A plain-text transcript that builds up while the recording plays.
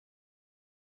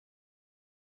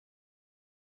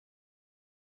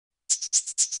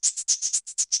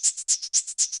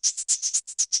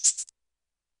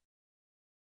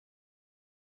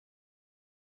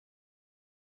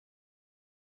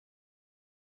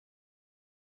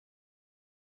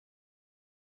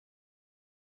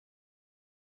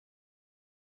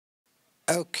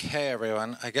Okay,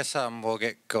 everyone. I guess we'll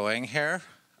get going here.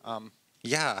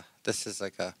 Yeah, this is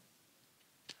like a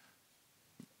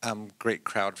great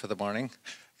crowd for the morning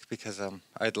because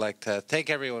I'd like to thank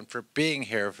everyone for being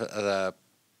here for the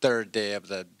third day of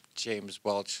the James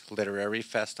Welch Literary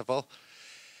Festival,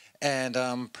 and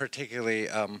particularly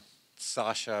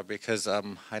Sasha because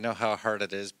I know how hard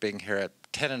it is being here at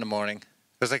 10 in the morning. It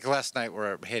was like last night we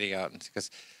were heading out and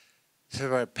because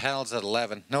so our panel's at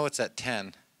 11. No, it's at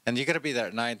 10. And you got to be there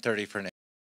at 9:30 for an.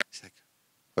 He's like,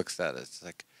 looks at it. It's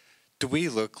like, do we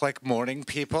look like morning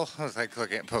people? I was like,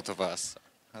 looking at both of us.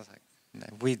 I was like, no,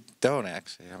 we don't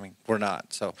actually. I mean, we're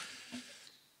not. So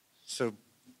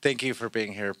thank you for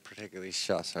being here, particularly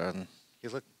Sasha. And you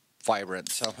look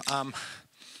vibrant.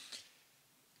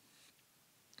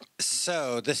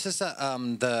 So this is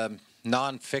the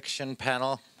nonfiction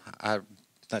panel. I'm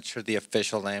not sure the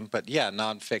official name, but yeah,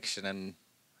 nonfiction and.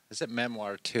 Is it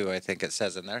Memoir too? I think it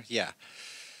says in there. Yeah.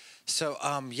 So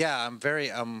yeah, I'm very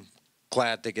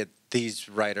glad to get these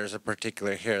writers in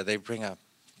particular here. They bring a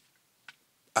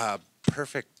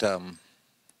perfect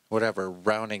whatever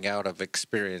rounding out of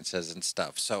experiences and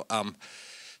stuff. So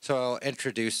I'll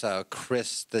introduce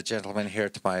Chris, the gentleman here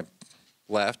to my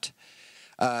left.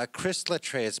 Chris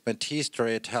Latre is Métis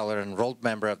storyteller and enrolled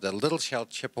member of the Little Shell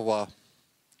Chippewa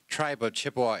tribe of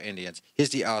Chippewa Indians. He's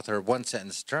the author of One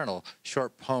Sentence Journal,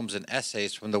 Short Poems and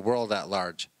Essays from the World at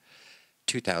Large,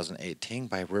 2018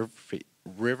 by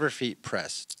Riverfeet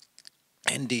Press,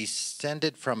 and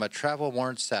descended from a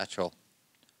travel-worn satchel.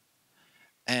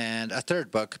 And a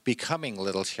third book, Becoming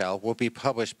Little Shell, will be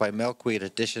published by Milkweed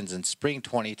Editions in spring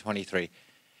 2023.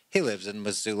 He lives in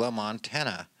Missoula,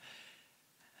 Montana.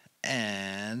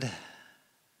 And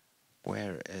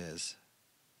where is...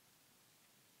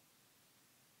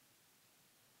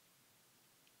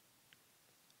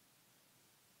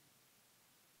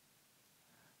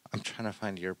 I'm trying to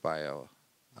find your bio.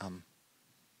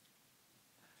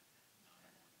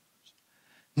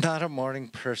 Not a morning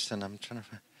person. I'm trying to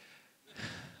find.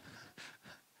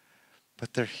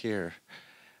 But they're here.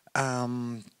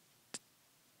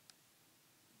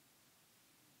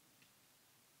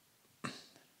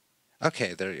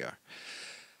 Okay, there you are.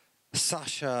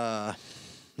 Sasha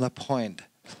LaPointe.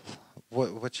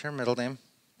 What's your middle name?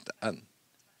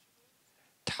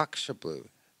 Takshablu.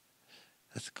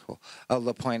 That's cool.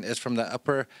 LaPointe is from the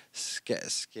Upper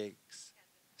Skagit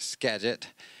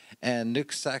and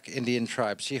Nooksack Indian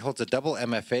tribe. She holds a double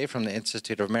MFA from the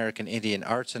Institute of American Indian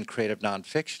Arts and Creative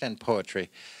Nonfiction and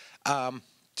Poetry.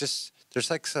 There's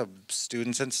like some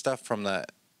students and stuff from the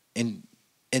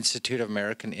Institute of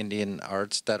American Indian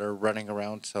Arts that are running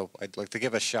around, so I'd like to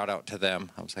give a shout out to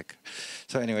them. I was like,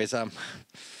 so anyways, her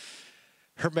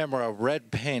memoir,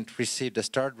 Red Paint, received a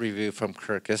starred review from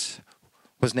Kirkus,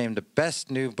 was named the best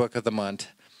new book of the month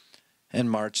in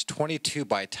March 22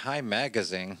 by Time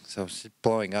magazine, so it's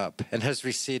blowing up, and has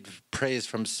received praise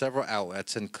from several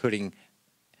outlets, including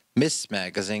Miss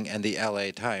Magazine and the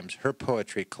LA Times. Her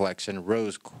poetry collection,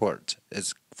 Rose Quartz,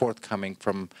 is forthcoming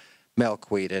from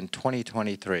Milkweed in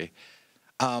 2023.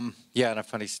 Yeah, and a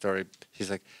funny story. He's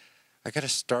like, I got a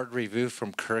starred review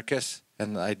from Kirkus,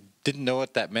 and I didn't know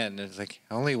what that meant. And it's like,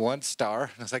 only 1 star?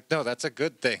 And I was like, no, that's a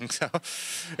good thing. So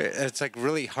it's like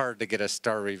really hard to get a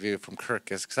star review from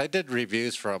Kirkus, because I did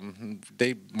reviews from,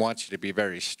 they want you to be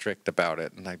very strict about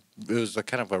it. And it was a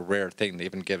kind of a rare thing to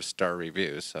even give star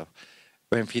reviews. So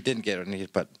if you didn't get any,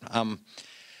 but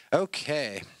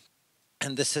okay.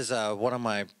 And this is one of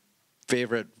my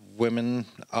favorite women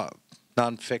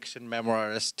nonfiction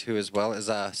memoirists too, as well, is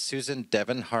Susan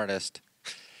Devan Harnest.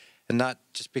 And not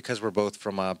just because we're both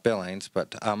from Billings,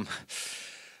 but born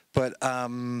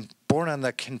on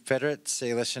the Confederate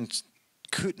Salish and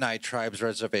Kootenai tribes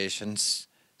reservations,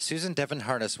 Susan Devan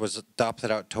Harness was adopted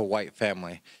out to a white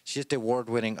family. She is the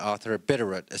award-winning author of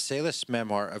Bitterroot, a Salish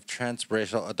memoir of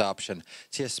transracial adoption.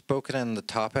 She has spoken on the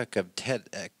topic of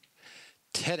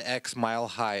TEDx Mile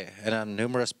High and on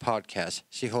numerous podcasts.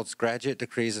 She holds graduate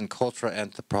degrees in cultural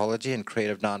anthropology and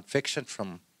creative nonfiction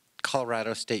from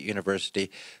Colorado State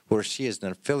University, where she is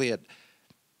an affiliate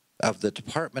of the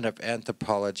Department of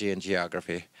Anthropology and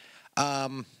Geography.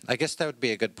 I guess that would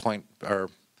be a good point,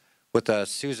 or with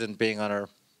Susan being on her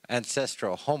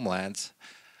ancestral homelands.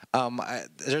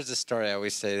 There's a story I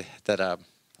always say that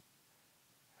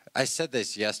I said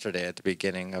this yesterday at the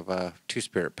beginning of a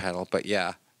Two-Spirit panel, but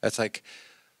yeah, it's like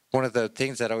one of the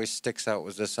things that always sticks out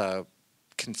was this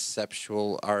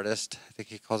conceptual artist. I think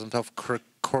he calls himself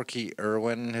Corky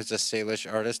Irwin, who's a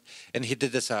Salish artist, and he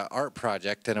did this art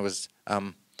project, and it was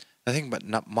nothing but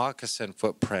not moccasin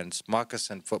footprints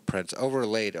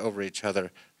overlaid over each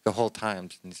other the whole time.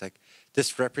 And he's like,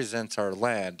 this represents our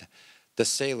land. the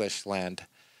Salish land.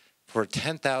 For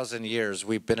 10,000 years,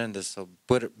 we've been in this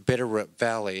Bitterroot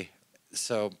Valley.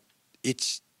 So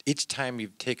each time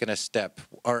you've taken a step,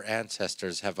 our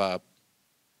ancestors have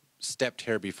stepped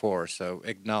here before, so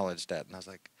acknowledge that. And I was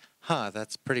like, huh,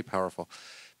 that's pretty powerful.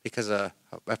 Because at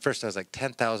first I was like,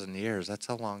 10,000 years, that's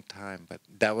a long time. But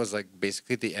that was like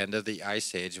basically the end of the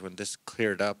Ice Age when this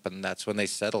cleared up, and that's when they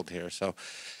settled here. So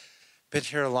been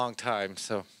here a long time,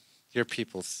 so your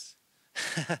peoples.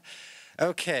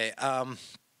 Okay,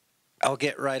 I'll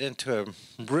get right into a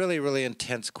really, really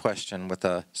intense question with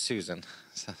Susan.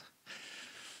 So,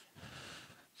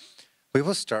 we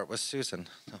will start with Susan.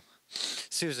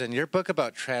 Susan, your book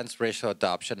about transracial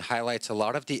adoption highlights a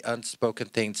lot of the unspoken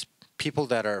things people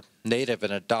that are Native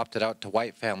and adopted out to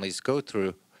white families go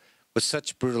through with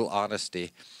such brutal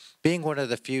honesty. Being one of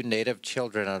the few Native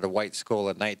children at a white school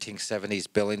in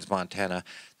 1970s Billings, Montana,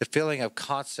 the feeling of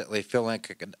constantly feeling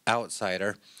like an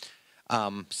outsider,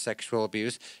 sexual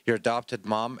abuse, your adopted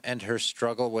mom and her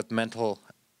struggle with mental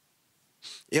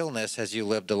illness as you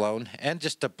lived alone, and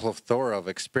just a plethora of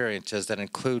experiences that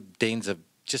include things of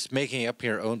just making up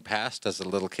your own past as a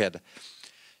little kid.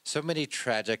 So many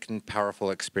tragic and powerful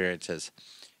experiences.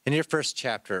 In your first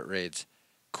chapter it reads,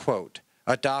 quote,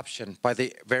 adoption, by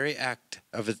the very act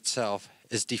of itself,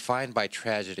 is defined by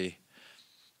tragedy,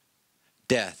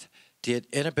 death, the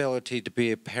inability to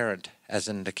be a parent, as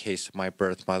in the case of my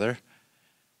birth mother,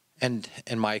 and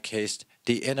in my case,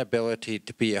 the inability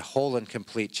to be a whole and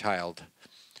complete child.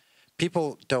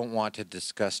 People don't want to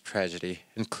discuss tragedy,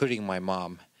 including my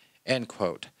mom, end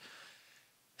quote.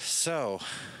 So,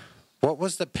 what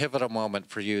was the pivotal moment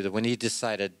for you when you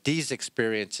decided these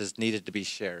experiences needed to be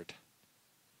shared?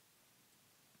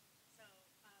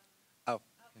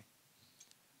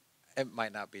 It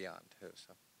might not be on, too.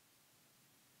 So.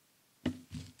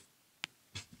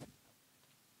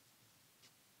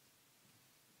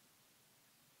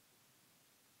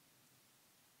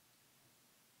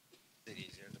 Is it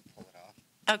easier to pull it off?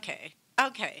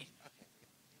 Okay.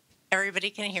 Everybody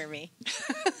can hear me.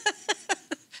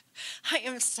 I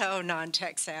am so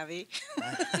non-tech savvy.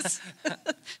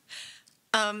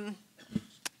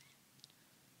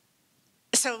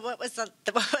 So what was the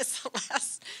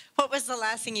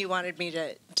last thing you wanted me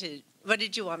to what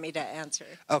did you want me to answer?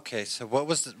 Okay, so what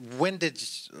was the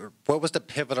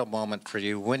pivotal moment for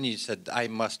you when you said, I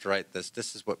must write this?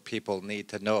 This is what people need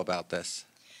to know about this.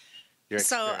 Your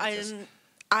experiences.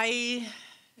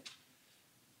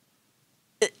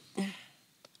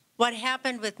 What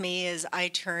happened with me is I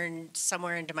turned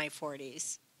somewhere into my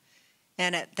 40s.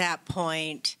 And at that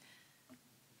point,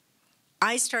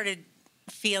 I started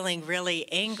feeling really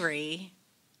angry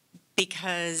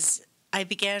because I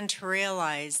began to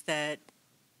realize that,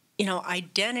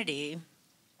 identity,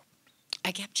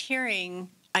 I kept hearing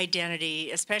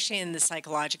identity, especially in the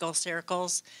psychological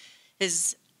circles,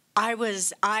 is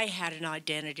I had an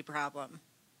identity problem.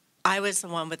 I was the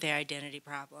one with the identity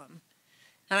problem.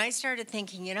 And I started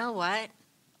thinking, you know what?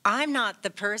 I'm not the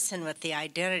person with the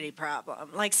identity problem.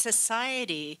 Like,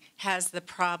 society has the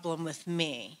problem with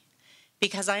me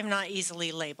because I'm not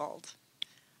easily labeled.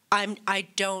 I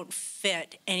don't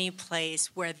fit any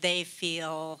place where they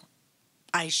feel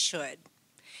I should.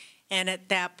 And at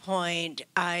that point,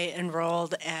 I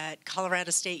enrolled at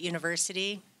Colorado State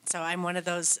University. So I'm one of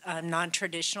those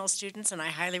non-traditional students, and I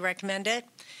highly recommend it.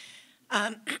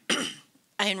 I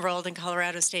enrolled in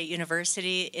Colorado State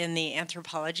University in the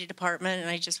anthropology department, and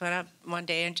I just went up one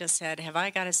day and just said, have I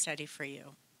got a study for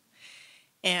you?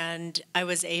 And I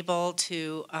was able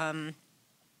to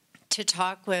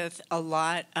talk with a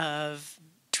lot of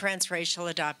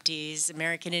transracial adoptees,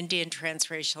 American Indian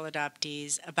transracial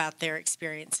adoptees, about their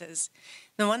experiences.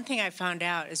 The one thing I found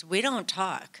out is we don't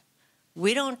talk.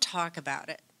 We don't talk about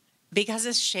it because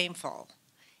it's shameful.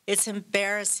 It's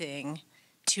embarrassing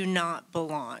to not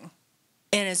belong.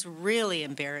 And it's really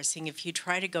embarrassing if you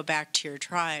try to go back to your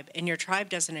tribe and your tribe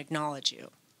doesn't acknowledge you.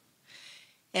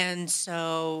 And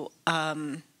so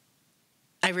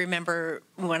I remember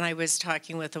when I was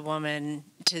talking with a woman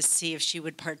to see if she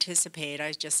would participate,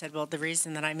 I just said, well, the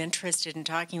reason that I'm interested in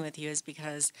talking with you is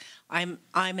because I'm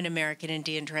an American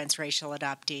Indian transracial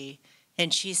adoptee.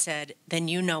 And she said, then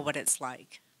you know what it's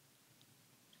like.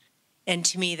 And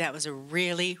to me, that was a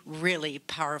really, really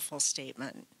powerful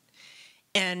statement.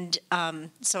 And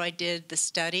so I did the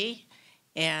study,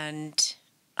 and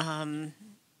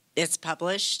it's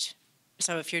published.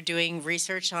 So if you're doing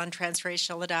research on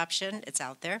transracial adoption, it's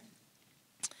out there.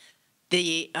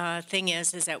 The thing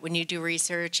is that when you do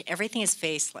research, everything is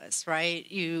faceless, right?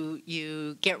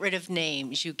 You get rid of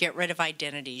names, you get rid of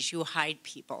identities, you hide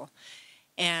people.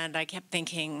 And I kept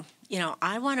thinking,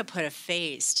 I want to put a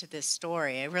face to this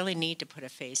story. I really need to put a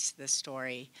face to this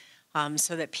story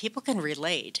so that people can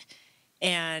relate.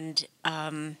 And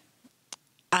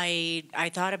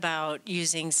I thought about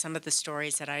using some of the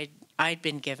stories that I'd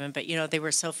been given, but they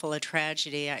were so full of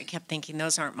tragedy. I kept thinking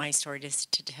those aren't my stories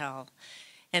to tell.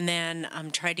 And then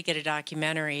tried to get a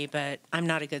documentary, but I'm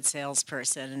not a good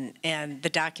salesperson. And the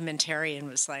documentarian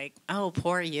was like, "Oh,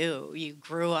 poor you. You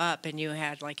grew up and you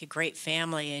had like a great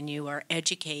family and you are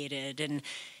educated and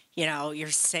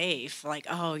you're safe. Like,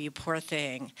 oh, you poor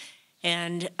thing."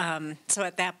 And so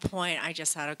at that point, I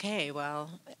just thought, okay, well,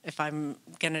 if I'm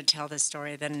going to tell this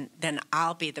story, then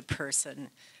I'll be the person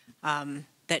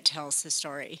that tells the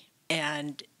story.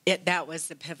 And that was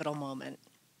the pivotal moment.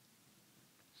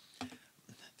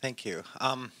 Thank you.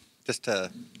 Just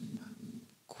a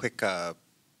quick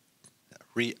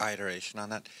reiteration on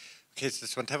that. Okay, so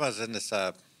this one time I was in this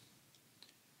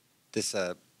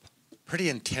pretty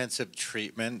intensive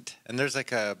treatment, and there's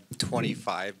like 2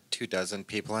 dozen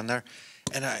people in there,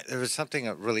 and there was something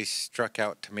that really struck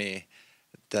out to me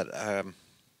that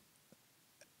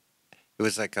it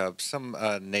was like some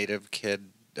native kid,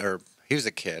 or he was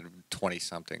a kid,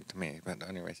 20-something to me, but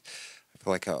anyways, I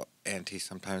feel like a auntie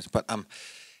sometimes, but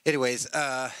anyways,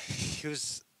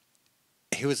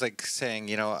 he was like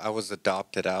saying, I was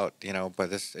adopted out, by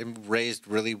this raised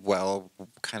really well,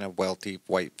 kind of wealthy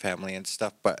white family and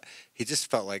stuff. But he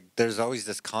just felt like there's always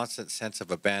this constant sense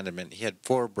of abandonment. He had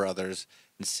 4 brothers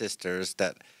and sisters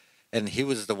and he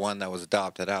was the one that was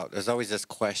adopted out. There's always this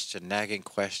question, nagging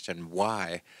question,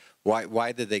 why?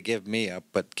 Why did they give me up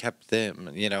but kept them?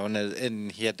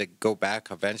 And he had to go back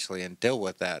eventually and deal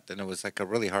with that. And it was like a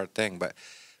really hard thing. But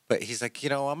he's like,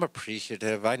 I'm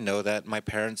appreciative. I know that my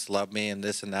parents love me and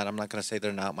this and that. I'm not going to say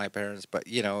they're not my parents, but,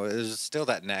 it was still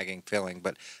that nagging feeling.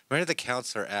 But remember the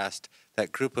counselor asked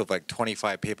that group of like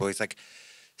 25 people, he's like,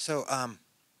 so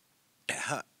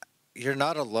you're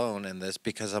not alone in this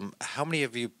because how many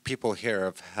of you people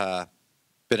here have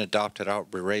been adopted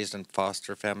out, were raised in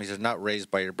foster families, or not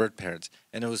raised by your birth parents?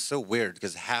 And it was so weird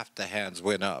because half the hands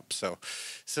went up. So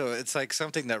it's like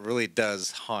something that really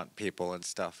does haunt people and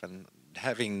stuff. And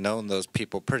having known those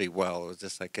people pretty well, it was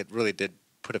just like it really did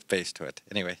put a face to it.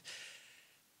 Anyway,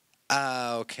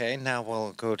 okay, now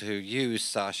we'll go to you,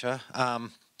 Sasha.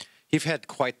 You've had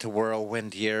quite the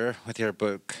whirlwind year with your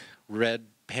book, Red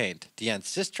Paint, the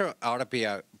ancestral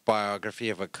autobiography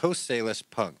of a Coast Salish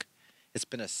punk. It's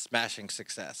been a smashing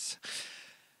success.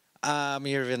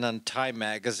 You're even on Time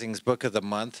Magazine's Book of the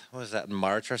Month. What was that, in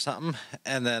March or something?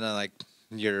 And then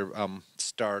your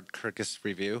starred Kirkus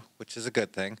review, which is a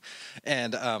good thing.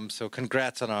 And so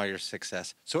congrats on all your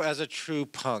success. So as a true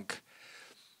punk,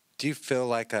 do you feel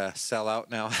like a sellout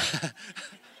now?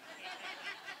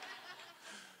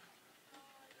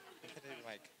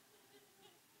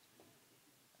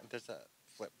 There's a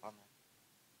flip on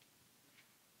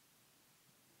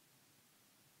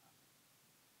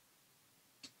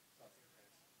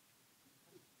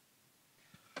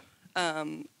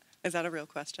there. Is that a real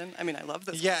question? I mean, I love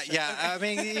this. Yeah, question. yeah. I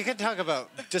mean, you can talk about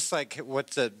just like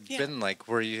what's it been like.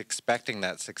 Were you expecting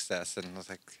that success? And I was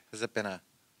like, has it been a?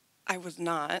 I was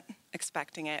not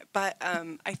expecting it, but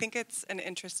I think it's an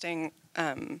interesting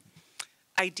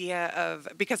idea of,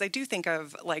 because I do think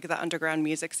of like the underground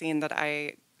music scene that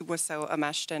I was so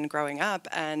enmeshed in growing up,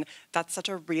 and that's such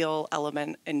a real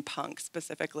element in punk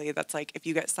specifically. That's like if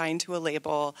you get signed to a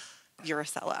label, you're a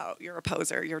sellout, you're a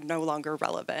poser, you're no longer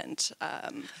relevant.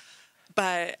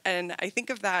 And I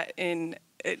think of that in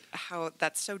how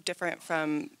that's so different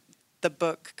from the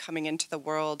book coming into the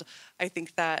world. I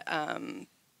think that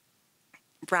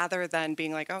rather than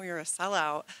being like, oh, you're a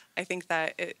sellout, I think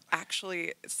that it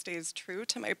actually stays true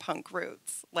to my punk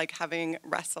roots, like having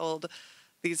wrestled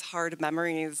these hard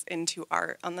memories into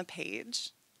art on the page.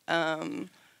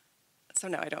 So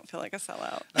no, I don't feel like a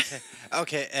sellout.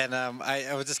 Okay, and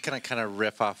I was just gonna kind of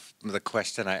riff off the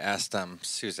question I asked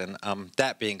Susan.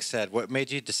 That being said, what made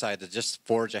you decide to just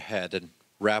forge ahead and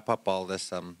wrap up all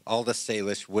this, all the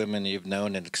Salish women you've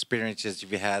known and experiences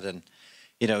you've had, and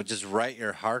just write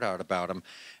your heart out about them?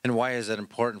 And why is it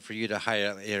important for you to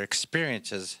highlight your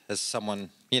experiences as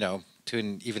someone, to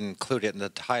even include it in the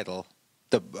title,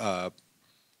 the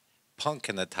punk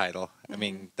in the title? Mm-hmm. I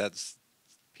mean, that's.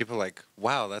 People are like,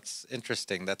 wow, that's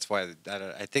interesting. That's why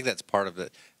I think that's part of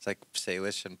it. It's like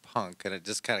Salish and punk, and it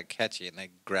just kind of catchy, and they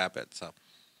grab it. So,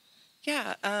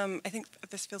 yeah, I think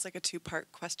this feels like a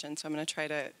 2-part question, so I'm going to try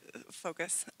to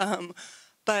focus.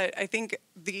 But I think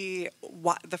the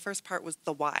first part was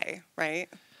the why, right?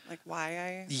 Like why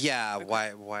I. Yeah,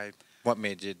 why? What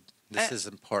made you This is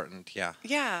important, yeah.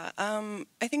 Yeah,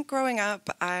 I think growing up,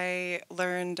 I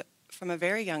learned from a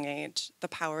very young age the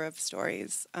power of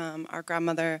stories. Our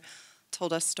grandmother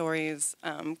told us stories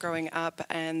growing up,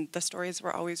 and the stories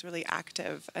were always really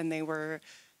active, and they were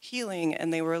healing,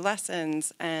 and they were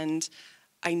lessons. And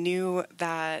I knew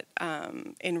that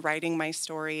in writing my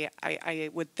story, I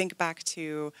would think back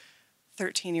to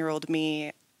 13-year-old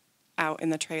me out in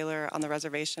the trailer on the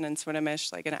reservation in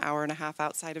Swinomish, like an hour and a half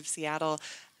outside of Seattle,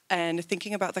 and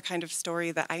thinking about the kind of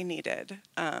story that I needed.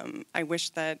 I wish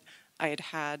that I had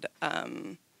had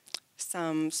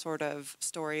some sort of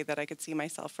story that I could see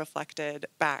myself reflected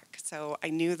back. So I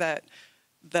knew that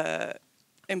the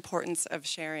importance of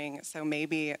sharing. So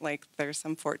maybe like there's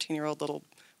some 14-year-old little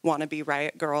wannabe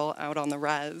riot girl out on the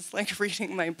res, like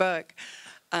reading my book.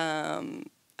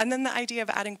 And then the idea of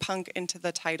adding punk into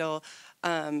the title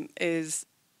is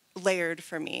layered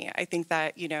for me. I think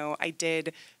that, you know, I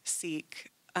did seek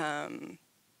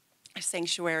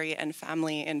sanctuary and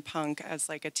family in punk as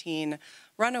like a teen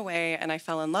runaway, and I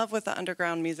fell in love with the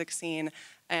underground music scene,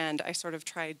 and I sort of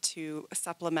tried to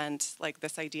supplement like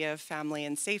this idea of family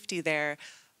and safety there.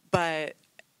 But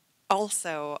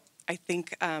also, I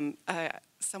think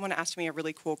someone asked me a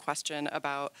really cool question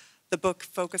about the book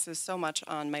focuses so much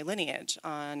on my lineage,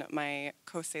 on my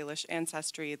Coast Salish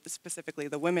ancestry, specifically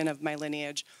the women of my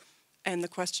lineage. And the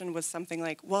question was something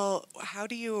like, well, how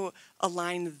do you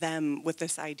align them with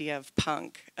this idea of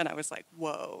punk? And I was like,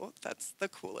 whoa, that's the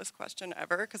coolest question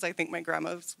ever, because I think my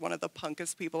grandma's one of the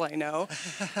punkest people I know.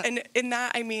 And in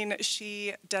that, I mean,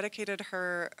 she dedicated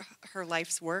her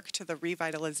life's work to the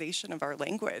revitalization of our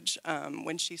language.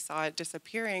 When she saw it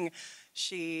disappearing,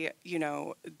 she, you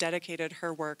know, dedicated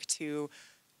her work to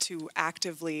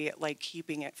actively like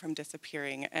keeping it from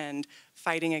disappearing and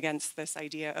fighting against this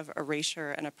idea of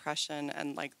erasure and oppression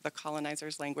and like the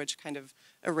colonizer's language kind of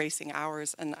erasing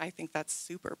ours. And I think that's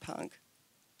super punk.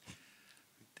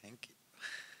 Thank you.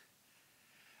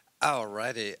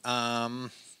 Alrighty.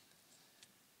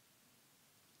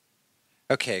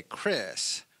 Okay,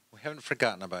 Chris, we haven't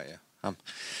forgotten about you.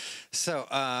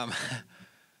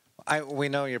 We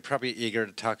know you're probably eager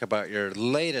to talk about your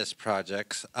latest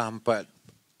projects, but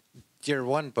your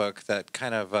one book that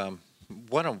kind of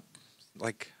won a,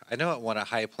 like, I know it won a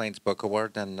High Plains Book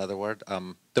Award and another award,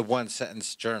 the One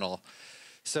Sentence Journal.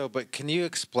 So, but can you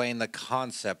explain the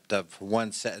concept of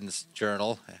One Sentence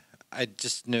Journal? I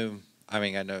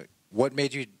know, what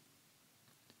made you,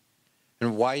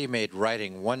 and why you made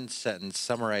writing one sentence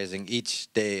summarizing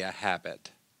each day a habit?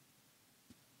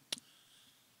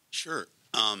 Sure.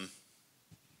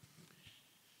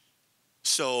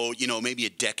 So, you know, maybe a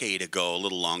decade ago, a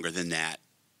little longer than that,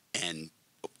 and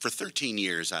for 13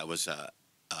 years I was a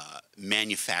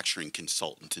manufacturing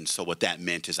consultant. And so what that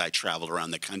meant is I traveled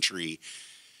around the country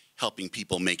helping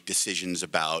people make decisions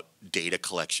about data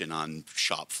collection on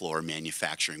shop floor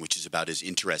manufacturing, which is about as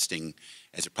interesting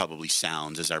as it probably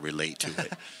sounds as I relate to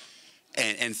it.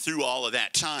 and through all of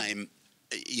that time,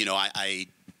 you know, I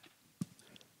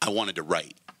wanted to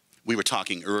write. We were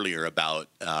talking earlier about,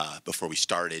 before we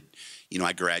started, you know,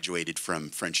 I graduated from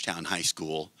Frenchtown High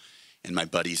School, and my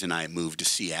buddies and I moved to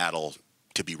Seattle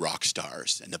to be rock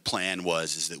stars. And the plan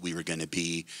was that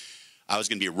I was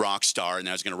going to be a rock star, and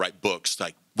I was going to write books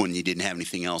like when you didn't have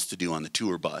anything else to do on the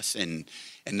tour bus. And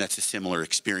that's a similar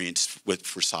experience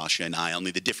for Sasha and I,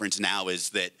 only the difference now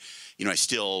is that, you know, I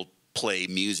still play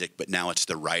music, but now it's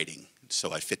the writing.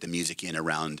 So I fit the music in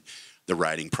around the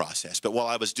writing process. But while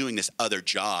I was doing this other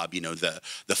job, you know, the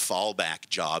fallback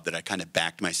job that I kind of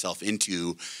backed myself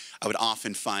into, I would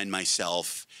often find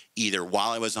myself either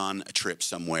while I was on a trip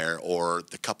somewhere or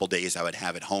the couple days I would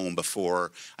have at home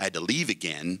before I had to leave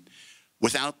again,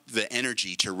 without the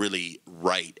energy to really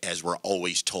write, as we're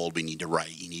always told we need to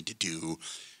write. You need to do,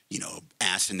 you know,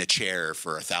 ass in the chair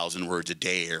for 1,000 words a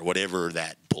day or whatever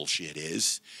that bullshit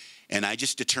is. And I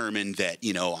just determined that,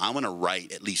 you know, I'm going to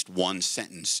write at least one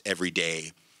sentence every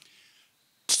day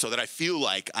so that I feel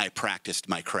like I practiced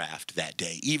my craft that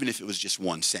day, even if it was just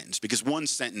one sentence. Because one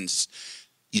sentence,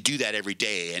 you do that every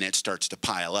day, and it starts to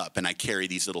pile up. And I carry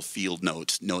these little field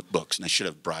notebooks, and I should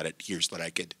have brought it here so that I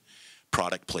could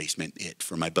product placement it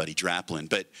for my buddy Draplin.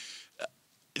 But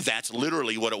that's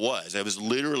literally what it was. I was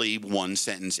literally one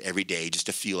sentence every day just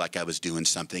to feel like I was doing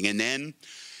something. And then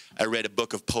I read a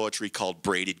book of poetry called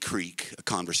Braided Creek, A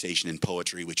Conversation in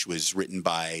Poetry, which was written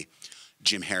by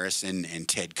Jim Harrison and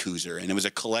Ted Kuzer. And it was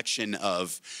a collection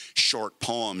of short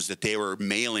poems that they were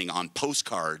mailing on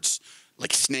postcards,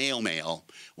 like snail mail,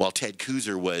 while Ted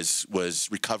Kuzer was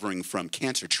recovering from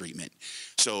cancer treatment.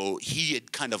 So he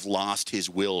had kind of lost his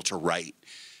will to write.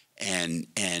 and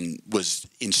was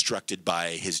instructed by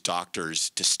his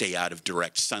doctors to stay out of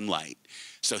direct sunlight.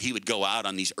 So he would go out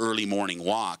on these early morning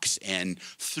walks, and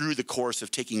through the course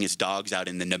of taking his dogs out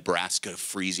in the Nebraska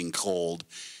freezing cold,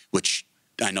 which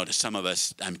I know to some of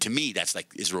us, to me, that's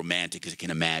like as romantic as I can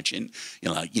imagine.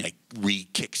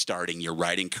 Re-kickstarting your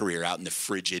writing career out in the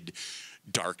frigid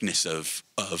darkness of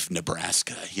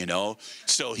Nebraska,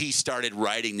 So he started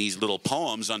writing these little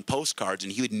poems on postcards,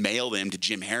 and he would mail them to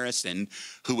Jim Harrison,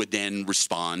 who would then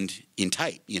respond in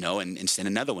type, and send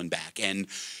another one back. And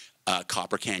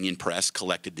Copper Canyon Press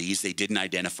collected these. They didn't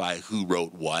identify who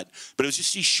wrote what, but it was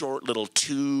just these short little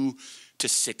 2 to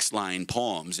 6 line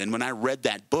poems. And when I read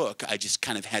that book, I just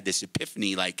kind of had this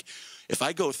epiphany, like, if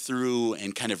I go through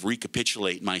and kind of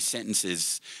recapitulate my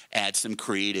sentences, add some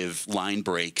creative line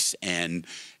breaks, and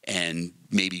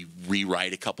maybe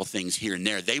rewrite a couple things here and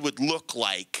there, they would look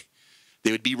like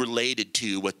they would be related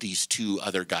to what these 2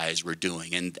 other guys were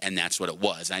doing. And that's what it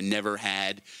was. I never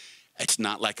had, it's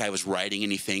not like I was writing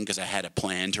anything because I had a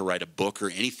plan to write a book or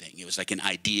anything. It was like an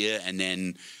idea, and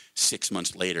then 6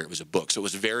 months later it was a book. So it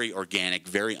was very organic,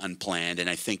 very unplanned, and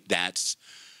I think that's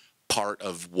part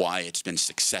of why it's been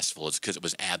successful. Is because it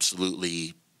was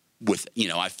absolutely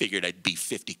I figured I'd be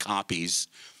 50 copies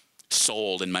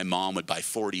sold and my mom would buy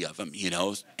 40 of them,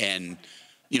 and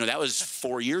that was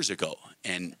 4 years ago,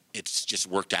 and it's just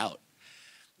worked out.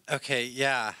 Okay,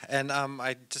 yeah, and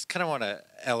I just kind of want to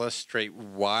illustrate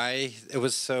why it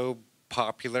was so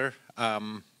popular.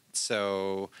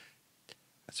 So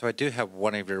I do have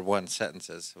one of your one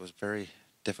sentences. It was very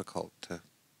difficult to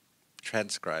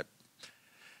transcribe.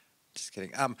 Just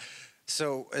kidding.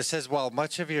 So it says, while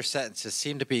much of your sentences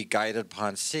seem to be guided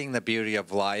upon seeing the beauty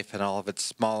of life and all of its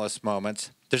smallest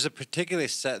moments, there's a particular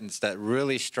sentence that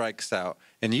really strikes out.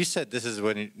 And you said this is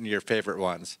one of your favorite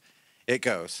ones. It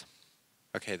goes,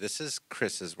 okay, this is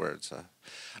Chris's words.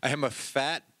 I am a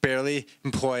fat, barely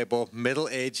employable,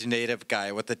 middle-aged native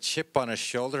guy with a chip on his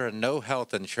shoulder and no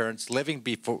health insurance, living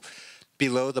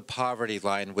below the poverty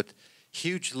line with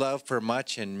huge love for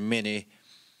much and many.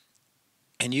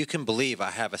 And you can believe I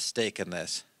have a stake in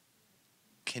this.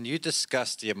 Can you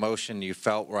discuss the emotion you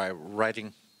felt while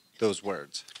writing those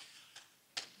words?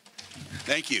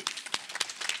 Thank you.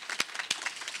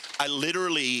 I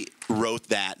literally wrote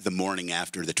that the morning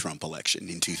after the Trump election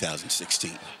in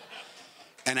 2016.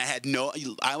 And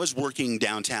I was working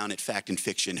downtown at Fact and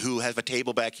Fiction, who have a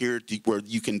table back here where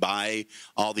you can buy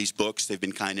all these books. They've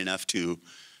been kind enough to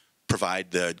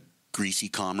provide the greasy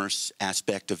commerce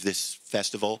aspect of this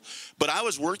festival. But I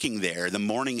was working there the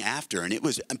morning after, and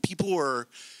people were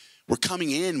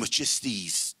coming in with just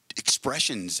these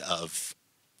expressions of,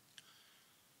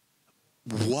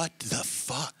 what the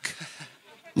fuck?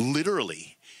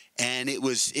 Literally. And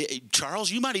Charles,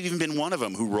 you might have even been one of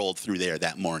them who rolled through there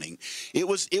that morning. It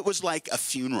was like a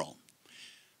funeral.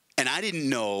 And I didn't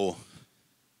know,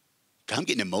 I'm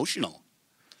getting emotional.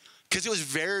 Because it was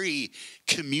very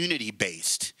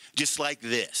community-based, just like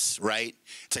this, right?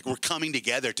 It's like we're coming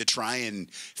together to try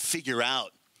and figure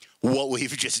out what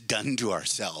we've just done to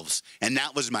ourselves. And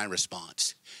that was my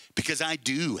response. Because I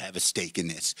do have a stake in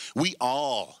this. We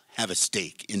all have a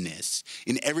stake in this,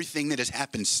 in everything that has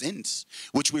happened since,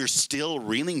 which we're still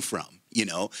reeling from.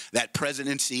 That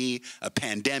presidency, a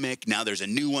pandemic, now there's a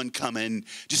new one coming,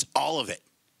 just all of it.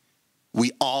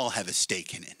 We all have a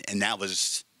stake in it. And that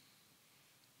was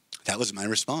my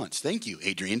response. Thank you,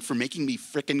 Adrian, for making me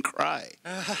frickin' cry.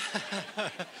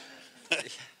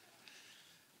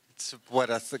 It's what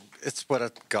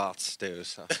a goths do.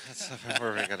 So that's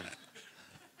where we're gonna.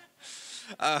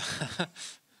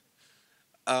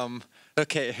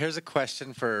 Okay, here's a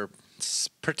question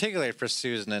particularly for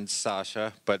Susan and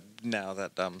Sasha. But now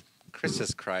that Chris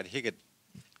has cried, he could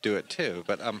do it too.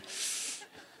 But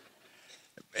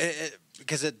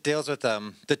because it deals with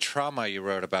the trauma you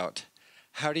wrote about.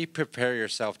 How do you prepare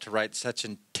yourself to write such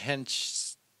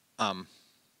intense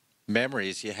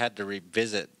memories you had to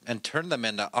revisit and turn them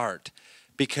into art?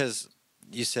 Because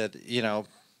you said,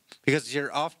 because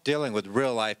you're off dealing with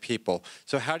real life people.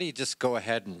 So how do you just go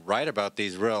ahead and write about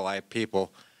these real life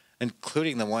people,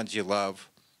 including the ones you love,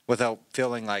 without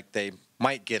feeling like they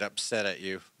might get upset at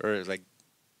you or like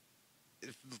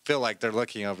feel like they're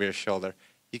looking over your shoulder?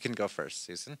 You can go first,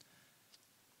 Susan.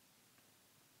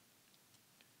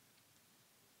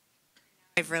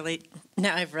 I've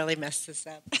really messed this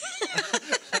up.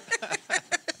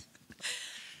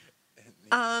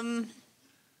 Well,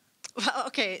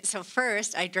 okay, so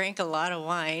first I drank a lot of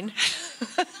wine.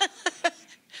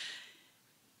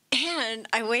 And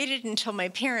I waited until my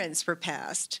parents were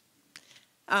passed.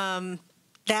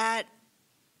 That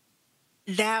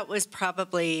was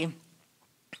probably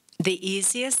the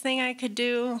easiest thing I could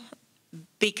do,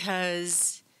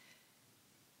 because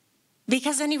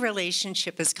any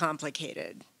relationship is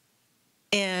complicated.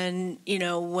 And, you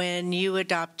know, when you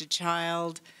adopt a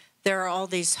child, there are all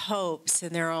these hopes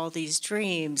and there are all these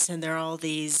dreams and there are all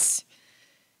these,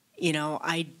 you know,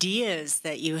 ideas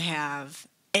that you have.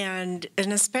 And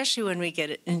especially when we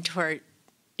get into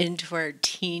our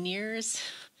teen years,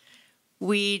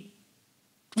 we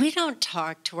don't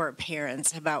talk to our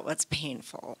parents about what's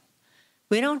painful.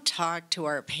 We don't talk to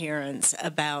our parents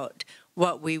about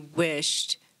what we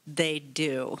wished they'd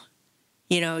do.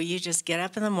 You know, you just get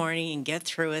up in the morning and get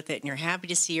through with it, and you're happy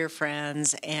to see your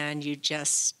friends, and you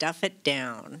just stuff it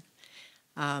down.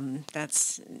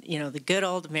 That's, you know, the good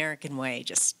old American way,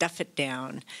 just stuff it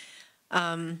down.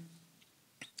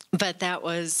 But that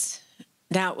was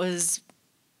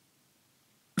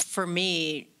for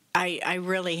me, I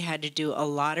really had to do a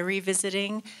lot of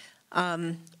revisiting.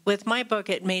 With my book,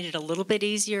 it made it a little bit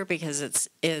easier because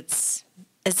it's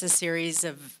a series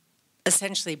of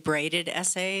essentially braided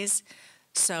essays.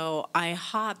 So I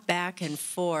hop back and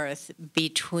forth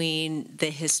between the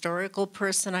historical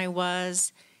person I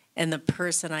was and the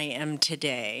person I am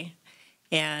today.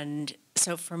 And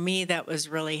so for me, that was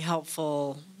really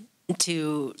helpful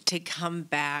to come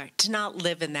back, to not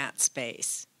live in that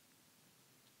space.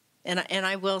 And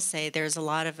I will say there's a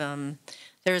lot of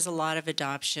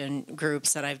adoption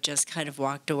groups that I've just kind of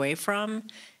walked away from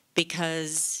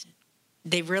because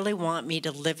they really want me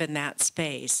to live in that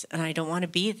space, and I don't want to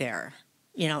be there.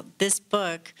 You know, this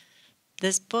book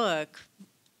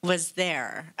was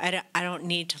there. I don't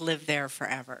need to live there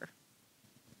forever.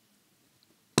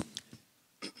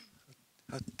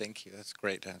 Oh, thank you. That's a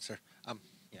great answer.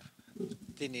 Yeah.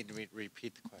 Do you need to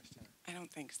repeat the question? I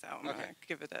don't think so. I'm Okay. gonna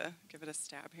give it a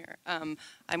stab here.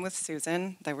 I'm with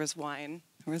Susan. There was wine.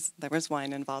 There was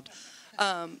wine involved.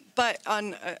 But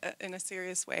in a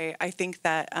serious way, I think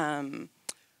that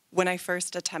when I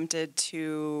first attempted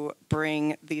to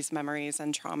bring these memories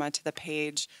and trauma to the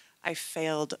page, I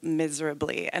failed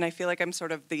miserably, and I feel like I'm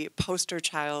sort of the poster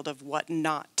child of what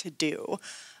not to do.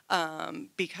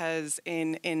 Because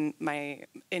in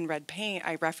red paint,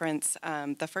 I reference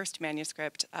the first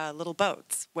manuscript, Little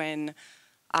Boats, when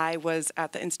I was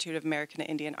at the Institute of American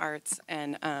Indian Arts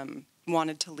and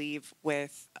wanted to leave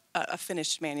with a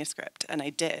finished manuscript, and I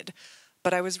did.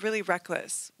 But I was really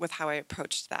reckless with how I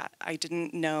approached that. I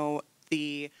didn't know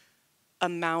the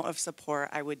amount of support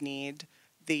I would need,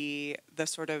 the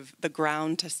sort of the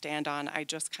ground to stand on. I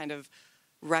just kind of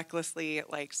recklessly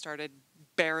started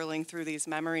barreling through these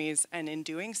memories, and in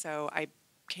doing so, I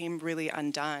came really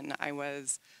undone. I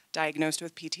was diagnosed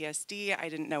with PTSD. I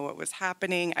didn't know what was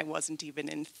happening. I wasn't even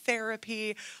in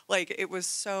therapy. It was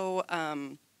so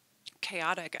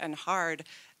chaotic and hard,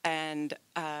 and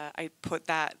I put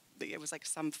that, it was like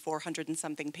some 400 and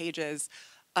something pages,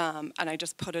 and I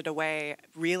just put it away,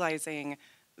 realizing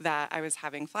that I was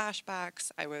having flashbacks,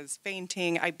 I was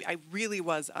fainting, I really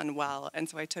was unwell, and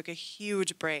so I took a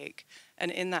huge break,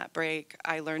 and in that break,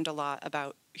 I learned a lot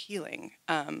about healing.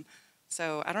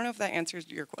 So I don't know if that answers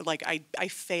your, I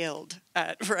failed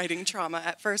at writing trauma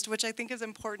at first, which I think is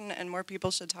important, and more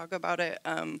people should talk about it,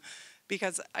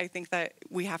 because I think that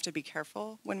we have to be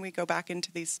careful when we go back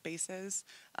into these spaces.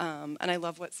 And I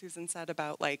love what Susan said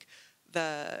about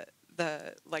the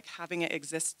having it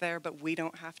exist there, but we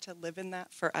don't have to live in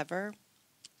that forever.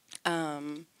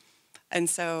 And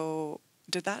so,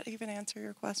 did that even answer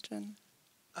your question?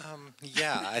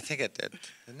 Yeah, I think it did,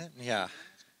 didn't it? Yeah.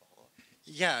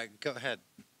 Yeah, go ahead.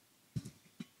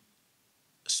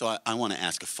 So I want to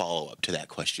ask a follow-up to that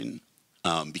question,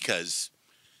 because,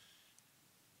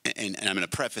 and I'm going to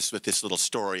preface with this little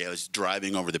story. I was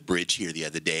driving over the bridge here the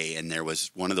other day, and there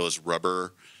was one of those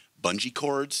rubber bungee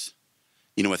cords,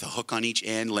 with a hook on each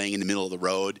end, laying in the middle of the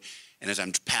road. And as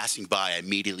I'm passing by, I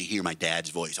immediately hear my dad's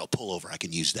voice. "Oh, pull over, I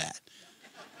can use that."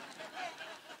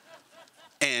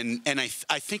 And I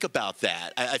think about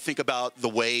that. I think about the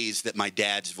ways that my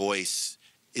dad's voice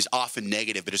is often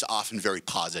negative, but is often very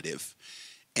positive.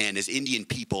 And as Indian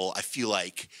people, I feel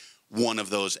like one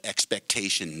of those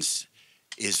expectations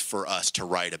is for us to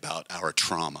write about our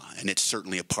trauma. And it's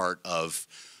certainly a part of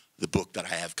the book that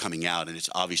I have coming out, and it's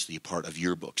obviously a part of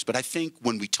your books. But I think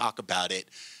when we talk about it,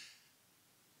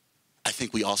 I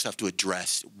think we also have to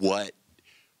address what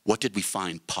did we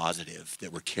find positive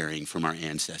that we're carrying from our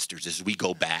ancestors as we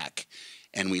go back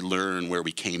and we learn where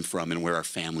we came from and where our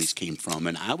families came from.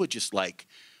 And I would just like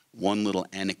one little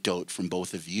anecdote from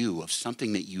both of you of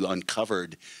something that you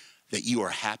uncovered that you are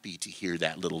happy to hear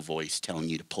that little voice telling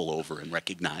you to pull over and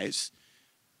recognize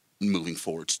moving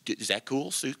forward. Is that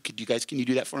cool? So can you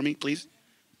do that for me, please?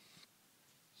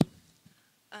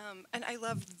 And I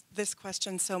love this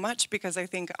question so much because I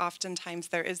think oftentimes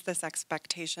there is this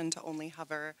expectation to only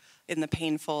hover in the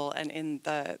painful and in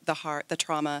the heart, the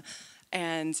trauma.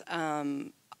 And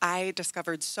I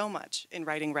discovered so much in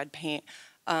writing Red Paint.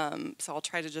 So I'll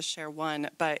try to just share one.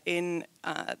 But in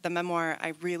the memoir,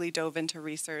 I really dove into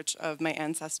research of my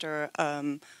ancestor,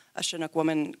 a Chinook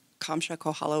woman, Kamsha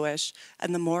Kohalowish.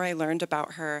 And the more I learned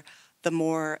about her, the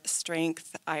more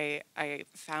strength I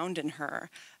found in her.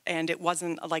 And it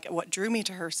wasn't like what drew me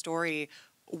to her story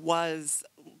was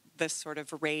this sort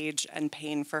of rage and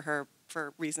pain for her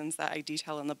for reasons that I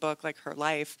detail in the book, like her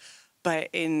life. But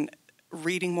in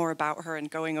reading more about her and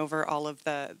going over all of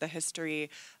the history,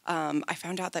 I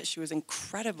found out that she was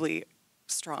incredibly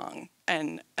strong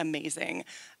and amazing.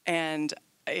 And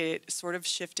it sort of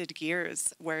shifted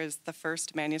gears, whereas the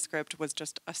first manuscript was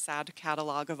just a sad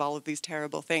catalog of all of these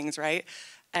terrible things, right?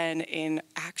 And in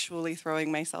actually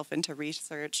throwing myself into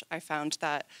research, I found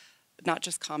that not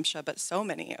just Kamsha, but so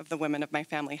many of the women of my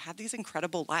family had these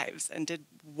incredible lives and did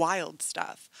wild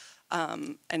stuff.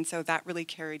 And so that really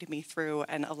carried me through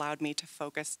and allowed me to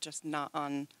focus just not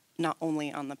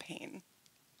only on the pain.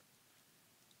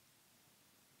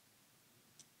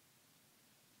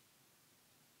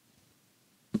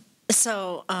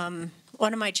 So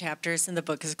one of my chapters in the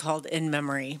book is called In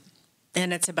Memory,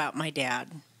 and it's about my dad.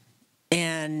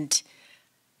 And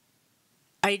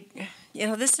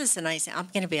this is the nice, I'm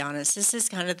going to be honest, this is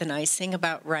kind of the nice thing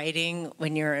about writing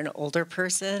when you're an older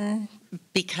person,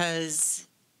 because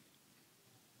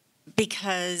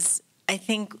I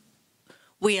think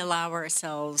we allow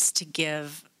ourselves to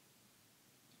give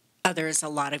others a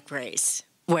lot of grace,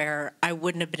 where I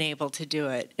wouldn't have been able to do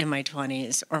it in my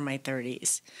 20s or my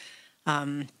 30s.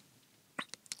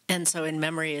 And so In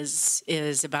Memory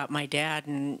is about my dad,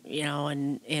 and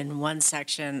in one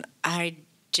section I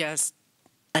just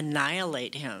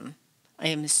annihilate him. I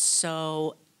am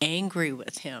so angry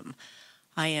with him.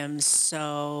 I am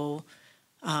so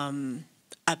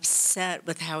upset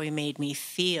with how he made me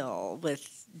feel,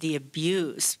 with the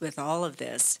abuse, with all of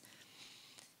this.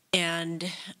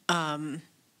 And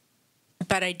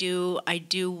but I do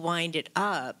wind it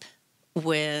up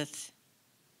with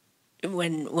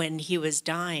when he was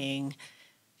dying,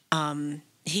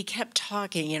 he kept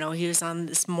talking. He was on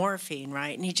this morphine,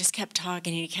 right? And he just kept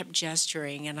talking. He kept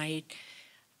gesturing, and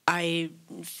I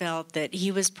felt that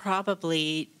he was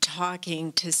probably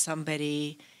talking to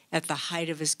somebody at the height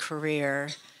of his career,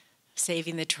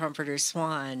 saving the trumpeter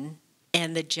swan,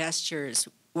 and the gestures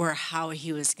were how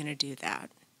he was going to do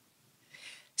that.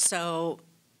 So,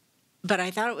 but I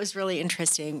thought it was really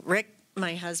interesting. Rick,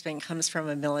 my husband, comes from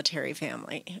a military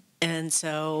family. And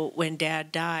so when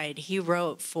Dad died, he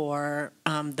wrote for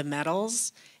the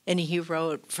medals, and he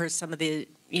wrote for some of the,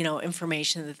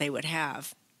 information that they would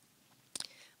have.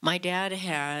 My dad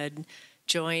had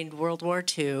joined World War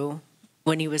II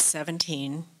when he was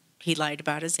 17. He lied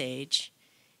about his age.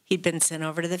 He'd been sent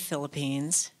over to the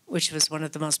Philippines, which was one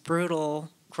of the most brutal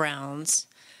grounds.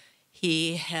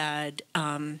 He had,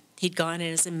 he'd gone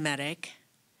in as a medic,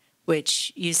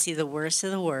 which you see the worst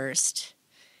of the worst.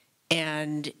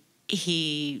 And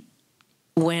he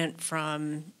went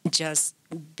from just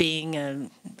being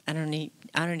I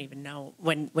don't even know,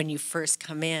 when you first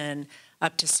come in,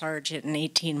 up to sergeant in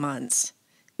 18 months,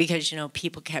 because,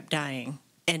 people kept dying,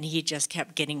 and he just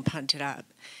kept getting punted up.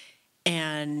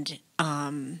 And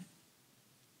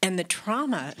the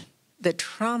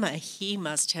trauma he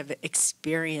must have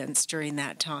experienced during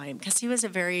that time, because he was a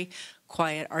very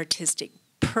quiet, artistic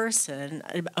person,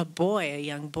 a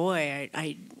young boy.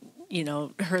 I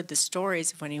heard the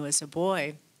stories of when he was a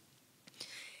boy.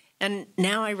 And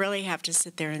now I really have to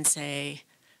sit there and say,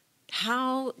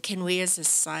 how can we as a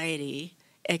society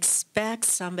expect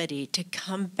somebody to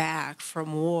come back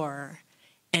from war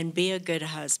and be a good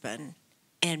husband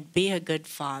and be a good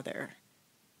father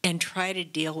and try to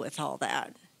deal with all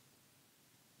that?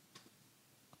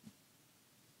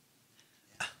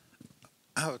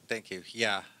 Oh, thank you.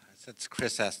 Yeah, since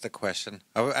Chris asked the question,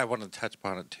 I wanted to touch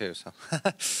upon it too.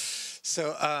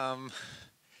 So,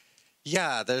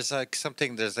 yeah, there's like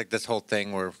this whole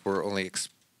thing where we're only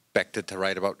expected to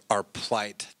write about our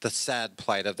plight, the sad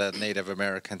plight of the Native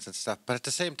Americans and stuff. But at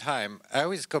the same time, I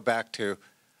always go back to,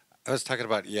 I was talking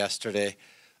about yesterday,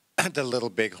 the Little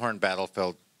Bighorn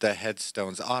battlefield, the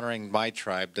headstones honoring my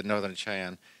tribe, the Northern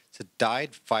Cheyenne. So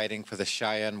died fighting for the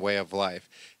Cheyenne way of life.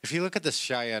 If you look at the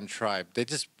Cheyenne tribe,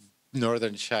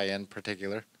 Northern Cheyenne in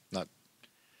particular,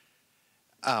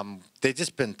 they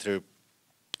just been through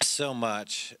so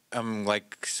much,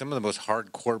 like some of the most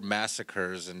hardcore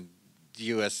massacres in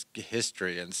U.S.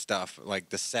 history and stuff, like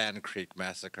the Sand Creek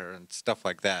Massacre and stuff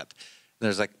like that.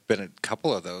 There's like been a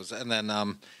couple of those, and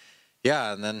then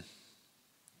yeah, and then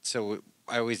so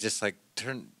I always just like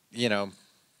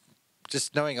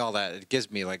just knowing all that, it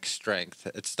gives me like strength.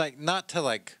 It's like not to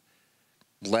like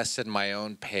lessen my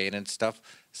own pain and stuff.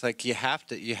 It's like you have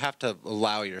to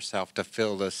allow yourself to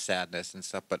feel the sadness and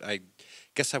stuff. But I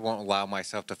guess I won't allow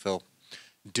myself to feel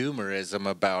doomerism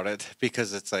about it,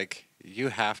 because it's like you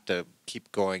have to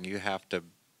keep going. You have to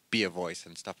be a voice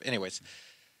and stuff. Anyways,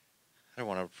 I don't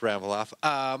want to ramble off.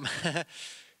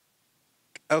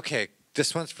 Okay,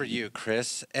 this one's for you,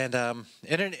 Chris. And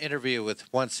in an interview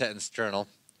with One Sentence Journal,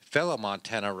 fellow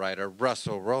Montana writer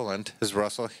Russell Rowland, is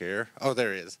Russell here? Oh,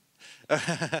 there he is.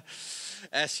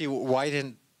 Asked you why you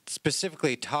didn't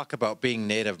specifically talk about being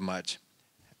Native much,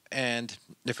 and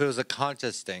if it was a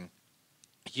conscious thing.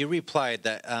 You replied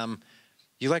that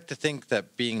you like to think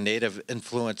that being Native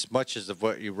influenced much of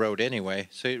what you wrote anyway,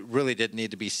 so it really didn't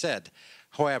need to be said.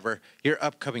 However, your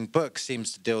upcoming book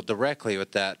seems to deal directly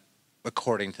with that,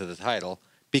 according to the title,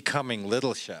 Becoming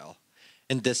Little Shell.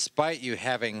 And despite you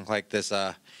having like this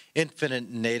infinite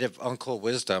Native uncle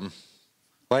wisdom,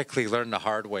 likely learned the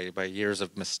hard way by years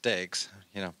of mistakes,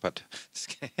 but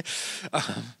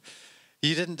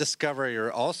you didn't discover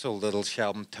you're also Little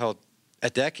Shell until a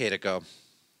decade ago,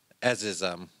 as is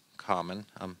common,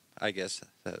 I guess.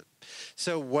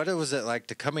 So what was it like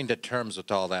to coming to terms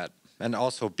with all that, and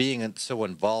also being so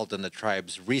involved in the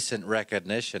tribe's recent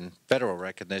recognition, federal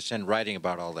recognition, writing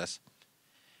about all this?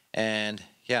 And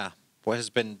yeah, what has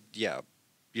been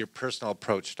your personal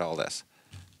approach to all this?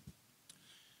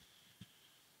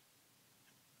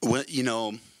 Well,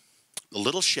 the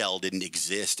Little Shell didn't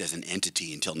exist as an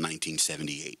entity until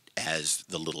 1978 as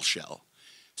the Little Shell.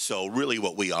 So really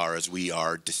what we are is we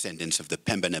are descendants of the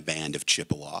Pembina Band of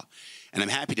Chippewa. And I'm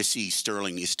happy to see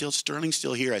Sterling. Is Sterling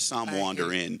still here? I saw him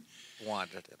wander in.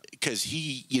 Wandered in. Because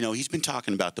he's been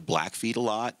talking about the Blackfeet a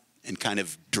lot and kind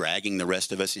of dragging the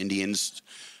rest of us Indians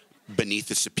beneath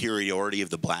the superiority of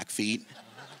the Blackfeet.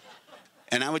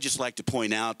 And I would just like to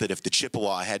point out that if the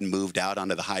Chippewa hadn't moved out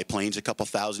onto the high plains a couple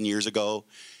thousand years ago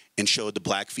and showed the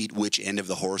Blackfeet which end of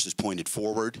the horse is pointed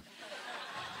forward,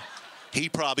 he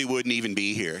probably wouldn't even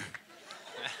be here.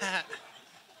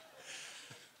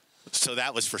 So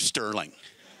that was for Sterling.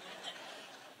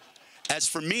 As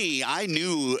for me, I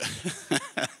knew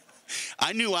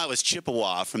I was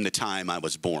Chippewa from the time I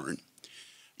was born,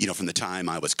 from the time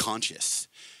I was conscious.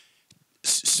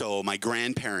 So my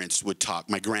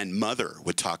grandmother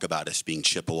would talk about us being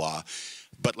Chippewa.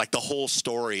 But like the whole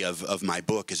story of my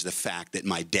book is the fact that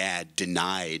my dad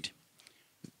denied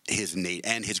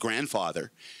and his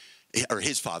grandfather, or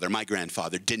his father, my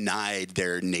grandfather, denied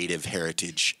their Native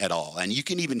heritage at all. And you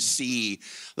can even see,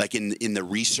 like in the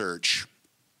research,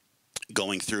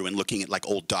 going through and looking at like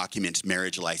old documents,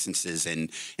 marriage licenses and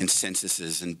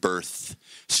censuses and birth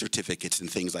certificates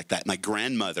and things like that. My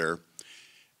grandmother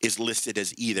is listed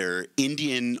as either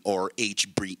Indian or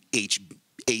HB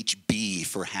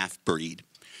for half-breed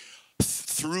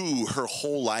through her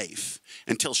whole life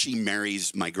until she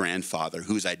marries my grandfather,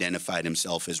 who's identified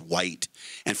himself as white.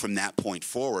 And from that point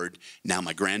forward, now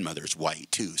my grandmother's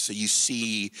white too. So you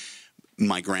see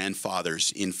my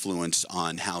grandfather's influence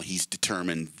on how he's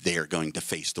determined they're going to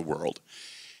face the world.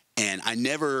 And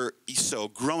so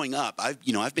growing up,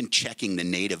 I've been checking the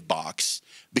Native box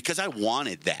because I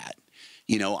wanted that.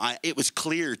 It was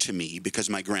clear to me, because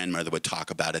my grandmother would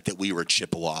talk about it, that we were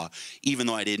Chippewa, even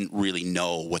though I didn't really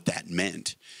know what that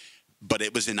meant. But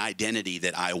it was an identity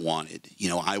that I wanted.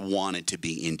 I wanted to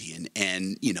be Indian.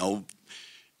 And,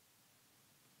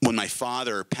 when my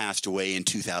father passed away in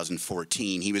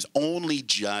 2014, he was only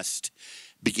just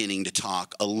beginning to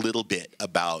talk a little bit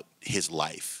about his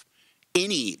life.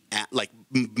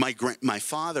 My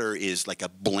father is like a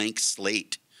blank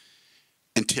slate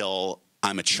until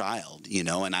I'm a child,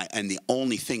 and the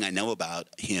only thing I know about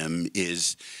him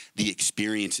is the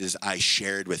experiences I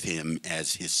shared with him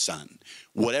as his son.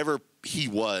 Whatever he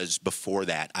was before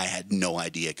that, I had no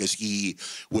idea, because he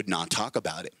would not talk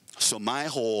about it. So my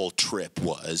whole trip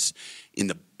was in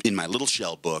my Little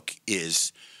Shell book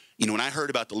is, when I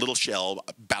heard about the Little Shell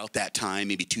about that time,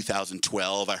 maybe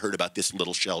 2012, I heard about this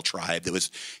Little Shell tribe that was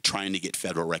trying to get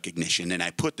federal recognition, and I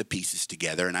put the pieces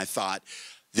together, and I thought,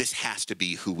 this has to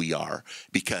be who we are,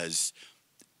 because,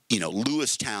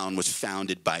 Lewistown was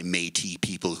founded by Métis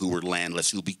people who were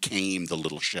landless, who became the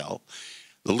Little Shell.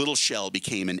 The Little Shell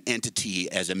became an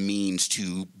entity as a means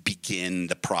to begin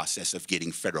the process of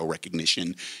getting federal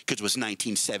recognition, because it was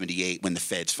 1978 when the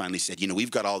feds finally said, we've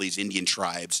got all these Indian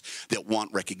tribes that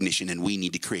want recognition, and we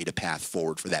need to create a path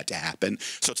forward for that to happen.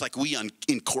 So it's like we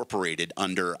incorporated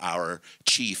under our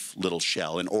chief Little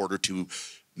Shell in order to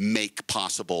make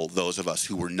possible those of us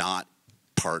who were not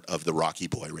part of the Rocky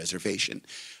Boy Reservation.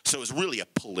 So it was really a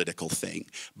political thing.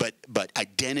 But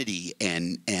identity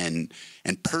and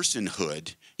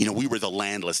personhood, we were the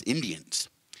landless Indians.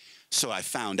 So I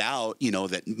found out,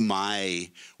 that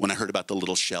when I heard about the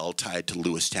little shell tied to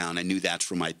Lewistown, I knew that's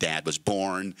where my dad was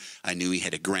born. I knew he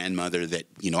had a grandmother that,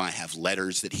 I have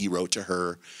letters that he wrote to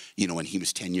her, when he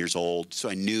was 10 years old. So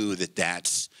I knew that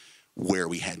that's where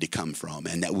we had to come from,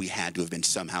 and that we had to have been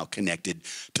somehow connected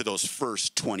to those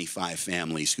first 25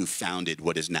 families who founded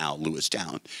what is now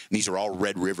Lewistown. And these are all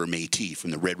Red River Métis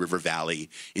from the Red River Valley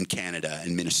in Canada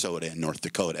and Minnesota and North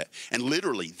Dakota. And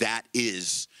literally that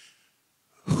is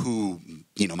who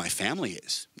my family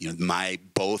is.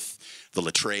 Both the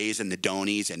Latrays and the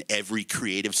Donis, and every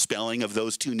creative spelling of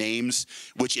those two names,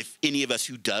 which if any of us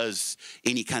who does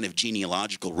any kind of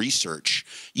genealogical research,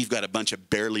 you've got a bunch of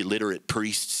barely literate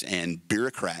priests and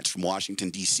bureaucrats from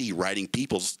Washington, D.C. writing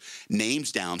people's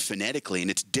names down phonetically, and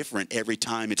it's different every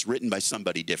time it's written by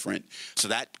somebody different. So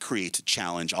that creates a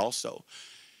challenge also.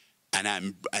 And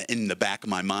I'm in the back of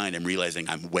my mind, I'm realizing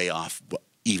I'm way off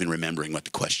even remembering what the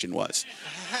question was.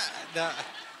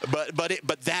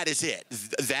 But that is it.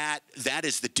 That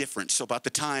is the difference. So about the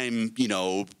time,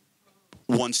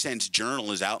 One Sense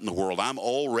Journal is out in the world, I'm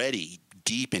already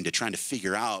deep into trying to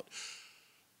figure out,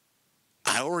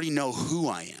 I already know who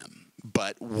I am,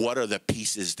 but what are the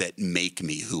pieces that make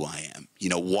me who I am?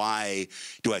 Why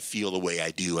do I feel the way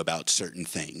I do about certain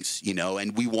things?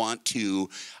 And we want to,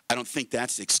 I don't think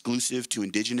that's exclusive to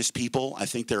Indigenous people. I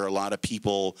think there are a lot of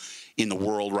people in the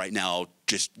world right now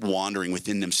just wandering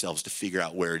within themselves to figure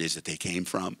out where it is that they came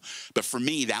from. But for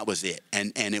me, that was it.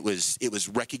 And it was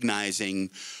recognizing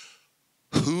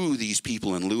who these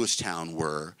people in Lewistown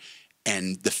were,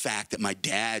 and the fact that my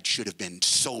dad should have been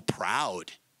so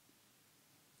proud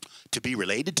to be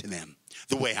related to them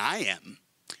the way I am,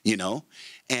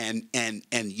 and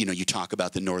you talk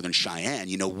about the Northern Cheyenne,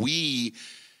 we,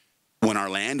 when our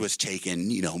land was taken,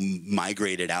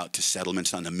 migrated out to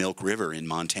settlements on the Milk River in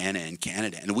Montana and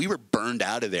Canada, and we were burned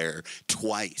out of there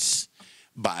twice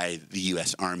by the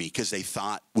U.S. Army because they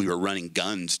thought we were running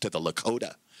guns to the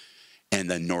Lakota and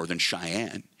the Northern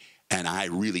Cheyenne, and I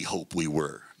really hope we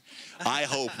were. I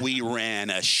hope we ran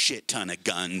a shit ton of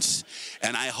guns,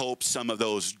 and I hope some of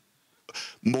those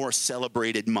more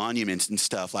celebrated monuments and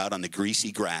stuff out on the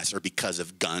greasy grass are because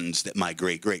of guns that my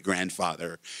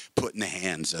great-great-grandfather put in the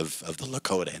hands of the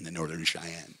Lakota and the Northern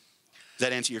Cheyenne. Does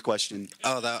that answer your question?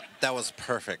 Oh, that was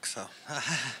perfect. So,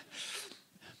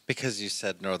 because you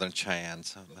said Northern Cheyenne,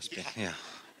 so it must be, yeah.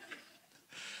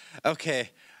 Okay,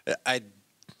 I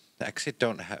actually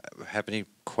don't have any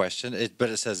question, but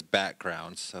it says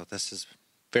background, so this is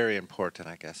very important,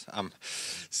 I guess.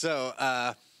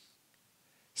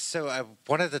 So I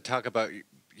wanted to talk about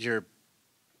your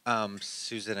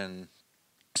Susan and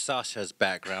Sasha's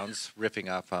backgrounds,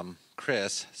 riffing off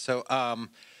Chris. So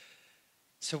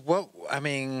what,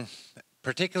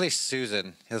 particularly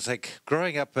Susan, it was like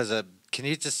growing up can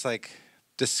you just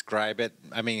describe it?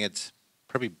 It's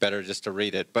probably better just to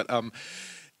read it, but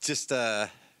just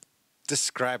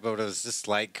describe what it was just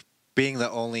like being the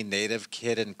only Native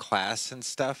kid in class and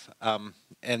stuff,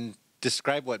 and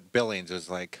describe what Billings was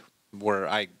like, where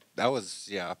I was,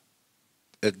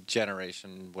 a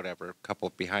generation, whatever, couple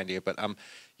behind you, but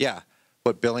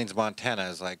what Billings, Montana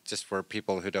is like, just for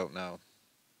people who don't know.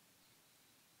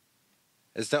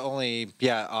 It's the only,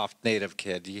 off Native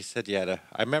kid. You said I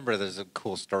remember there's a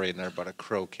cool story in there about a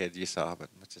Crow kid you saw,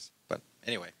 but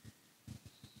anyway.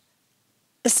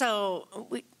 So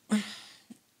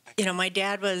my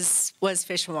dad was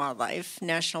Fish and Wildlife,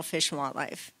 National Fish and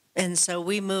Wildlife, and so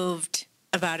we moved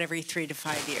about every 3 to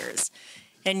 5 years.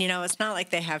 And, it's not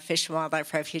like they have fish and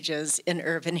wildlife refuges in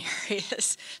urban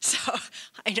areas. So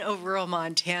I know rural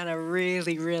Montana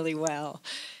really, really well.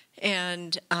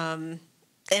 And I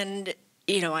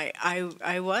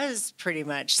was pretty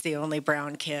much the only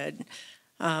brown kid.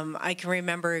 I can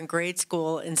remember in grade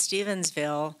school in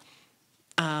Stevensville,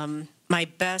 my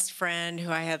best friend,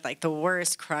 who I had the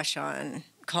worst crush on,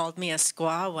 called me a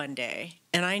squaw one day.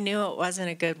 And I knew it wasn't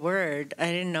a good word.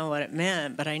 I didn't know what it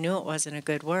meant, but I knew it wasn't a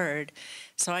good word.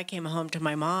 So I came home to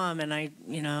my mom and I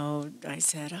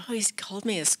said, "Oh, he's called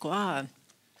me a squaw."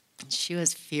 She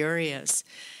was furious.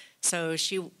 So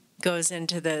she goes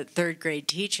into the third grade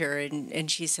teacher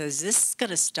and she says, "This is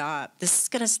going to stop. This is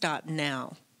going to stop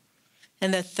now."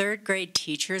 And the third grade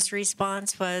teacher's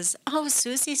response was, "Oh,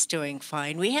 Susie's doing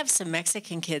fine. We have some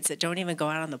Mexican kids that don't even go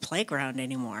out on the playground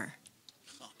anymore."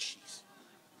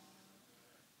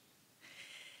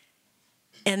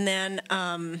 And then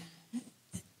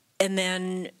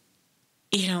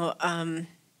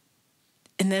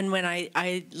then when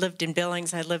I lived in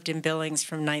Billings, I lived in Billings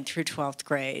from 9th through 12th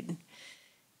grade.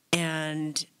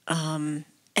 And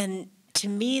to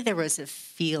me, there was a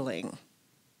feeling.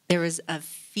 There was a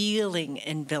feeling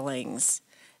in Billings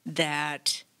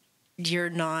that you're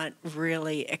not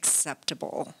really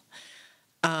acceptable.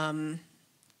 I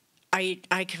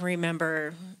can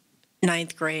remember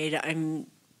 9th grade, I'm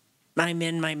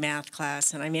in my math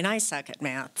class, and I mean, I suck at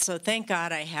math, so thank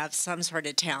God I have some sort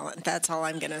of talent. That's all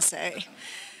I'm going to say.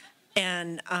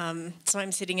 And so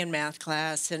I'm sitting in math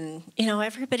class, and, you know,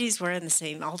 everybody's wearing the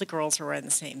same, all the girls are wearing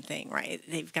the same thing, right?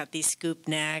 They've got these scoop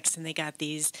necks, and they got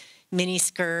these mini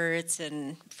skirts,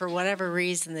 and for whatever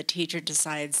reason, the teacher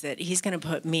decides that he's going to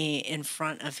put me in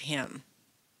front of him.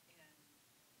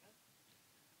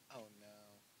 Oh, no.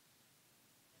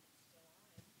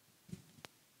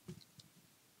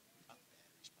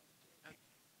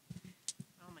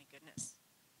 Oh, my goodness.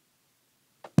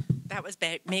 That was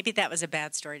bad. Maybe that was a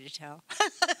bad story to tell.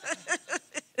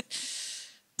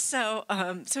 So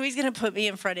he's going to put me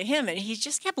in front of him, and he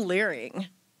just kept leering.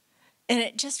 And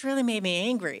it just really made me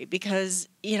angry because,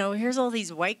 you know, here's all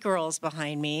these white girls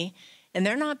behind me, and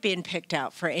they're not being picked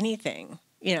out for anything,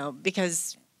 you know,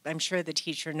 because I'm sure the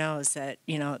teacher knows that,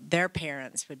 you know, their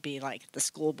parents would be like the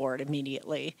school board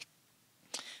immediately.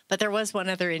 But there was one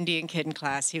other Indian kid in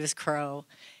class. He was Crow.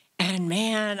 And,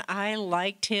 man, I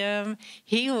liked him.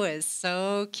 He was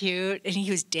so cute, and he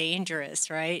was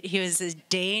dangerous, right? He was as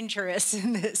dangerous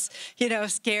in this, you know,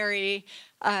 scary,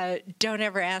 don't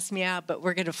ever ask me out, but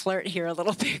we're going to flirt here a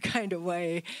little bit kind of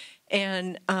way.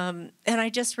 And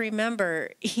I just remember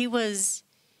he was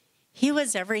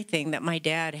everything that my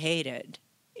dad hated.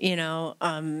 You know,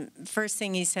 first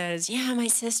thing he says, yeah, my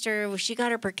sister, well, she got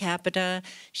her per capita.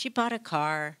 She bought a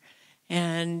car.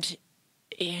 And,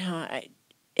 you know,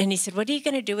 and he said, what are you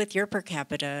going to do with your per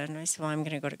capita? And I said, well, I'm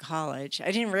going to go to college.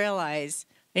 I didn't realize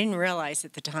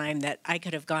at the time that I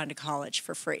could have gone to college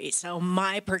for free. So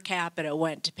my per capita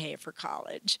went to pay for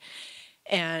college.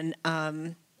 And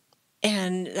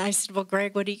I said, well,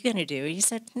 Greg, what are you going to do? He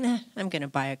said, nah, I'm going to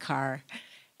buy a car.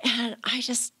 And I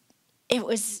just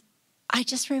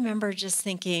remember just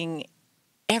thinking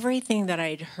everything that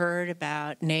I'd heard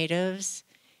about natives,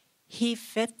 he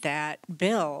fit that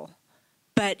bill.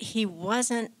 But he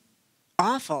wasn't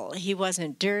awful. He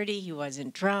wasn't dirty. He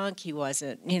wasn't drunk. He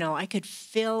wasn't, you know, I could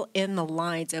fill in the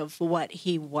lines of what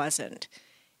he wasn't.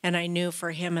 And I knew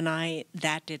for him and I,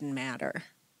 that didn't matter.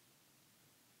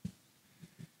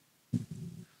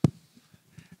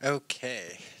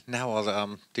 Okay. Now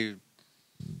I'll do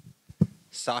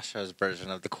Sasha's version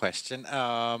of the question.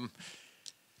 Let's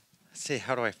see,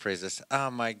 how do I phrase this?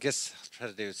 I guess I'll try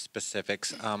to do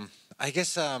specifics.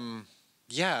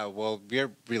 Yeah, well,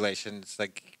 your relations,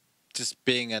 like just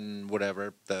being in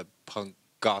whatever, the punk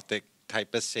gothic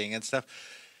type of scene and stuff.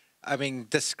 I mean,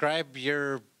 describe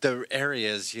the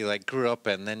areas you like grew up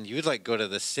in. Then you'd like go to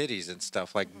the cities and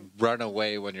stuff, like run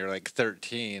away when you're like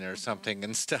 13 or something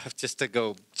and stuff, just to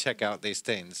go check out these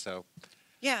things. So,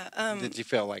 yeah. Did you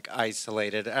feel like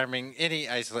isolated? I mean, any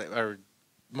isolate or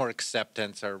more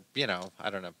acceptance, or you know, I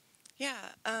don't know. Yeah.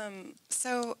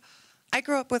 So I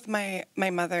grew up with my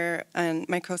mother and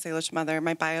my co-Salish mother.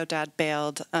 My bio dad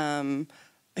bailed, my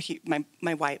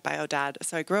white bio dad.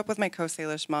 So I grew up with my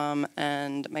co-Salish mom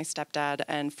and my stepdad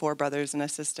and 4 brothers and a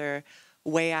sister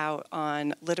way out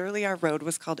on, literally our road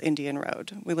was called Indian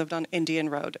Road. We lived on Indian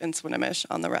Road in Swinomish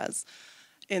on the res,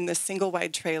 in this single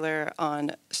wide trailer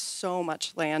on so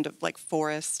much land of like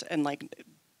forest and like,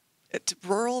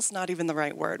 rural's not even the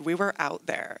right word. We were out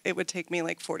there. It would take me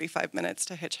like 45 minutes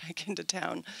to hitchhike into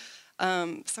town.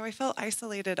 So I felt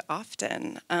isolated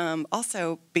often.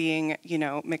 Also being, you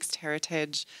know, mixed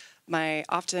heritage,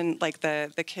 often like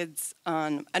the kids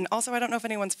on, and also I don't know if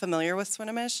anyone's familiar with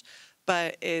Swinomish,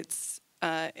 but it's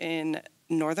in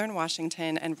northern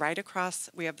Washington, and right across,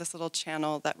 we have this little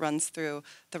channel that runs through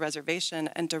the reservation,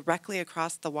 and directly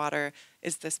across the water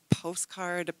is this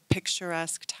postcard,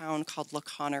 picturesque town called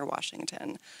LaPointe,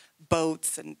 Washington.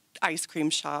 Boats and ice cream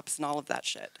shops and all of that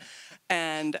shit.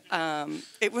 And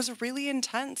it was really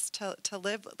intense to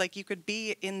live, like you could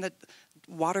be in the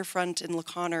waterfront in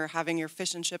LaPointe having your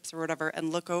fish and chips or whatever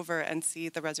and look over and see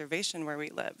the reservation where we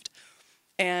lived.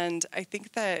 And I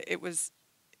think that it was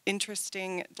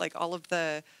interesting, like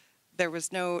there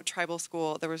was no tribal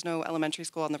school, there was no elementary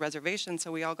school on the reservation,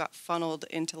 so we all got funneled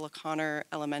into LaPointe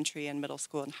Elementary and middle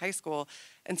school and high school.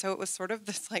 And so it was sort of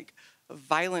this like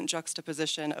violent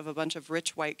juxtaposition of a bunch of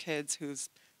rich white kids whose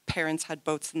parents had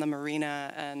boats in the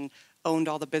marina and owned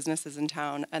all the businesses in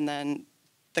town, and then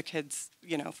the kids,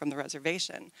 you know, from the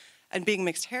reservation. And being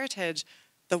mixed heritage,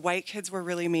 the white kids were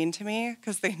really mean to me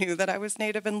because they knew that I was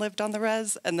Native and lived on the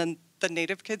res. And then the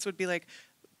Native kids would be like,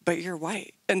 but you're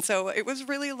white. And so it was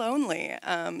really lonely,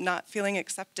 not feeling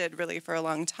accepted really for a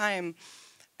long time.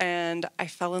 And I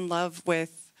fell in love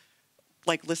with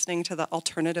like listening to the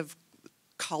alternative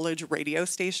college radio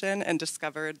station and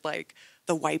discovered like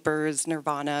the Wipers,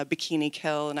 Nirvana, Bikini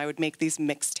Kill, and I would make these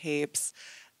mixtapes.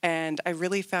 And I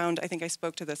really found, I think I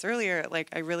spoke to this earlier, like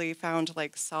I really found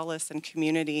like solace and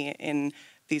community in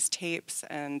these tapes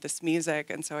and this music.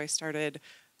 And so I started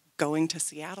going to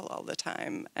Seattle all the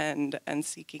time and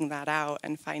seeking that out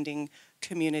and finding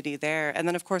community there. And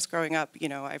then of course growing up, you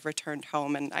know, I've returned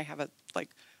home and I have a like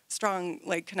strong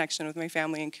like connection with my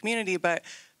family and community, but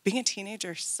being a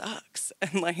teenager sucks.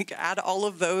 And like add all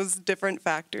of those different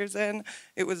factors in,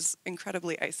 it was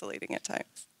incredibly isolating at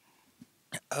times.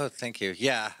 Oh, thank you.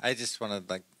 Yeah, I just wanted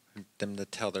like them to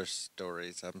tell their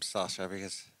stories. I'm Sasha,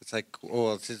 because it's like,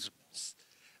 oh, it's just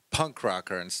punk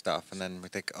rocker and stuff, and then we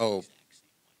think, oh,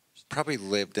 probably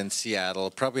lived in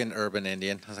Seattle, probably an urban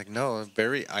Indian. I was like, no,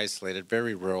 very isolated,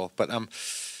 very rural. But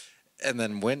and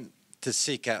then went to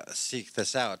seek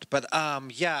this out. But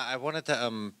yeah, I wanted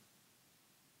to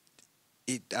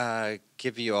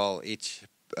give you all each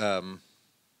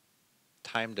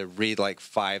time to read like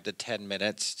 5 to 10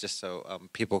 minutes, just so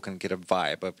people can get a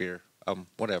vibe of your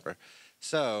whatever.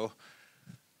 So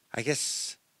I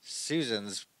guess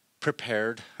Susan's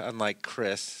prepared, unlike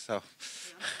Chris. So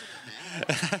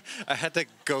I had to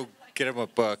go get him a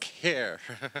book. Here.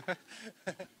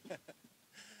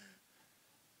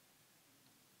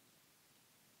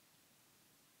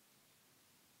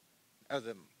 Oh,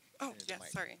 yeah,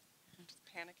 sorry. I'm just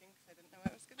panicking because I didn't know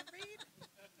I was going to read.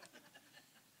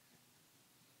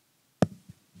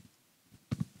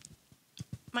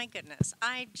 My goodness,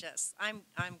 I'm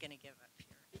going to give up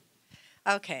here.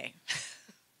 Okay.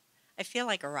 I feel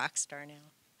like a rock star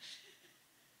now.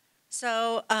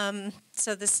 So,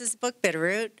 so this is book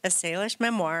Bitterroot, a Salish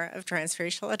memoir of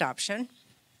transracial adoption.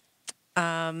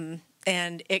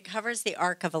 And it covers the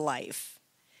arc of a life.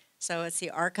 So it's the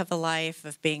arc of a life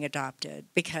of being adopted,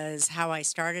 because how I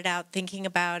started out thinking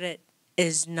about it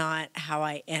is not how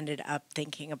I ended up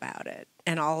thinking about it.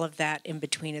 And all of that in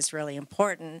between is really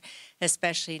important,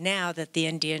 especially now that the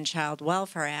Indian Child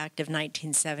Welfare Act of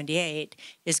 1978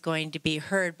 is going to be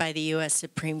heard by the U.S.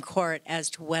 Supreme Court as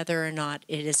to whether or not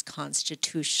it is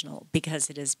constitutional, because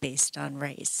it is based on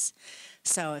race.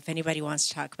 So if anybody wants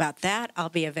to talk about that, I'll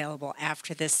be available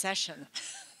after this session.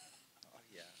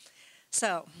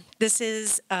 So this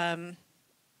is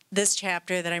this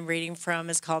chapter that I'm reading from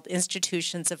is called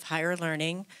Institutions of Higher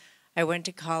Learning. I went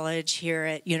to college here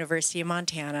at University of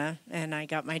Montana, and I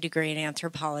got my degree in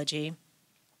anthropology.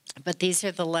 But these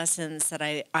are the lessons that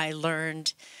I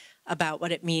learned about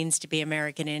what it means to be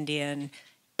American Indian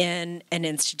in an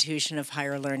institution of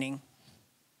higher learning.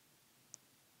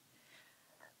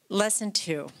 Lesson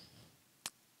 2.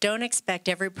 Don't expect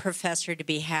every professor to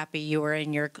be happy you are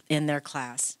in their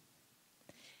class.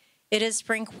 It is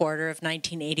spring quarter of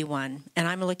 1981, and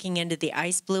I'm looking into the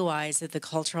ice blue eyes of the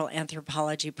cultural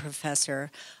anthropology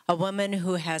professor, a woman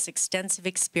who has extensive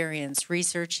experience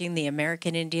researching the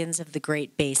American Indians of the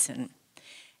Great Basin.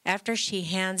 After she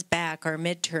hands back our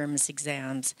midterms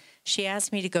exams, she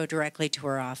asked me to go directly to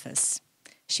her office.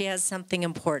 She has something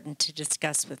important to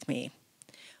discuss with me.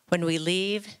 When we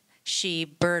leave, she,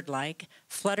 bird-like,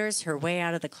 flutters her way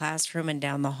out of the classroom and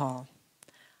down the hall.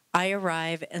 I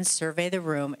arrive and survey the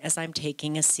room as I'm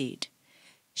taking a seat.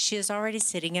 She is already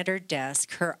sitting at her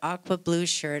desk, her aqua blue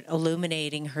shirt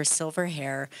illuminating her silver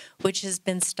hair, which has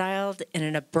been styled in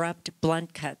an abrupt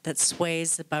blunt cut that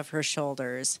sways above her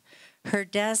shoulders. Her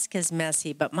desk is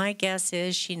messy, but my guess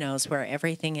is she knows where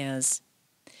everything is.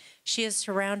 She is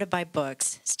surrounded by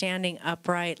books, standing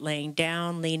upright, laying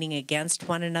down, leaning against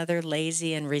one another,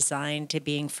 lazy and resigned to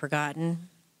being forgotten.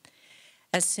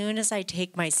 As soon as I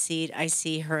take my seat, I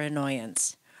see her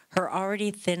annoyance. Her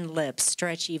already thin lips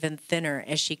stretch even thinner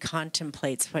as she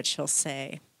contemplates what she'll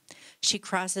say. She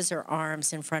crosses her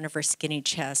arms in front of her skinny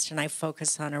chest, and I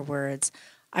focus on her words.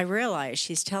 I realize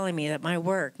she's telling me that my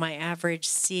work, my average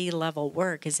C-level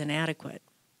work, is inadequate.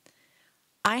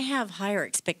 I have higher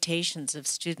expectations of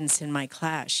students in my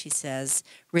class, she says,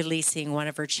 releasing one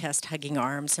of her chest-hugging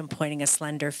arms and pointing a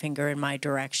slender finger in my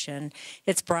direction,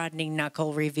 its broadening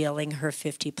knuckle revealing her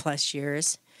 50-plus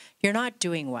years. You're not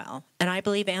doing well, and I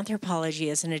believe anthropology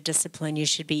isn't a discipline you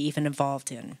should be even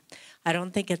involved in. I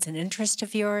don't think it's an interest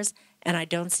of yours, and I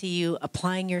don't see you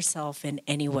applying yourself in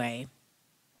any way.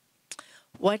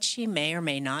 What she may or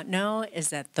may not know is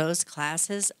that those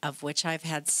classes, of which I've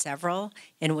had several,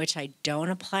 in which I don't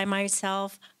apply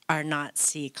myself, are not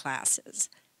C classes.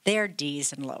 They are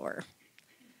D's and lower.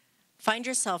 Find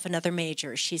yourself another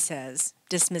major, she says,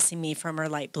 dismissing me from her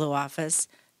light blue office.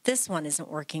 This one isn't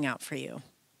working out for you.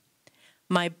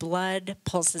 My blood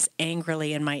pulses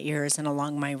angrily in my ears and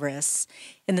along my wrists.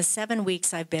 In the 7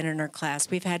 weeks I've been in her class,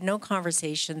 we've had no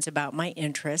conversations about my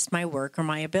interest, my work, or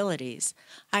my abilities.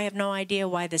 I have no idea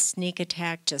why the sneak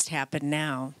attack just happened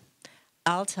now.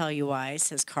 I'll tell you why,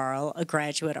 says Carl, a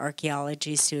graduate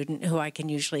archaeology student who I can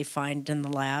usually find in the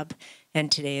lab,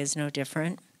 and today is no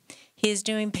different. He is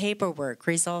doing paperwork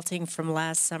resulting from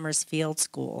last summer's field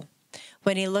school.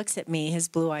 When he looks at me, his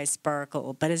blue eyes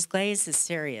sparkle, but his gaze is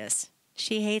serious.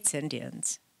 She hates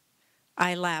Indians.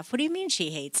 I laugh. What do you mean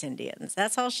she hates Indians?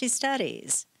 That's all she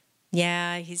studies.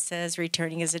 Yeah, he says,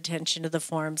 returning his attention to the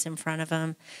forms in front of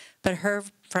him. But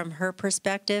from her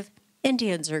perspective,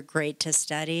 Indians are great to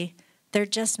study. They're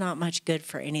just not much good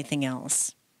for anything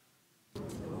else.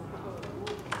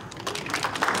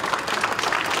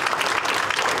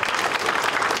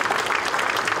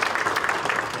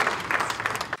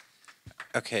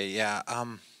 Okay, yeah.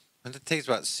 One of the things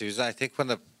about Susan, I think one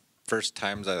of the first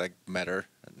times I met her,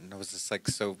 and I was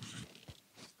just so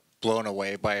blown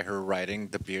away by her writing,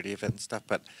 the beauty of it and stuff.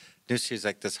 But knew she was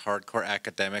this hardcore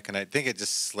academic, and I think it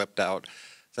just slipped out.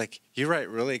 It's you write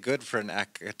really good for an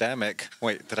academic.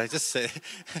 Wait, did I just say?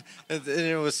 And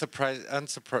it was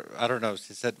unsurprised. I don't know.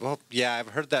 She said, "Well, yeah, I've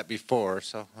heard that before."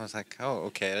 So I was like, "Oh,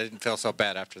 okay." I didn't feel so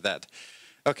bad after that.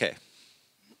 Okay.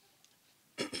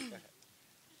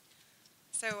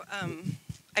 So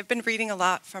I've been reading a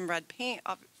lot from LaPointe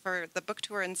for the book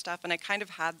tour and stuff, and I kind of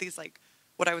had these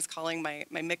what I was calling my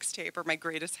mixtape or my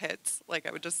greatest hits.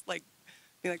 I would just be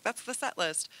that's the set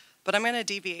list. But I'm going to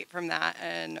deviate from that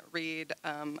and read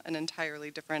a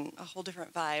whole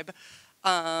different vibe.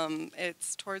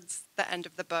 It's towards the end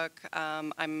of the book.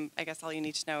 I guess all you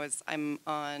need to know is I'm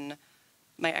on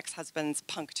my ex-husband's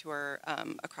punk tour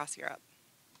across Europe.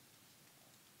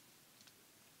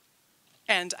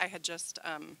 And I had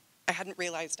I hadn't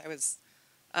realized I was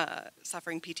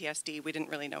suffering PTSD. We didn't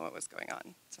really know what was going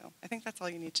on. So I think that's all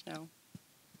you need to know.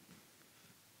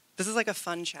 This is a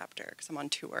fun chapter because I'm on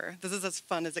tour. This is as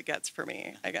fun as it gets for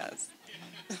me, I guess.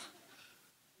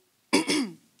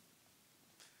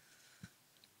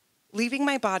 Leaving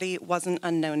my body wasn't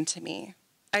unknown to me.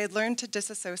 I had learned to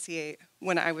disassociate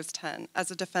when I was 10 as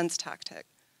a defense tactic.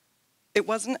 It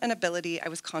wasn't an ability I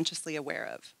was consciously aware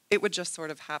of. It would just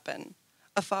sort of happen.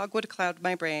 A fog would cloud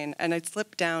my brain, and I'd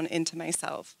slip down into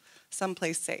myself,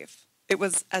 someplace safe. It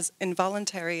was as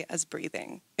involuntary as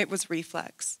breathing. It was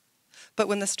reflex. But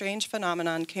when the strange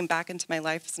phenomenon came back into my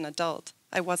life as an adult,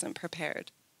 I wasn't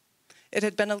prepared. It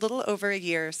had been a little over a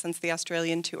year since the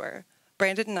Australian tour.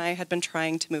 Brandon and I had been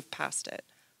trying to move past it,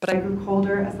 but I grew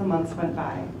colder as the months went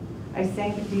by. I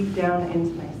sank deep down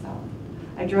into myself.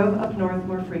 I drove up north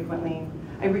more frequently.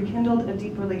 I rekindled a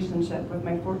deep relationship with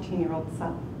my 14-year-old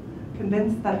self,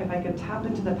 convinced that if I could tap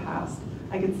into the past,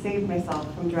 I could save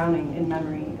myself from drowning in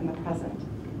memory in the present.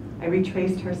 I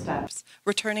retraced her steps,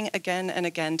 returning again and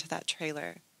again to that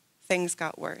trailer. Things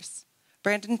got worse.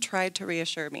 Brandon tried to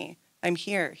reassure me. I'm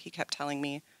here, he kept telling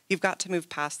me. You've got to move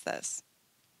past this.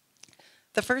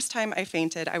 The first time I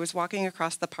fainted, I was walking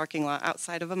across the parking lot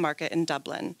outside of a market in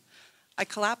Dublin. I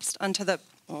collapsed onto the...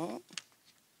 Oh,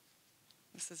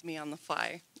 this is me on the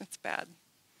fly. It's bad.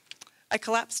 I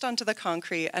collapsed onto the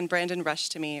concrete, and Brandon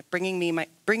rushed to me, bringing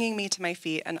me to my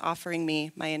feet and offering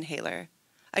me my inhaler.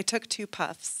 I took 2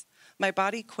 puffs. My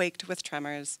body quaked with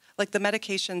tremors, like the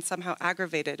medication somehow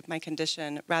aggravated my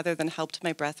condition rather than helped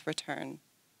my breath return.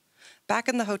 Back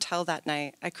in the hotel that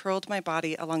night, I curled my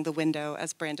body along the window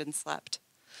as Brandon slept.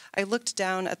 I looked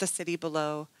down at the city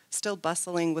below, still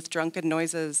bustling with drunken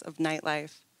noises of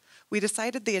nightlife. We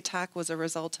decided the attack was a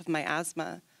result of my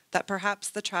asthma, that perhaps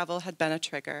the travel had been a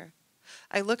trigger.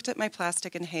 I looked at my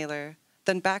plastic inhaler,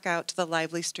 then back out to the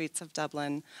lively streets of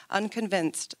Dublin,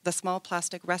 unconvinced the small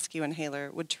plastic rescue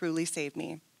inhaler would truly save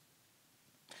me.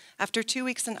 After 2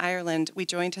 weeks in Ireland, we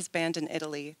joined his band in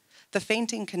Italy. The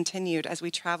fainting continued as we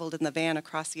traveled in the van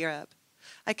across Europe.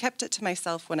 I kept it to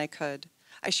myself when I could.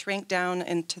 I shrank down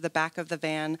into the back of the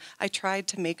van. I tried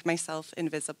to make myself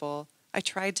invisible. I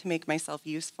tried to make myself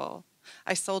useful.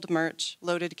 I sold merch,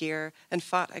 loaded gear, and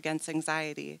fought against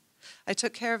anxiety. I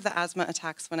took care of the asthma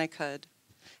attacks when I could.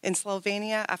 In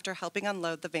Slovenia, after helping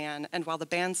unload the van, and while the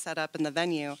band set up in the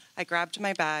venue, I grabbed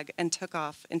my bag and took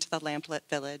off into the lamplit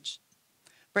village.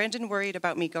 Brandon worried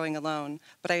about me going alone,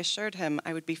 but I assured him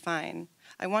I would be fine.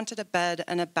 I wanted a bed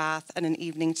and a bath and an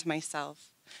evening to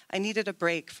myself. I needed a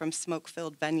break from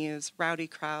smoke-filled venues, rowdy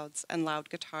crowds, and loud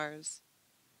guitars.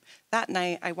 That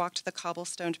night, I walked the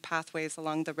cobblestoned pathways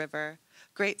along the river.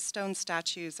 Great stone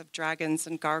statues of dragons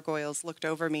and gargoyles looked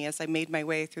over me as I made my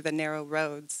way through the narrow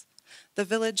roads. The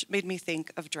village made me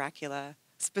think of Dracula,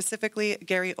 specifically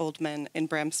Gary Oldman in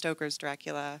Bram Stoker's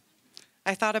Dracula.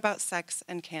 I thought about sex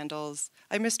and candles.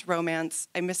 I missed romance.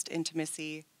 I missed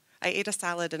intimacy. I ate a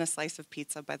salad and a slice of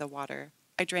pizza by the water.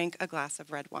 I drank a glass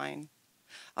of red wine.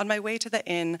 On my way to the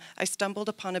inn, I stumbled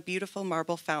upon a beautiful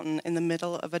marble fountain in the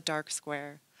middle of a dark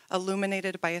square.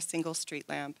 Illuminated by a single street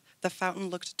lamp, the fountain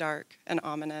looked dark and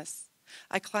ominous.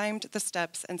 I climbed the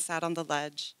steps and sat on the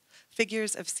ledge.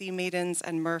 Figures of sea maidens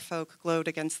and merfolk glowed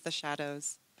against the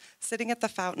shadows. Sitting at the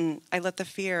fountain, I let the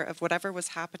fear of whatever was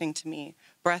happening to me,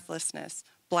 breathlessness,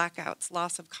 blackouts,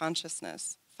 loss of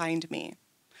consciousness, find me.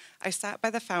 I sat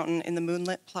by the fountain in the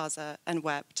moonlit plaza and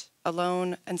wept,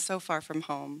 alone and so far from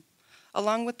home.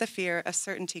 Along with the fear, a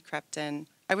certainty crept in.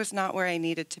 I was not where I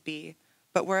needed to be,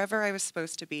 but wherever I was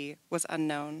supposed to be was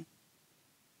unknown.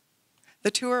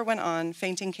 The tour went on,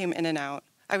 fainting came in and out.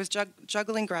 I was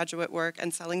juggling graduate work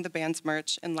and selling the band's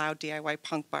merch in loud DIY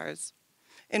punk bars.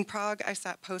 In Prague, I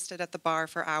sat posted at the bar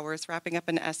for hours, wrapping up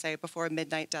an essay before a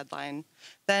midnight deadline.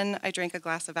 Then I drank a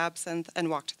glass of absinthe and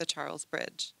walked to the Charles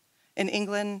Bridge. In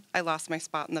England, I lost my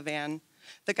spot in the van.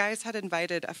 The guys had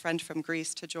invited a friend from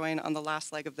Greece to join on the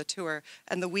last leg of the tour,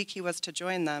 and the week he was to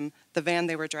join them, the van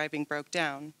they were driving broke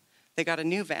down. They got a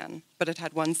new van, but it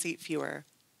had one seat fewer.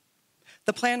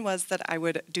 The plan was that I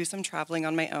would do some traveling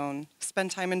on my own,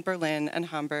 spend time in Berlin and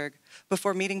Hamburg,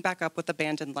 before meeting back up with the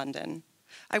band in London.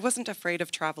 I wasn't afraid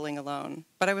of traveling alone,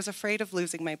 but I was afraid of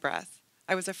losing my breath.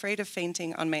 I was afraid of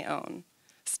fainting on my own.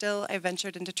 Still, I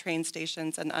ventured into train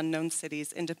stations and unknown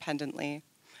cities independently.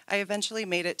 I eventually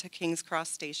made it to King's Cross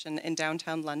Station in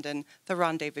downtown London, the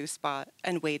rendezvous spot,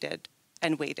 and waited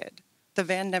and waited. The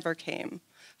van never came.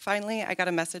 Finally, I got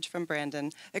a message from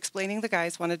Brandon explaining the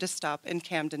guys wanted to stop in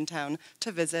Camden Town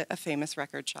to visit a famous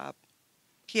record shop.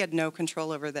 He had no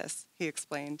control over this, he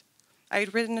explained. I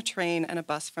had ridden a train and a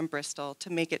bus from Bristol to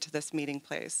make it to this meeting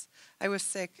place. I was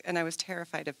sick and I was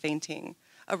terrified of fainting.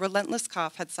 A relentless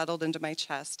cough had settled into my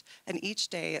chest, and each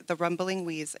day the rumbling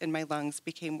wheeze in my lungs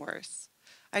became worse.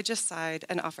 I just sighed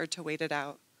and offered to wait it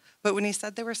out. But when he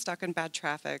said they were stuck in bad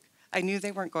traffic, I knew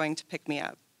they weren't going to pick me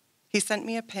up. He sent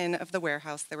me a pin of the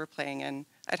warehouse they were playing in.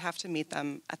 I'd have to meet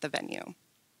them at the venue.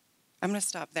 I'm going to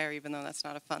stop there, even though that's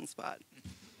not a fun spot.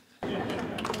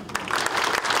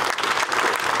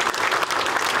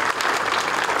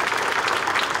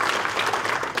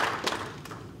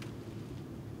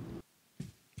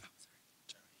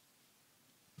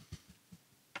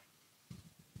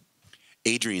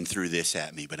 Adrian threw this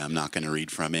at me, but I'm not going to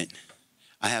read from it.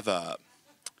 I have a...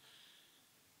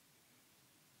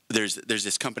 There's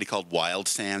this company called Wild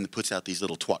Sam that puts out these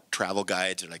little travel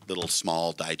guides. They're like little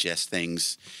small digest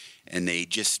things. And they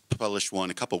just published one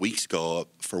a couple weeks ago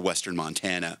for Western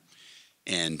Montana.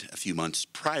 And a few months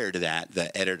prior to that,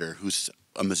 the editor, who's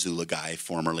a Missoula guy,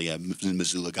 formerly a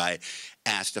Missoula guy,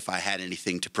 asked if I had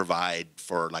anything to provide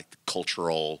for like the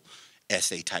cultural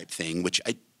essay type thing, which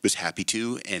I was happy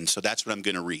to. And so that's what I'm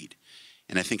going to read.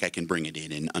 And I think I can bring it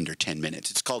in under 10 minutes.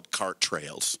 It's called Cart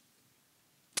Trails.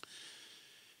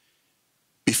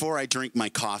 Before I drink my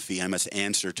coffee, I must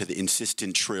answer to the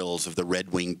insistent trills of the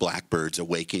red-winged blackbirds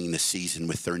awakening the season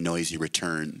with their noisy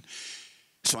return.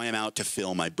 So I am out to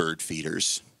fill my bird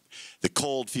feeders. The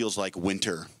cold feels like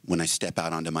winter when I step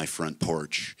out onto my front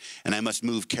porch, and I must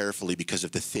move carefully because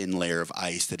of the thin layer of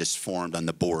ice that has formed on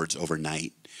the boards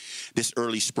overnight. This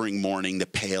early spring morning, the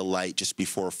pale light just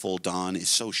before full dawn is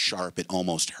so sharp it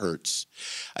almost hurts.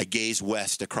 I gaze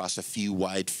west across a few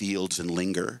wide fields and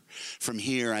linger. From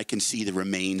here, I can see the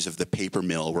remains of the paper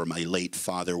mill where my late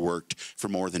father worked for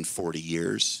more than 40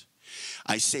 years.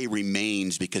 I say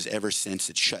remains because ever since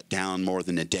it shut down more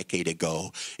than a decade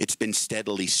ago, it's been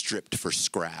steadily stripped for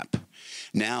scrap.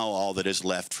 Now all that is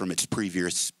left from its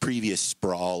previous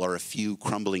sprawl are a few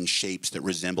crumbling shapes that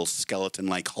resemble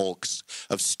skeleton-like hulks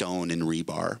of stone and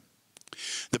rebar.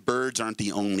 The birds aren't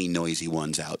the only noisy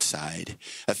ones outside.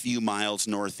 A few miles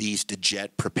northeast, a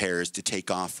jet prepares to take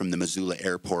off from the Missoula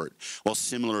airport, while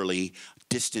similarly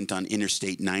distant on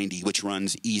Interstate 90, which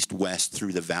runs east-west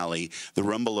through the valley, the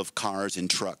rumble of cars and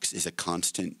trucks is a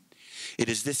constant. It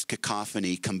is this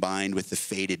cacophony combined with the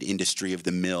faded industry of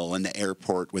the mill and the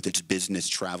airport with its business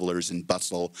travelers and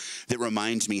bustle that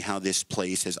reminds me how this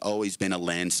place has always been a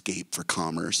landscape for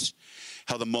commerce.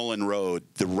 How the Mullen Road,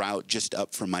 the route just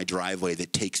up from my driveway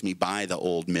that takes me by the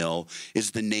old mill,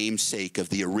 is the namesake of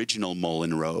the original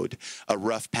Mullen Road, a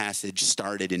rough passage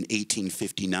started in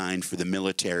 1859 for the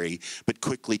military, but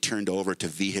quickly turned over to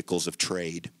vehicles of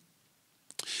trade.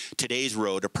 Today's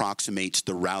road approximates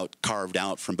the route carved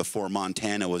out from before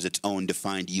Montana was its own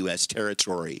defined U.S.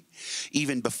 territory.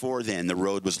 Even before then, the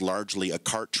road was largely a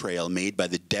cart trail made by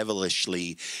the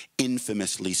devilishly,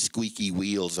 infamously squeaky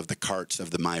wheels of the carts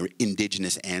of my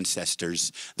indigenous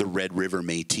ancestors, the Red River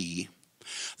Métis.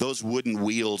 Those wooden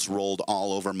wheels rolled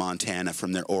all over Montana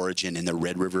from their origin in the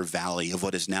Red River Valley of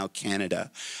what is now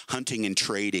Canada, hunting and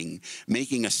trading,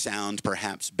 making a sound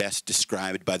perhaps best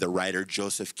described by the writer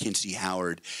Joseph Quincy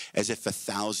Howard as if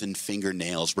 1,000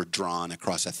 fingernails were drawn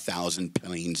across 1,000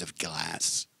 panes of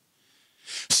glass.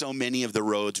 So many of the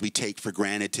roads we take for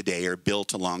granted today are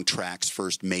built along tracks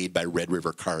first made by Red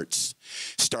River carts.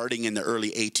 Starting in the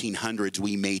early 1800s,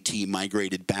 we Métis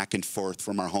migrated back and forth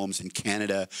from our homes in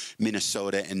Canada,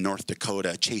 Minnesota, and North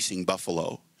Dakota, chasing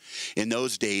buffalo. In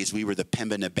those days, we were the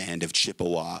Pembina Band of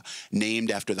Chippewa,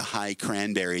 named after the high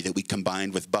cranberry that we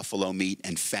combined with buffalo meat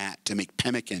and fat to make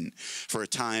pemmican, for a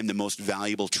time the most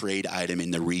valuable trade item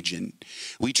in the region.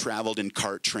 We traveled in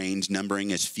cart trains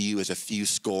numbering as few as a few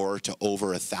score to over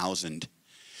 1,000.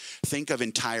 Think of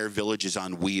entire villages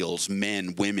on wheels,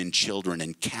 men, women, children,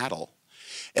 and cattle.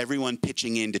 Everyone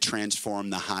pitching in to transform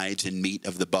the hides and meat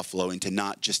of the buffalo into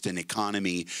not just an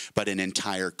economy, but an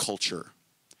entire culture.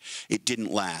 It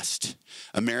didn't last.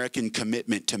 American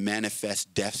commitment to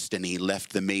manifest destiny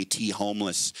left the Métis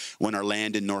homeless when our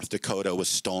land in North Dakota was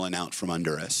stolen out from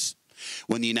under us.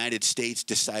 When the United States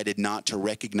decided not to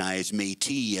recognize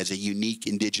Métis as a unique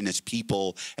indigenous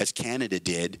people as Canada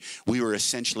did, we were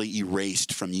essentially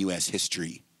erased from U.S.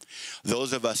 history.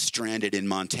 Those of us stranded in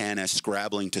Montana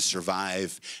scrabbling to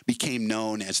survive became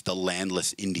known as the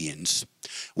landless Indians.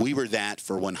 We were that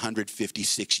for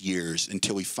 156 years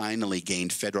until we finally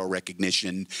gained federal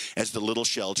recognition as the Little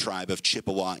Shell tribe of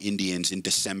Chippewa Indians in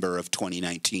December of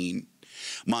 2019.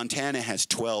 Montana has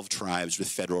 12 tribes with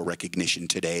federal recognition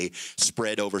today,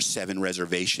 spread over 7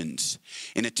 reservations.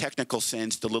 In a technical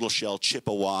sense, the Little Shell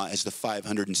Chippewa, as the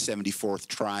 574th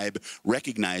tribe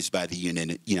recognized by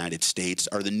the United States,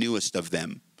 are the newest of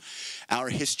them. Our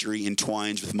history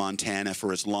entwines with Montana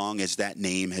for as long as that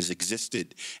name has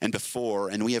existed and before,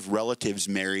 and we have relatives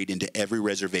married into every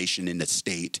reservation in the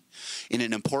state. In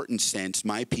an important sense,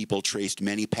 my people traced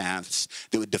many paths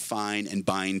that would define and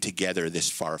bind together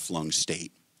this far-flung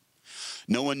state.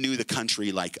 No one knew the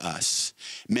country like us.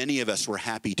 Many of us were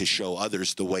happy to show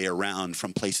others the way around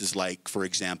from places like, for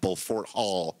example, Fort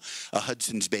Hall, a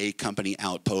Hudson's Bay Company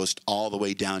outpost all the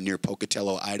way down near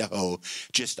Pocatello, Idaho,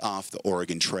 just off the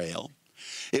Oregon Trail.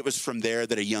 It was from there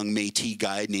that a young Métis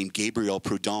guide named Gabriel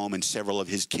Prudhomme and several of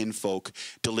his kinfolk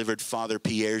delivered Father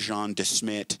Pierre-Jean de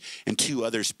Smet and 2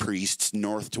 other priests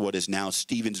north to what is now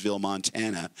Stevensville,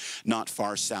 Montana, not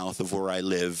far south of where I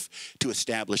live, to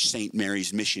establish St.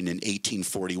 Mary's Mission in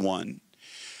 1841.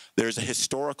 There's a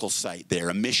historical site there,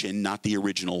 a mission, not the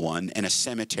original one, and a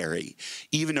cemetery,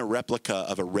 even a replica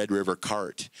of a Red River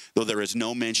cart, though there is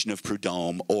no mention of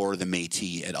Prudhomme or the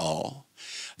Métis at all.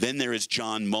 Then there is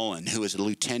John Mullen, who as a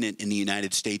lieutenant in the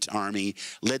United States Army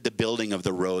led the building of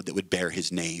the road that would bear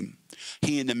his name.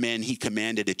 He and the men he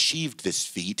commanded achieved this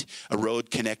feat, a road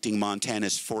connecting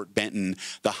Montana's Fort Benton,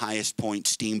 the highest point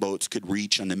steamboats could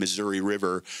reach on the Missouri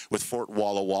River, with Fort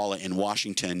Walla Walla in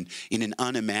Washington in an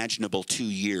unimaginable 2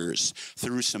 years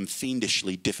through some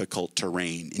fiendishly difficult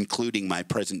terrain, including my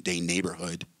present-day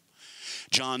neighborhood.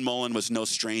 John Mullen was no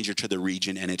stranger to the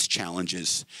region and its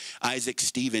challenges. Isaac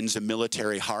Stevens, a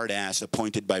military hard-ass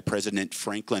appointed by President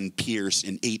Franklin Pierce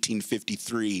in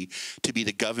 1853 to be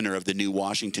the governor of the new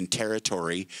Washington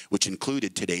Territory, which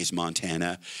included today's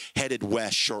Montana, headed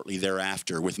west shortly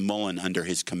thereafter with Mullen under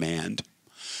his command.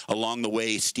 Along the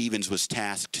way, Stevens was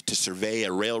tasked to survey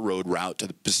a railroad route to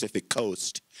the Pacific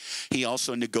coast. He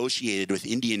also negotiated with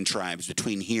Indian tribes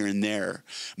between here and there.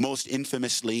 Most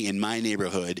infamously, in my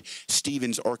neighborhood,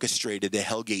 Stevens orchestrated the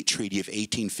Hellgate Treaty of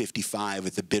 1855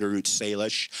 with the Bitterroot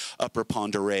Salish, Upper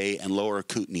Pend Oreille, and Lower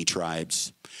Kootenai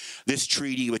tribes. This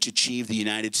treaty, which achieved the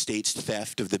United States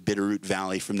theft of the Bitterroot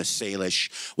Valley from the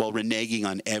Salish while reneging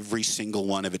on every single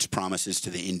one of its promises to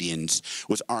the Indians,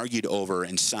 was argued over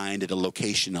and signed at a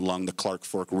location along the Clark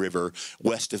Fork River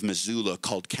west of Missoula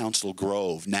called Council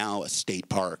Grove, now a state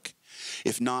park.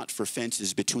 If not for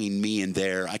fences between me and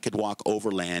there, I could walk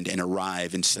overland and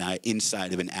arrive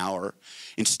inside of an hour.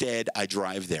 Instead, I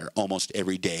drive there almost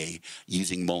every day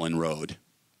using Mullen Road.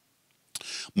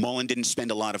 Mullen didn't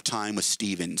spend a lot of time with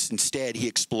Stevens. Instead, he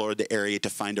explored the area to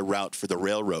find a route for the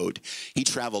railroad. He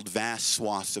traveled vast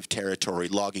swaths of territory,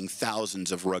 logging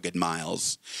thousands of rugged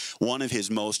miles. One of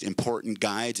his most important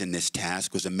guides in this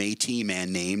task was a Métis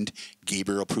man named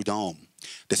Gabriel Prudhomme,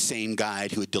 the same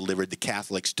guide who had delivered the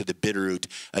Catholics to the Bitterroot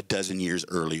a dozen years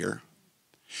earlier.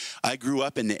 I grew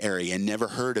up in the area and never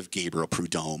heard of Gabriel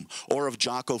Prudhomme, or of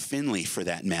Jocko Finley for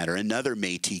that matter, another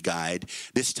Métis guide,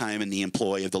 this time in the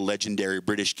employ of the legendary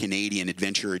British-Canadian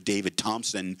adventurer David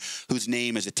Thompson, whose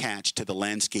name is attached to the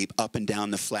landscape up and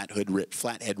down the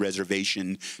Flathead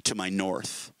Reservation to my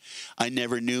north. I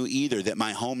never knew either that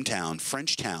my hometown,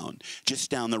 Frenchtown, just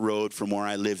down the road from where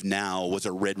I live now, was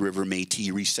a Red River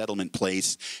Métis resettlement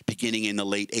place beginning in the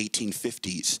late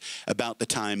 1850s, about the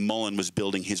time Mullen was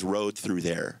building his road through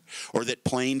there. Or that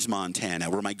Plains, Montana,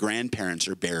 where my grandparents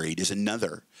are buried, is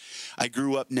another. I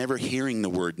grew up never hearing the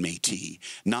word Métis,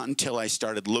 not until I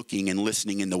started looking and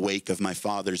listening in the wake of my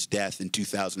father's death in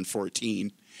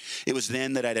 2014. It was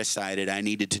then that I decided I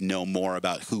needed to know more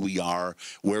about who we are,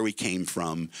 where we came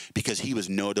from, because he was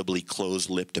notably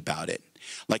close-lipped about it.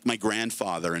 Like my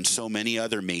grandfather and so many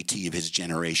other Métis of his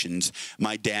generations,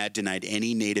 my dad denied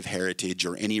any native heritage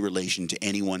or any relation to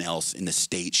anyone else in the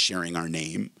state sharing our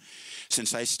name.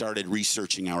 Since I started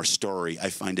researching our story, I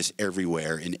find us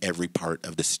everywhere in every part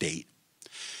of the state.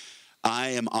 I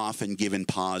am often given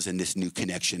pause in this new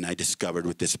connection I discovered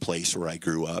with this place where I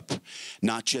grew up.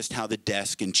 Not just how the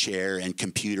desk and chair and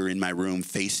computer in my room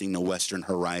facing the western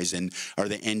horizon are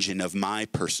the engine of my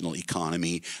personal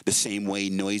economy, the same way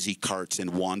noisy carts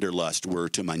and wanderlust were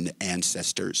to my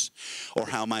ancestors. Or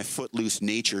how my footloose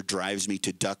nature drives me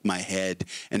to duck my head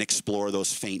and explore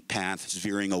those faint paths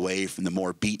veering away from the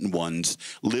more beaten ones,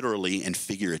 literally and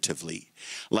figuratively.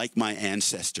 Like my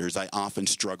ancestors, I often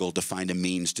struggle to find a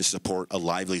means to support a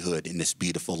livelihood in this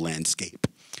beautiful landscape.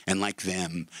 And like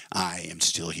them, I am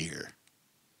still here.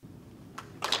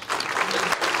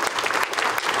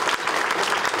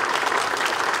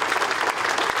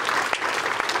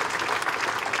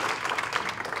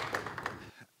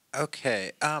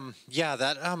 Okay. Yeah,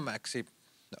 that actually,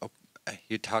 oh,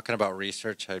 you talking about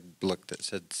research? I looked at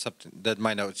said something that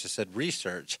my notes just said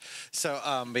research.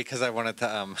 So because I wanted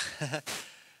to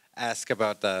ask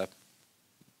about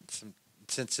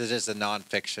since it is a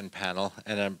nonfiction panel,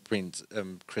 and I'm bringing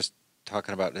Chris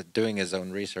talking about doing his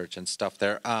own research and stuff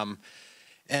there. And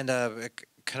it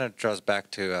kind of draws back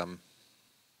to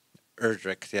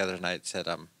Erdrich the other night said,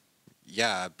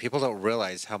 yeah, people don't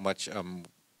realize how much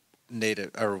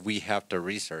we have to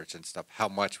research and stuff, how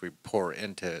much we pour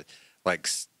into like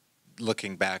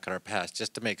looking back at our past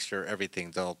just to make sure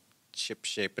everything's all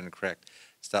ship-shape and correct.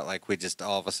 It's not like we just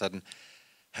all of a sudden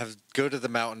go to the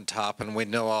mountaintop and we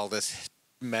know all this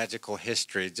magical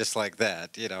history just like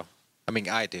that, you know. I mean,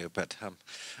 I do, but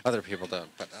other people don't.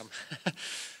 But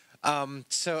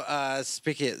so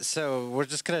we're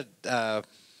just gonna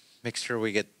make sure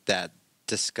we get that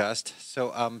discussed.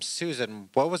 So, Susan,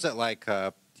 what was it like?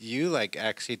 You like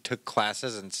actually took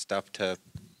classes and stuff to,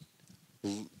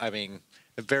 I mean,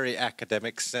 a very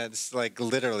academic sense, like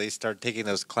literally start taking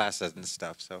those classes and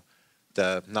stuff. So,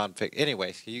 the nonfiction.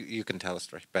 Anyway, you can tell a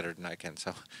story better than I can.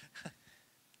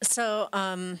 So,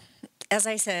 as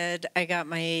I said, I got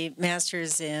my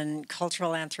master's in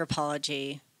cultural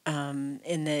anthropology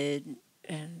in the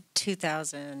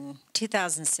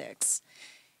 2006,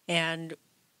 and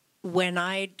when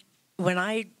I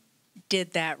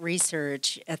did that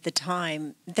research at the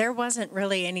time, there wasn't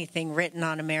really anything written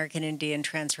on American Indian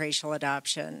transracial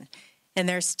adoption. And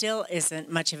there still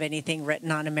isn't much of anything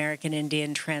written on American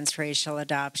Indian transracial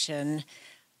adoption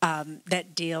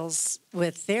that deals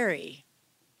with theory.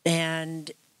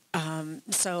 And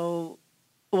so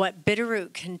what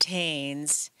Bitterroot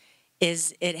contains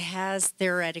is it has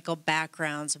theoretical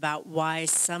backgrounds about why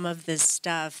some of the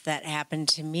stuff that happened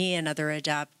to me and other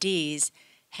adoptees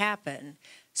happen.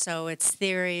 So it's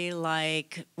theory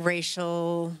like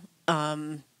racial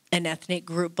and ethnic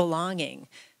group belonging,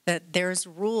 that there's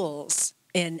rules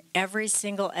in every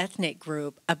single ethnic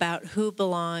group about who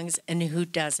belongs and who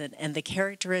doesn't, and the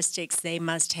characteristics they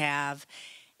must have,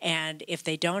 and if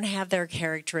they don't have their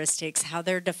characteristics, how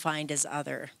they're defined as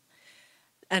other.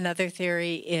 Another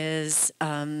theory is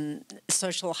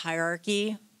social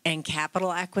hierarchy and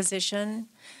capital acquisition.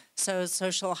 So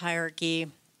social hierarchy,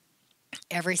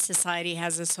 every society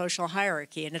has a social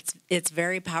hierarchy, and it's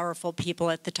very powerful people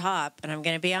at the top. And I'm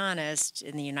going to be honest,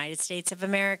 in the United States of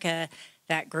America,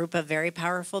 that group of very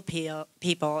powerful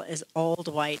people is old,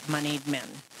 white, moneyed men.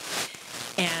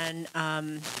 And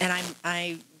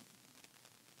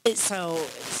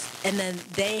then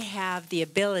they have the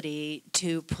ability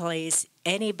to place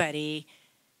anybody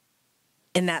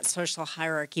in that social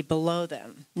hierarchy below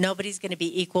them. Nobody's going to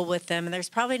be equal with them, and there's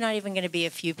probably not even going to be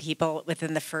a few people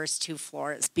within the first 2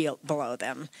 floors below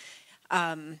them.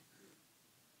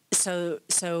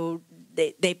 So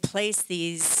they place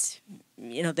these,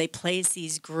 they place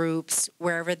these groups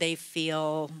wherever they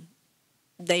feel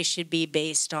they should be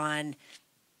based on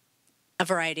a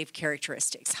variety of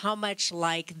characteristics. How much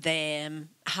like them,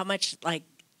 how much like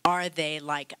are they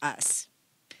like us?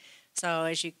 So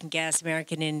as you can guess,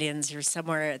 American Indians are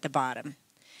somewhere at the bottom.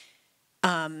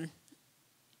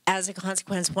 As a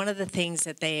consequence, one of the things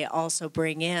that they also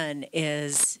bring in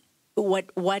is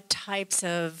what types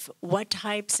of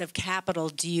capital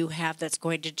do you have that's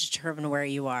going to determine where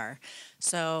you are?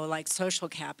 So like social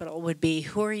capital would be,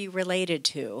 who are you related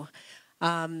to?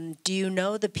 Do you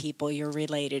know the people you're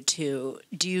related to?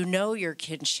 Do you know your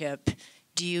kinship?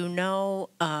 Do you know,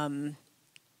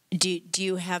 do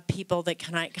you have people that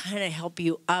can kind of help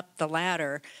you up the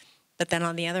ladder? But then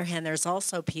on the other hand, there's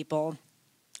also people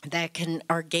that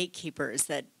are gatekeepers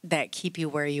that keep you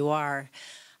where you are.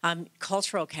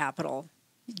 Cultural capital.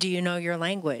 Do you know your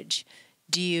language?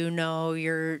 Do you know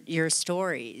your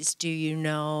stories? Do you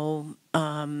know,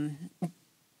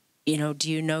 do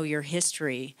you know your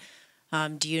history?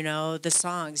 Do you know the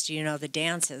songs? Do you know the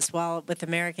dances? Well, with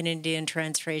American Indian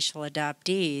transracial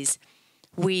adoptees,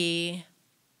 we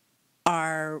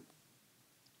are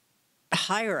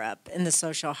higher up in the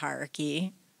social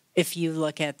hierarchy. If you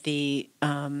look at the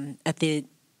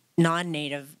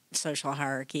non-native social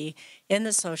hierarchy, in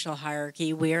the social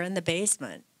hierarchy, we are in the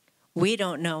basement. We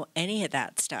don't know any of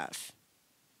that stuff.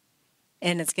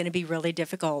 And it's going to be really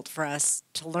difficult for us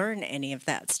to learn any of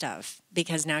that stuff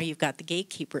because now you've got the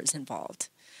gatekeepers involved.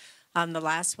 The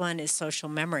last one is social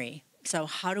memory. So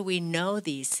how do we know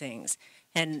these things?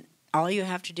 And all you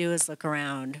have to do is look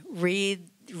around, read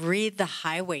the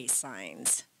highway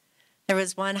signs. There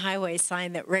was one highway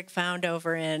sign that Rick found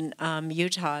over in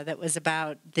Utah that was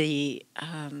about the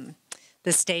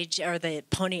stage or the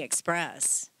Pony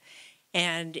Express.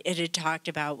 And it had talked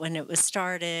about when it was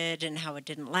started and how it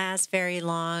didn't last very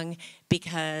long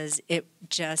because it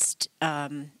just,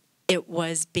 it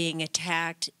was being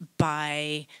attacked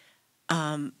by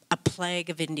a plague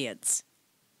of Indians.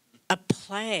 A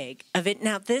plague of it.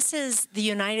 Now, this is the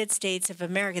United States of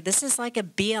America. This is like a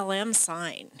BLM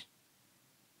sign.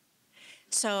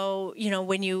 So,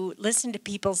 when you listen to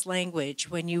people's language,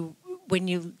 when you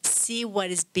see what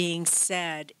is being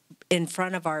said in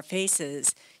front of our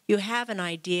faces, you have an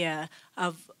idea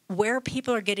of where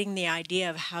people are getting the idea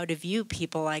of how to view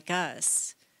people like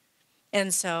us.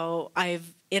 And so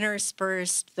I've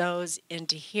interspersed those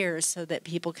into here so that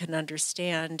people can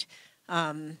understand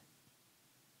what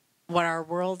our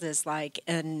world is like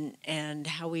and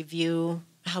how we view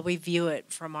it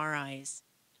from our eyes.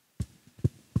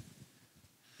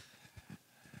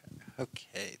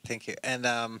 Okay, thank you. And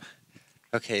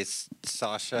okay,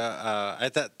 Sasha, I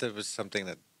thought there was something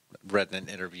that read in an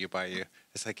interview by you.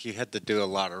 It's like you had to do a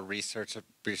lot of research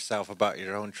yourself about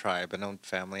your own tribe and own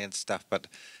family and stuff. But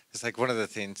it's like one of the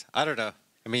things, I don't know.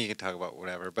 I mean, you can talk about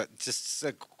whatever, but just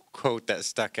a quote that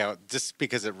stuck out just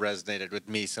because it resonated with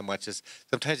me so much is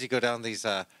sometimes you go down these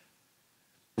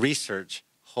research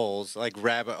holes, like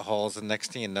rabbit holes, and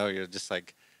next thing you know, you're just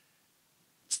like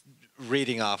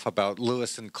reading off about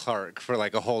Lewis and Clark for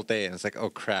like a whole day, and it's like, oh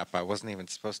crap, I wasn't even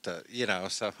supposed to,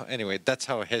 So anyway, that's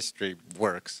how history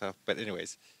works. So, but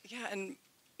anyways. Yeah, and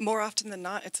more often than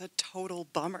not, it's a total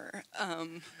bummer.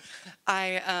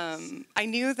 I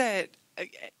knew that.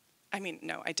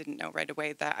 No, I didn't know right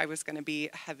away that I was going to be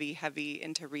heavy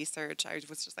into research. I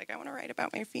was just like, I want to write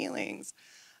about my feelings.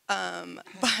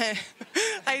 But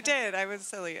I did. I was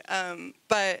silly.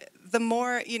 But the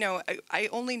more, I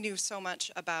only knew so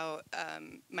much about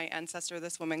my ancestor,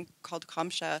 this woman called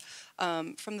Kamsha,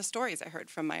 from the stories I heard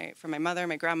from my mother,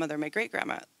 my grandmother, my great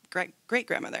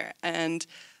grandmother.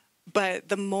 But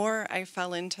the more I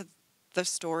fell into the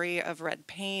story of red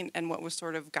paint and what was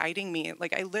sort of guiding me,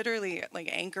 like I literally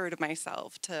anchored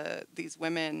myself to these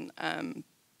women and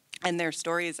their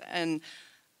stories, and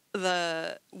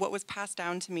what was passed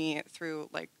down to me through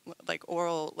like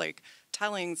oral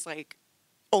tellings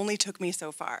only took me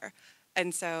so far.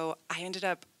 And so I ended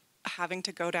up having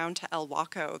to go down to El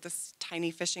Waco, this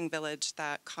tiny fishing village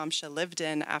that Kamsha lived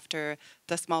in after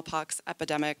the smallpox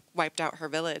epidemic wiped out her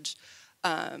village.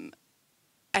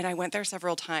 And I went there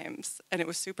several times, and it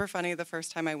was super funny the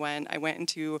first time I went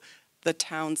into the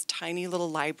town's tiny little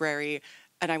library,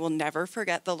 and I will never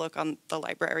forget the look on the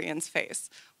librarian's face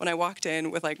when I walked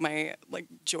in with my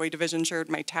Joy Division shirt,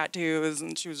 my tattoos,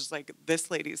 and she was just like,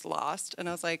 this lady's lost. And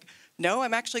I was like, no,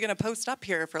 I'm actually going to post up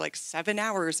here for 7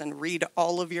 hours and read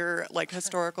all of your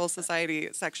historical society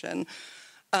section.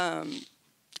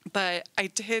 But I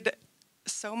did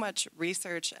so much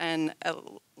research, and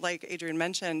like Adrienne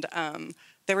mentioned,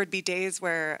 there would be days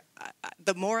where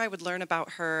the more I would learn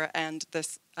about her and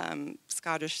this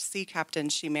Scottish sea captain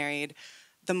she married,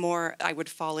 the more I would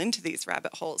fall into these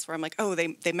rabbit holes where I'm like, oh,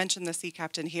 they mentioned the sea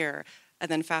captain here.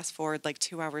 and then fast forward like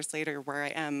 2 hours later where I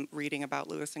am reading about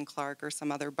Lewis and Clark or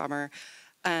some other bummer.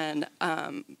 And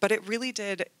but it really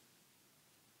did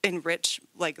enrich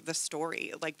like the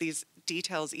story, like these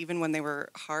details, even when they were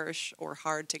harsh or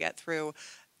hard to get through.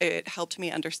 It helped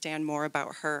me understand more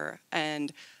about her,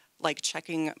 and like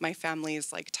checking my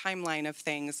family's like timeline of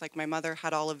things. Like my mother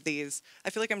had all of these. I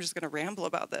feel like I'm just going to ramble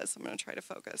about this. I'm going to try to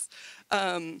focus.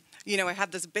 You know, I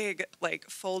had this big like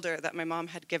folder that my mom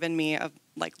had given me of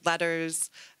like letters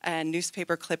and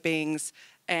newspaper clippings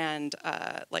and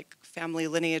like family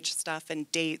lineage stuff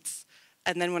and dates.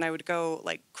 And then when I would go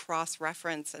like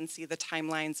cross-reference and see the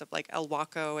timelines of like El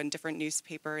Waco and different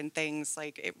newspaper and things,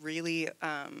 like it really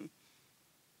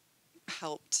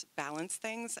helped balance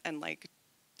things, and like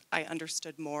I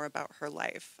understood more about her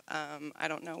life. I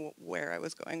don't know where I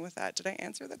was going with that. Did I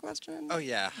answer the question? Oh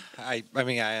yeah, I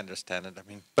mean I understand it. I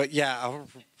mean, but yeah, I'll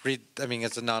read. I mean,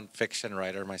 as a nonfiction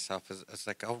writer myself, it's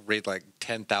like I'll read like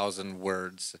 10,000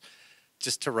 words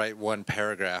just to write one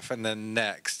paragraph, and then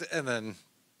next, and then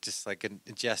just like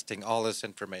ingesting all this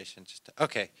information. Just to,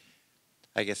 okay,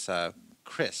 I guess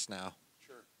Chris now.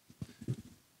 Sure.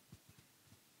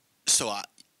 So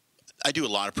I do a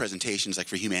lot of presentations, like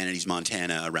for Humanities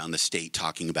Montana, around the state,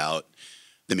 talking about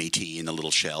the Métis and the Little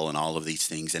Shell and all of these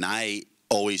things. And I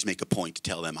always make a point to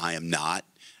tell them I am not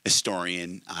a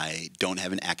historian. I don't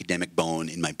have an academic bone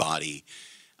in my body.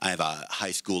 I have a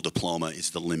high school diploma is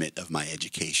the limit of my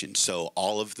education. So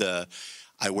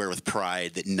I wear with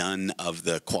pride that none of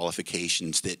the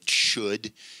qualifications that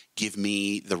should give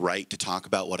me the right to talk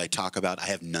about what I talk about, I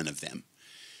have none of them.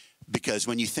 Because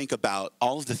when you think about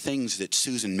all of the things that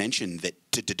Susan mentioned that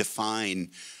to define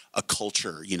a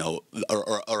culture, you know,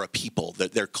 or a people,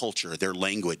 their culture, their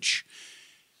language,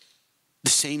 the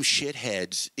same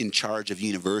shitheads in charge of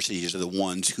universities are the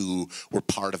ones who were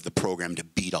part of the program to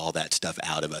beat all that stuff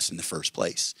out of us in the first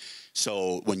place.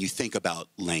 So when you think about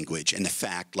language and the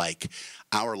fact, like,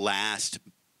 our last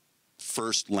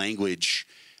first language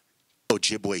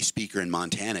Ojibwe speaker in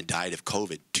Montana died of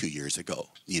COVID 2 years ago,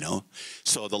 you know?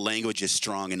 So the language is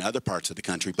strong in other parts of the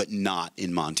country, but not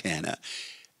in Montana.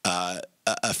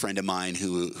 A friend of mine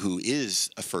who is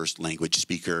a first language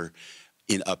speaker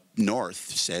in up north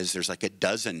says there's like a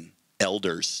dozen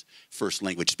elders, first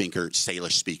language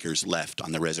Salish speakers left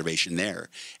on the reservation there.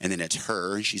 And then it's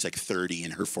her, and she's like 30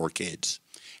 and her 4 kids.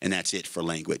 And that's it for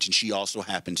language. And she also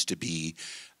happens to be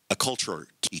a culture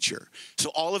teacher.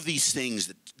 So all of these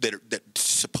things that are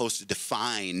supposed to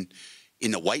define,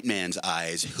 in the white man's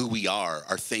eyes, who we are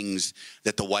things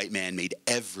that the white man made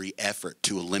every effort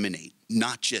to eliminate,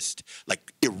 not just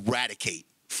like eradicate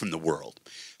from the world.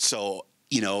 So,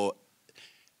 you know,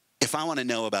 if I want to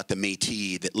know about the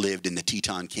Métis that lived in the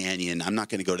Teton Canyon, I'm not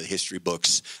going to go to the history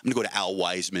books. I'm going to go to Al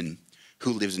Wiseman,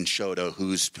 who lives in Shoto,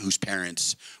 whose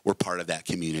parents were part of that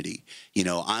community. You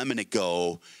know, I'm going to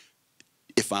go,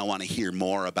 if I want to hear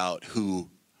more about who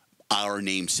our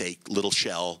namesake, Little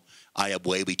Shell,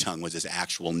 Ayabwebitung was his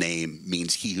actual name,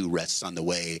 means he who rests on the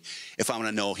way. If I want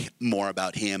to know more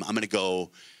about him, I'm going to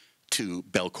go to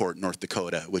Belcourt, North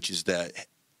Dakota, which is the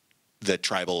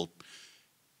tribal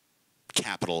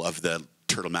capital of the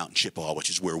Turtle Mountain Chippewa, which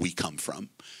is where we come from.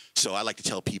 So I like to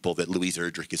tell people that Louise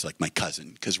Erdrich is like my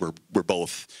cousin, because we're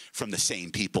both from the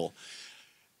same people.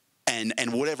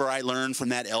 And whatever I learn from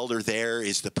that elder there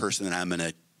is the person that I'm going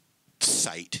to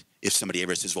cite if somebody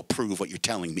ever says, well, prove what you're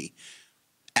telling me.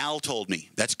 Al told me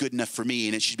that's good enough for me,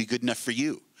 and it should be good enough for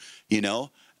you. You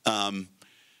know, I've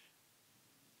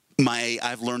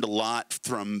learned a lot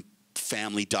from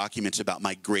family documents about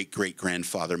my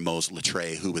great-great-grandfather, Mose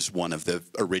Latre, who was one of the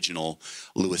original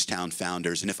Lewistown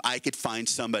founders. And if I could find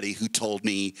somebody who told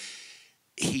me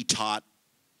he taught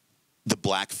the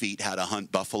Blackfeet how to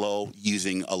hunt buffalo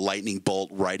using a lightning bolt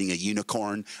riding a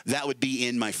unicorn, that would be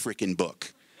in my frickin'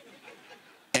 book.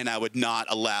 And I would not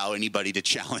allow anybody to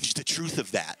challenge the truth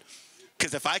of that.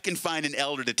 Because if I can find an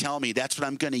elder to tell me, that's what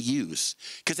I'm going to use.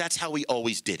 Because that's how we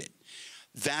always did it.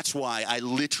 That's why I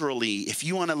literally, if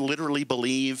you want to literally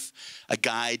believe a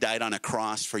guy died on a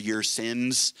cross for your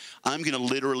sins, I'm going to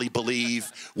literally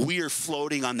believe we are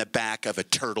floating on the back of a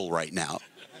turtle right now.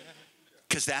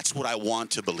 Because that's what I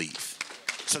want to believe.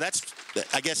 So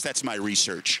I guess that's my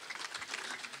research.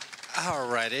 All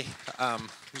righty.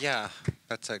 Yeah,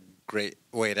 that's a great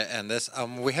way to end this.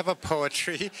 We have a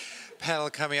poetry panel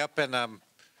coming up, and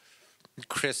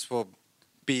Chris will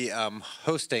be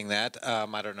hosting that.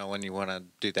 I don't know when you want to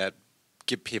do that.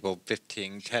 Give people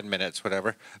 10 minutes,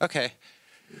 whatever. Okay.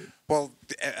 Well,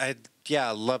 I'd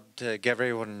love to give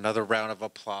everyone another round of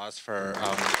applause for,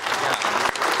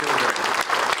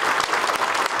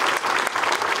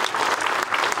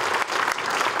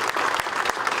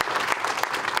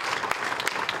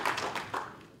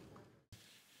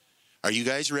 Are you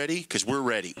guys ready? Because we're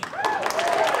ready.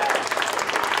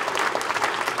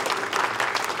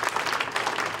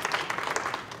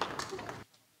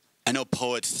 I know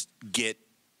poets get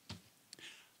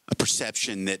a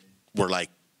perception that we're like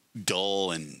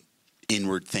dull and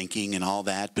inward thinking and all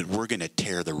that, but we're going to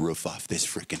tear the roof off this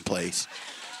freaking place.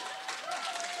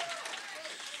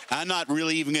 I'm not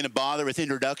really even going to bother with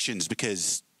introductions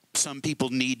because some people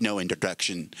need no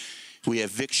introduction. We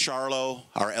have Vic Charlo,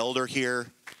 our elder here.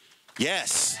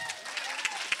 Yes.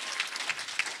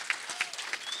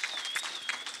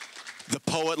 The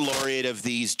poet laureate of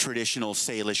these traditional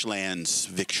Salish lands,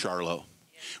 Vic Charlo.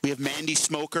 We have Mandy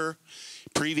Smoker,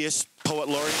 previous poet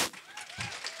laureate.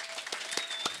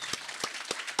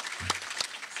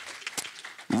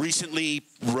 Recently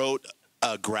wrote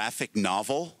a graphic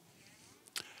novel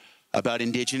about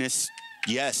Indigenous,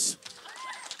 yes.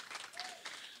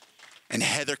 And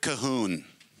Heather Cahoon,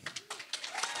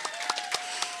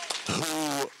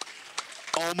 who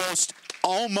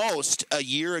almost a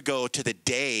year ago to the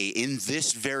day in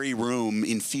this very room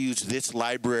infused this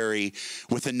library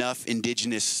with enough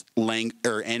Indigenous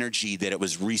energy that it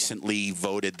was recently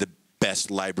voted the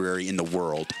best library in the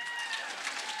world.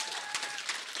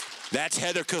 That's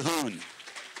Heather Cahoon.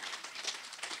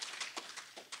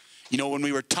 You know, when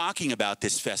we were talking about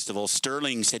this festival,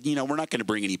 Sterling said, you know, we're not going to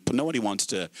bring nobody wants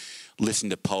to listen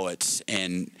to poets.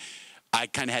 And I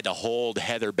kind of had to hold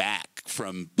Heather back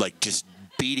from like just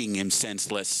beating him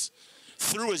senseless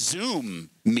through a Zoom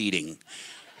meeting.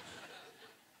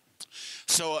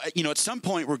 So, you know, at some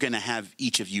point we're going to have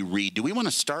each of you read. Do we want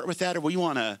to start with that or we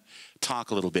want to talk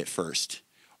a little bit first?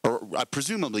 Or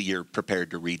presumably you're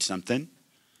prepared to read something.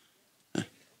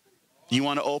 You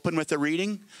want to open with a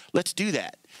reading? Let's do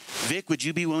that. Vic, would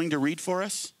you be willing to read for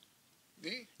us?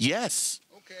 Me? Yes.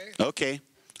 Okay. Okay.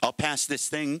 I'll pass this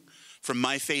thing from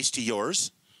my face to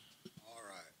yours. All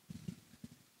right.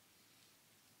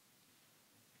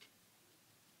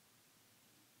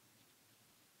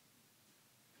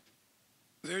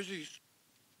 There's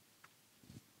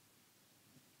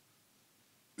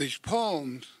these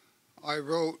poems I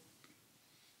wrote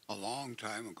a long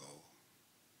time ago.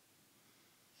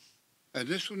 And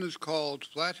this one is called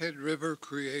Flathead River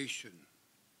Creation.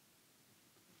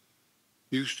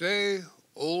 You say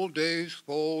old days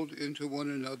fold into one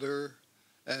another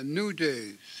and new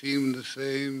days seem the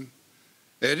same.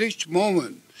 At each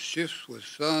moment shifts with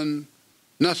sun,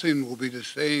 nothing will be the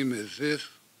same as this.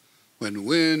 When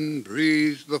wind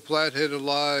breathes the flathead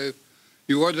alive,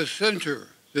 you are the center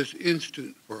this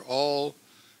instant for all.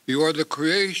 You are the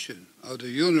creation of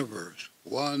the universe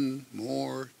one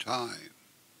more time.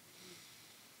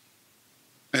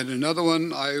 And another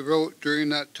one I wrote during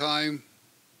that time,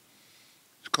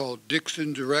 it's called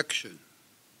Dixon Direction.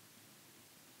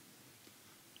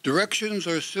 Directions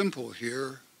are simple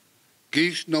here.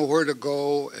 Geese know where to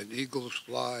go and eagles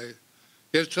fly.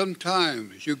 Yet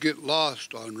sometimes you get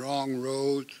lost on wrong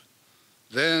roads.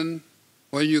 Then,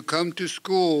 when you come to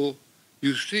school,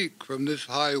 you seek from this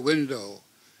high window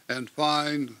and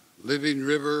find living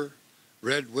river,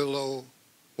 red willow,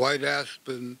 white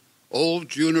aspen, old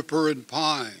juniper and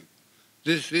pine.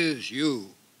 This is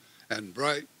you, and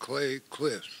bright clay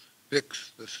cliffs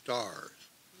fix the stars.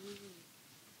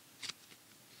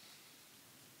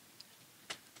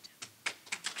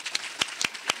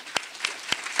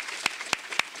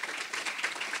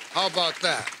 How about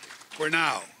that for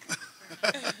now?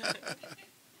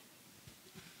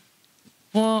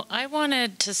 Well, I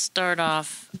wanted to start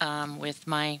off with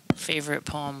my favorite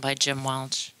poem by Jim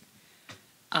Welch.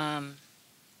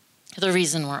 The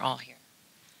reason we're all here.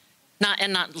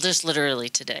 Not just literally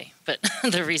today, but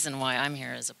the reason why I'm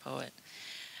here as a poet.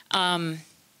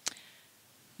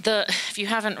 If you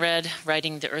haven't read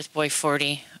Writing the Earth Boy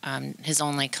 40, his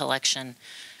only collection,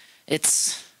 there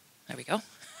we go.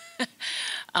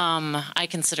 I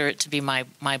consider it to be my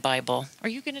Bible. Are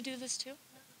you going to do this too?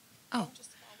 Oh.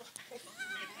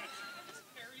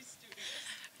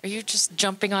 Are you just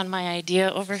jumping on my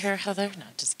idea over here, Heather? No,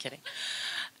 just kidding.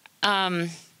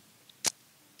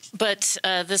 But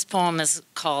this poem is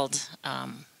called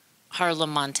Harlem,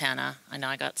 Montana. I know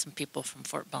I got some people from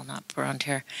Fort Belknap around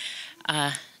here.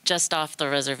 Just off the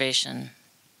reservation.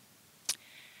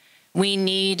 We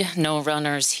need no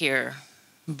runners here.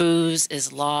 Booze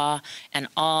is law, and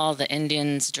all the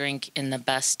Indians drink in the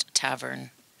best tavern.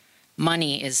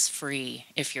 Money is free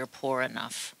if you're poor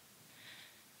enough.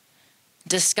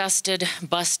 Disgusted,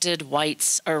 busted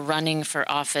whites are running for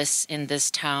office in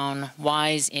this town,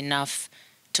 wise enough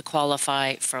to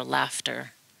qualify for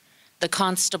laughter. The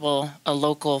constable, a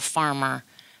local farmer,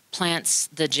 plants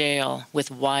the jail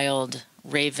with wild,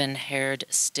 raven-haired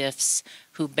stiffs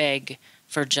who beg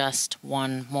for just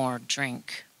one more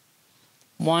drink.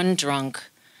 One drunk,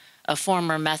 a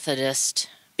former Methodist,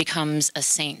 becomes a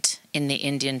saint in the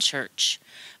Indian church,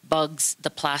 bugs the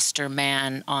plaster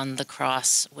man on the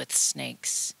cross with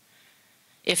snakes.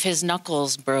 If his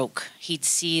knuckles broke, he'd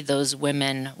see those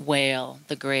women wail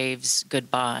the graves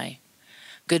goodbye.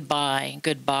 Goodbye,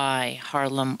 goodbye,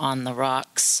 Harlem on the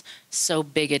rocks. So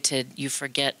bigoted you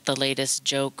forget the latest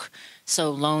joke. So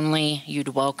lonely you'd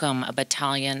welcome a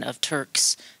battalion of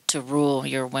Turks to rule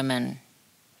your women.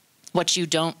 What you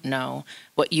don't know,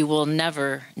 what you will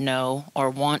never know or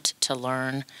want to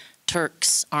learn,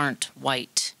 Turks aren't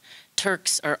white.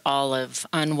 Turks are olive,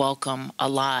 unwelcome,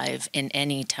 alive in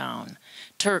any town.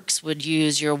 Turks would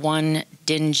use your one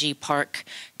dingy park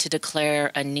to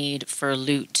declare a need for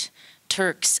loot.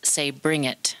 Turks say bring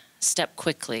it, step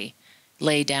quickly,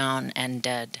 lay down and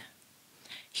dead.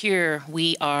 Here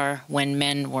we are when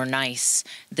men were nice.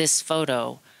 This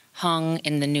photo, hung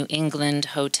in the New England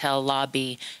hotel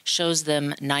lobby, shows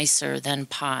them nicer than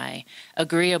pie,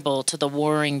 agreeable to the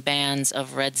warring bands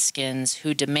of redskins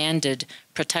who demanded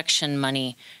protection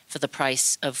money for the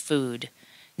price of food.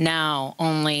 Now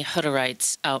only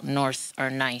Hutterites out north are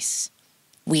nice.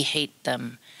 We hate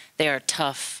them. They are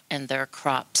tough and their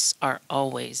crops are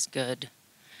always good.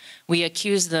 We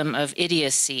accuse them of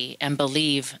idiocy and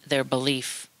believe their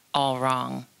belief all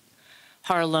wrong.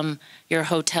 Harlem, your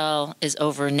hotel is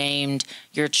overnamed,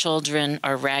 your children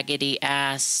are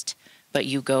raggedy-assed, but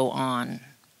you go on,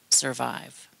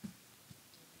 survive.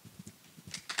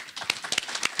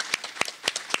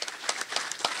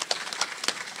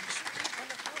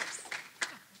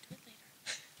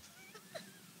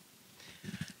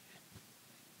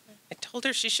 I told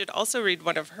her she should also read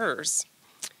one of hers.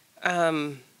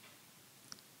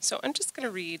 So I'm just going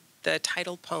to read the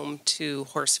title poem to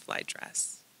Horsefly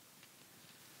Dress.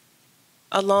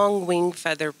 A long wing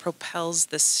feather propels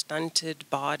the stunted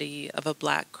body of a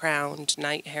black-crowned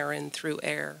night heron through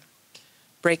air,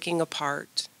 breaking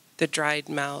apart the dried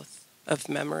mouth of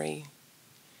memory.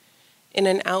 In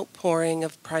an outpouring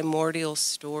of primordial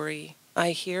story,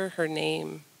 I hear her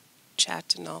name,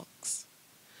 Chattanoogs,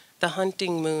 the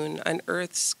hunting moon, on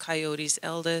Earth's coyote's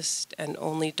eldest and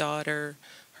only daughter.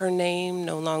 Her name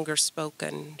no longer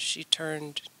spoken, she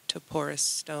turned to porous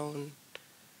stone.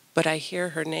 But I hear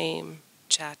her name,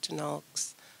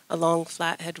 Chattanoogs, along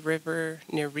Flathead River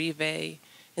near Rive,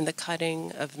 in the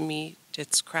cutting of meat,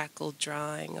 its crackled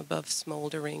drying above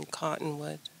smoldering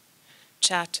cottonwood.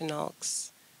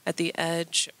 Chattanoogs, at the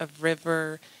edge of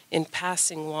river, in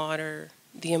passing water,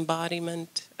 the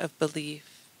embodiment of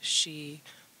belief, she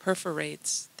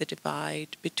perforates the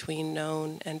divide between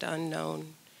known and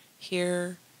unknown.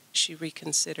 Here, she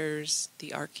reconsiders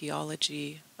the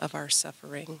archaeology of our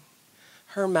suffering.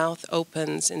 Her mouth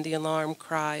opens in the alarm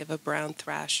cry of a brown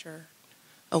thrasher,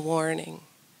 a warning,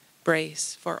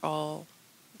 brace for all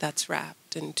that's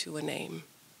wrapped into a name.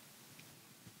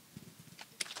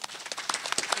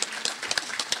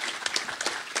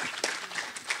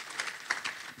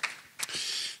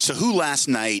 So who last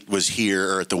night was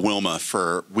here or at the Wilma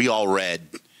for, we all read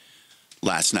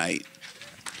last night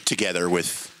together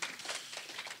with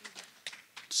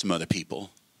some other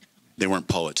people. They weren't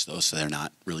poets, though, so they're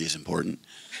not really as important.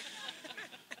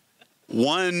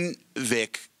 One,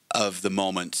 Vic, of the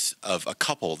moments of a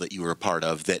couple that you were a part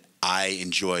of that I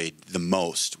enjoyed the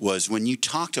most was when you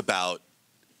talked about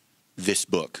this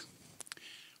book.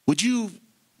 Would you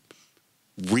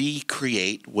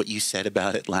recreate what you said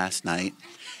about it last night?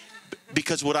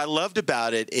 Because what I loved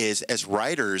about it is, as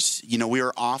writers, you know, we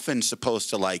are often supposed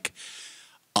to, like,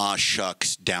 aw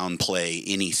shucks, downplay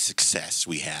any success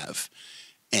we have.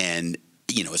 And,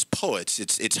 you know, as poets,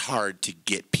 it's hard to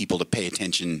get people to pay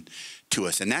attention to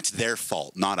us. And that's their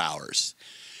fault, not ours.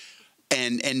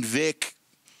 And Vic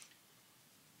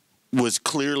was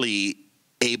clearly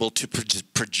able to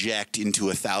project into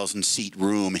a 1,000-seat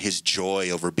room his joy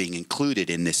over being included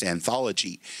in this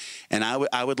anthology. And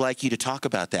I would like you to talk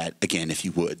about that again, if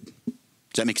you would. Does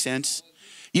that make sense?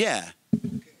 Yeah.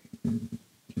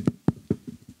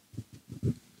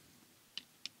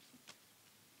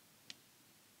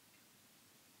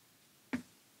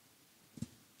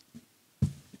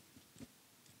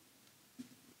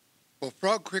 Well,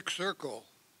 Frog Creek Circle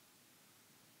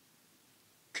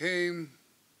came,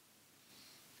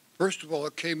 first of all,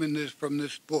 it came in from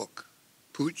this book,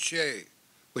 Pooche,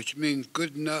 which means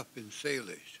good enough in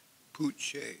Salish,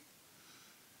 Pooche.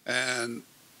 And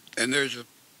there's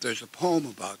a poem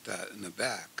about that in the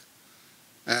back.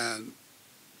 And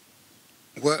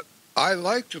what I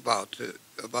liked about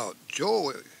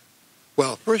Joe,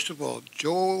 well, first of all,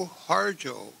 Joe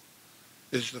Harjo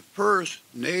is the first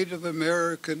Native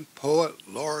American poet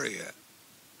laureate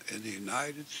in the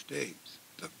United States.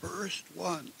 The first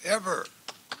one ever.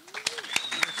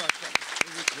 And I thought that was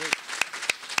really great.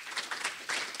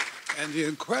 And the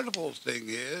incredible thing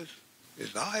is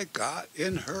I got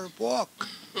in her book.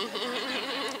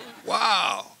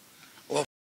 Wow. Well,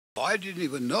 I didn't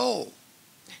even know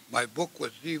my book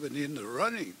was even in the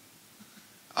running.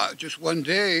 Just one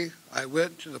day, I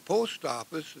went to the post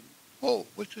office and, oh,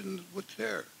 what's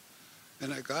there?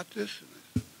 And I got this, and I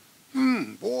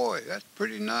said, boy, that's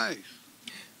pretty nice.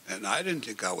 And I didn't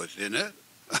think I was in it.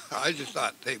 I just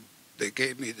thought they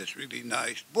gave me this really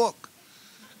nice book.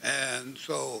 And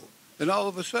so, then all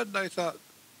of a sudden I thought,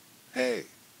 hey,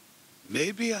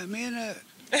 maybe I'm in it.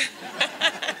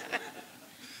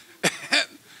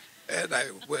 and I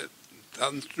went,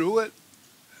 thumbed through it,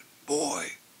 and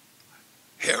boy,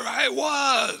 here I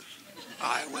was.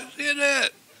 I was in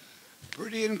it.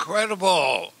 Pretty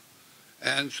incredible.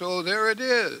 And so there it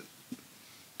is.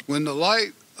 When the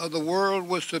light of the world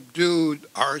was subdued,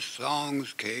 our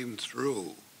songs came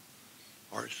through.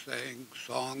 Our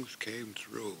songs came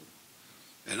through.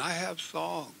 And I have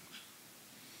songs.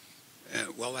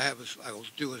 And well, I will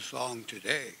do a song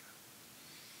today.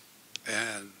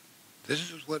 And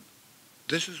this is what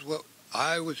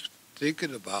I was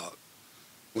thinking about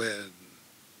when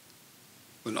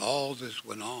all this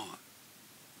went on.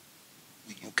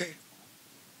 Okay.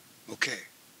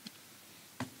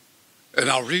 And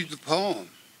I'll read the poem.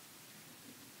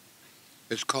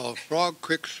 It's called Frog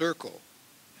Creek Circle.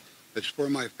 It's for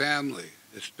my family,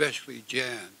 especially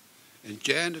Jan. And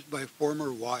Jan is my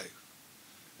former wife,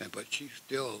 but she's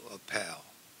still a pal.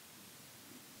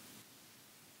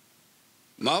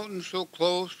 Mountain so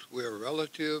close, we're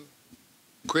relative.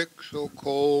 Creek so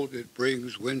cold, it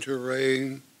brings winter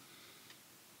rain.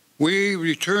 We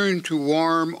return to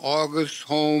warm August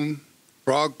home,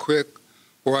 Frog Creek,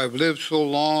 where I've lived so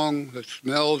long that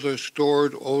smells are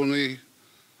stored open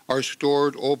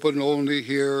only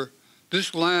here.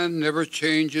 This land never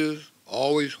changes,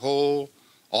 always whole,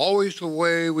 always the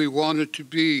way we want it to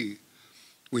be.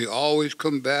 We always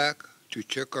come back to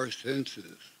check our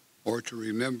senses or to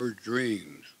remember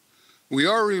dreams. We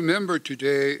are remembered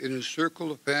today in a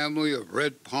circle of family of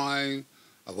red pine,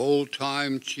 of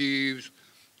old-time chiefs,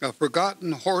 of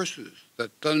forgotten horses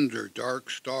that thunder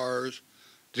dark stars.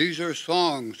 These are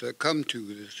songs that come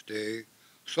to this day,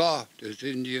 soft as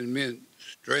Indian mint,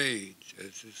 strange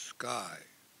as the sky.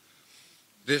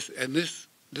 This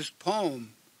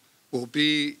poem will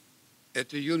be at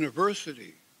the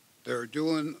university. They're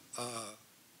doing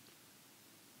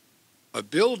a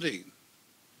building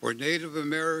for Native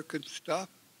American stuff,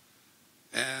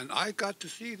 and I got to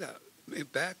see that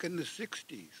back in the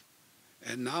 60s.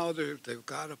 And now they've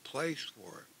got a place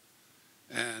for it.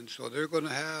 And so they're going to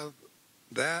have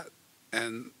that,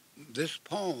 and this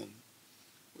poem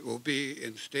will be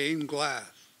in stained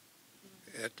glass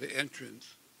at the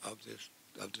entrance of this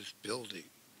building,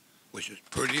 which is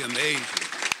pretty amazing.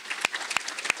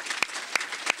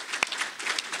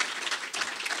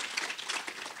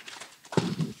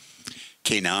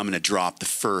 Okay, now I'm going to drop the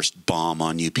first bomb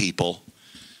on you people.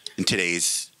 And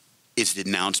today's is the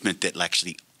announcement that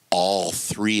actually all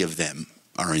three of them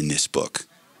are in this book.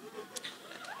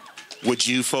 Would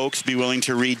you folks be willing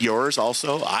to read yours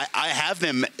also? I have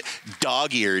them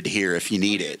dog-eared here if you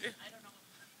need it.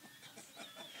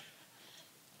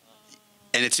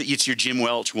 And it's your Jim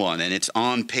Welch one, and it's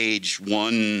on page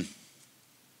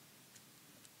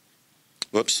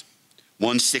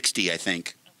 160, I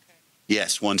think. Okay.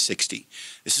 Yes, 160.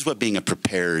 This is what being a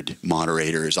prepared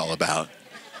moderator is all about.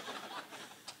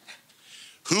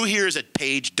 Who here is a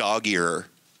page dog-earer?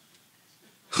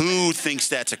 Who thinks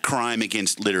that's a crime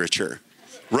against literature?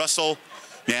 Russell?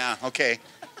 Yeah, okay.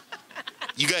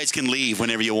 You guys can leave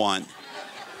whenever you want.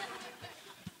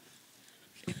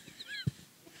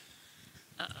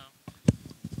 Uh-oh.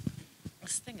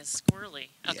 This thing is squirrely.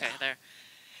 Okay, yeah. There.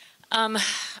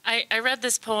 I read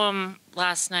this poem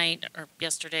last night or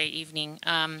yesterday evening.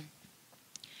 When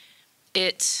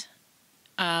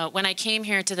I came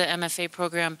here to the MFA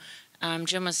program,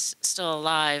 Jim was still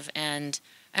alive, and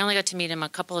I only got to meet him a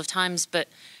couple of times, but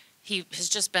he has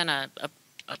just been a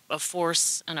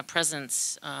force and a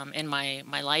presence in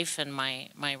my life and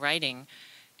my writing.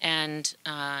 And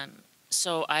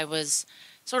so I was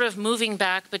sort of moving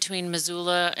back between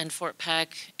Missoula and Fort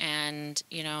Peck and,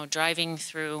 driving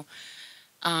through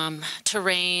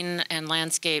terrain and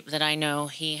landscape that I know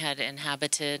he had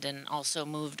inhabited and also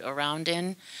moved around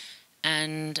in.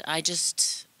 And I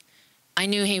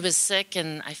knew he was sick,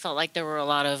 and I felt like there were a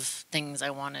lot of things I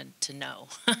wanted to know.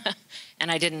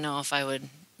 And I didn't know if I would,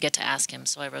 get to ask him,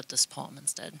 so I wrote this poem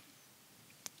instead.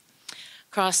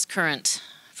 Cross Current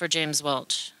for James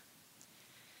Welch.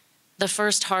 The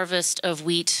first harvest of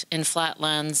wheat in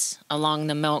flatlands along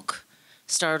the milk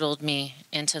startled me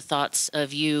into thoughts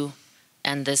of you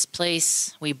and this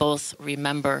place we both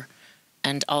remember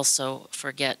and also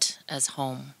forget as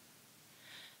home.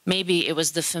 Maybe it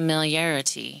was the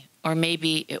familiarity, or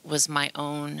maybe it was my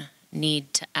own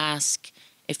need to ask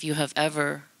if you have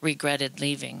ever regretted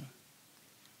leaving.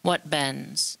 What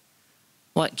bends?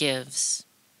 What gives?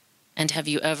 And have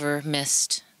you ever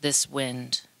missed this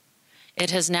wind? It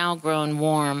has now grown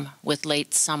warm with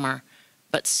late summer,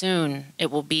 but soon it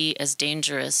will be as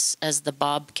dangerous as the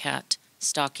bobcat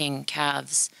stalking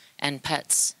calves and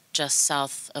pets just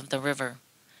south of the river.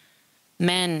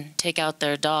 Men take out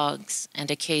their dogs and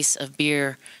a case of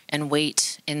beer and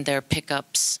wait in their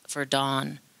pickups for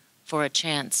dawn, for a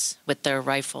chance with their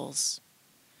rifles.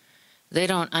 They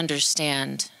don't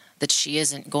understand that she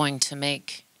isn't going to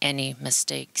make any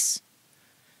mistakes.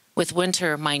 With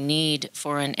winter, my need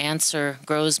for an answer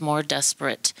grows more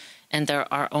desperate, and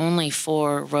there are only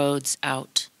 4 roads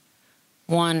out.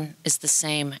 One is the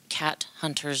same cat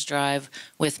hunter's drive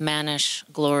with mannish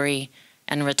glory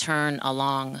and return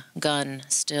along, gun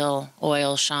still,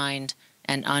 oil shined,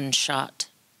 and unshot.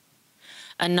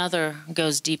 Another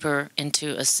goes deeper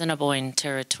into Assiniboine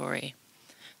territory.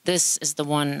 This is the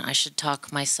one I should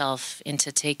talk myself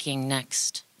into taking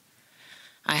next.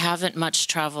 I haven't much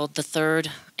traveled the 3rd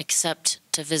except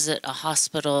to visit a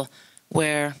hospital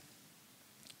where,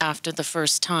 after the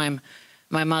first time,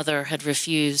 my mother had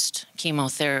refused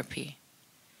chemotherapy.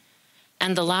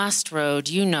 And the last road,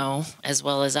 you know as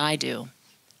well as I do,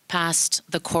 past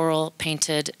the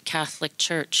coral-painted Catholic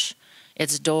church,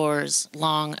 its doors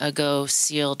long ago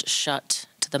sealed shut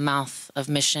to the mouth of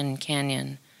Mission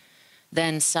Canyon,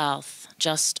 then south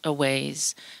just a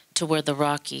ways to where the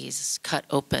Rockies cut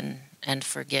open and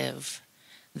forgive.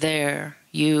 There,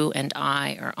 you and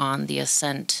I are on the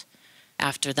ascent.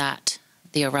 After that,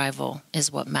 the arrival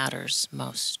is what matters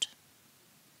most.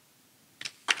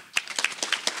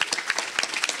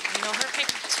 You know her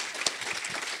favorite.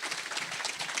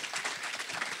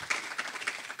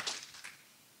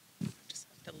 Just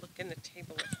have to look in the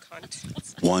table of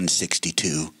contents.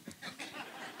 162.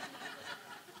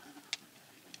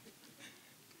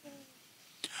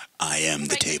 I am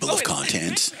the table of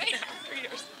contents.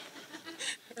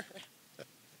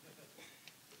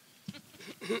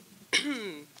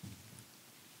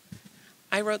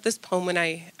 I wrote this poem when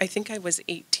I think I was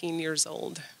 18 years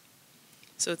old.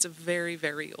 So it's a very,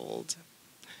 very old.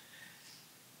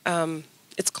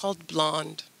 It's called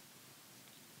Blonde.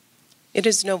 It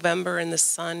is November and the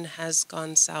sun has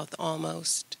gone south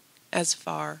almost, as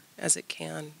far as it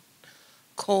can.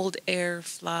 Cold air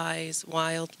flies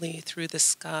wildly through the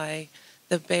sky,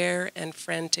 the bare and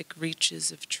frantic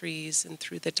reaches of trees and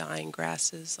through the dying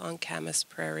grasses on Camas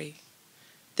Prairie.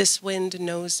 This wind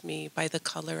knows me by the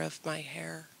color of my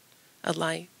hair, a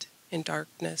light in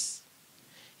darkness.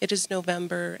 It is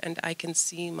November and I can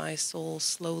see my soul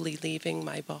slowly leaving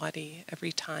my body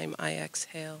every time I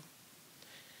exhale.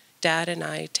 Dad and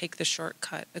I take the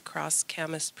shortcut across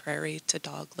Camas Prairie to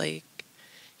Dog Lake.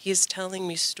 He is telling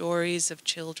me stories of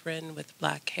children with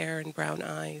black hair and brown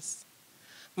eyes.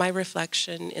 My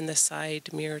reflection in the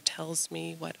side mirror tells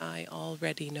me what I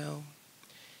already know.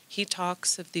 He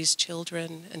talks of these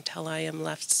children until I am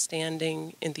left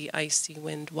standing in the icy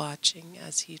wind watching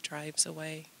as he drives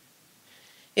away.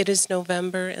 It is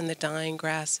November and the dying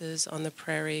grasses on the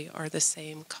prairie are the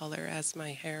same color as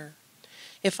my hair.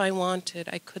 If I wanted,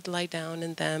 I could lie down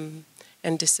in them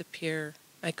and disappear.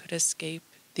 I could escape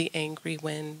the angry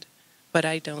wind, but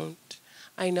I don't.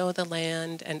 I know the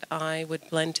land and I would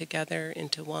blend together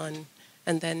into one,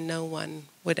 and then no one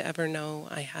would ever know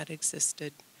I had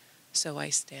existed. So I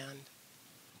stand.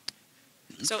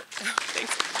 So,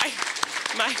 thanks.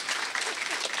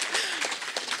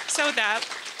 So that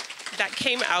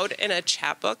came out in a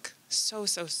chapbook so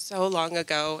long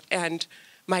ago, and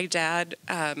my dad,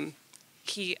 I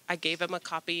gave him a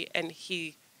copy, and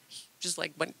he just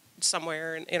like went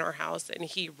somewhere in our house, and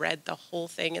he read the whole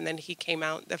thing, and then he came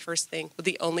out.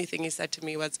 The only thing he said to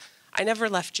me was, "I never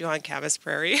left you on Camas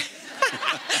Prairie."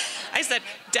 I said,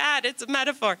 "Dad, it's a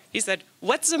metaphor." He said,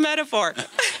 "What's a metaphor?"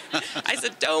 I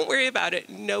said, "Don't worry about it.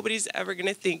 Nobody's ever going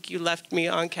to think you left me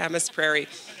on Camas Prairie."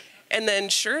 And then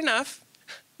sure enough,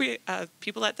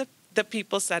 people at the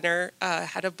People Center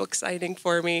had a book signing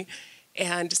for me.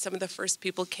 And some of the first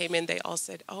people came in, they all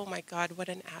said, "Oh my God, what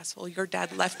an asshole. Your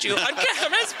dad left you on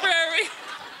Camas Prairie."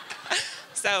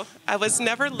 So I was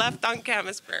never left on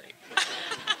Camas Prairie.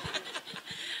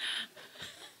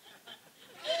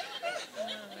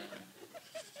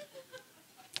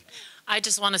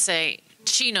 just want to say,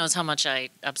 she knows how much I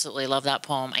absolutely love that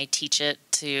poem. I teach it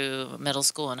to middle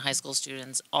school and high school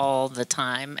students all the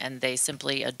time, and they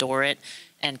simply adore it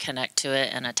and connect to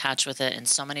it and attach with it in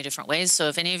so many different ways. So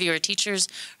if any of you are teachers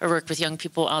or work with young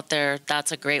people out there,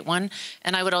 that's a great one.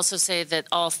 And I would also say that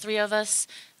all three of us,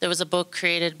 there was a book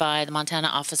created by the Montana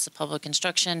Office of Public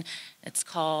Instruction. It's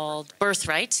called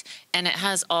Birthright, and it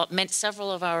has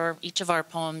several of each of our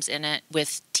poems in it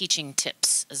with teaching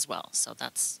tips as well. So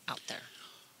that's out there.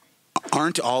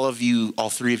 Aren't all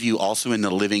three of you, also in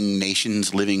the Living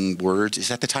Nations, Living Words? Is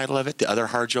that the title of it? The other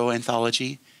Harjo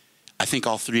anthology? I think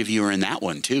all three of you are in that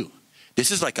one, too.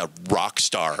 This is like a rock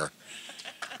star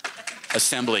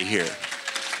assembly here.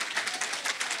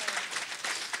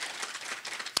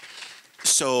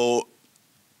 So,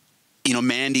 you know,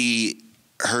 Mandy,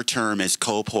 her term as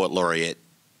co-poet laureate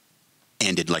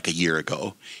ended like a year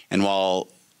ago. And while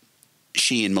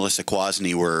she and Melissa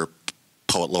Kwasny were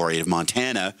poet laureate of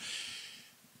Montana,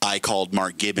 I called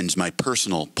Mark Gibbons my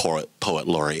personal poet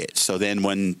laureate. So then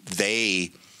when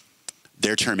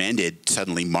their term ended,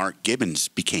 suddenly Mark Gibbons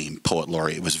became poet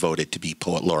laureate, was voted to be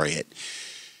poet laureate.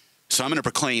 So I'm going to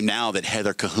proclaim now that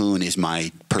Heather Cahoon is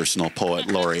my personal poet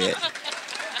laureate.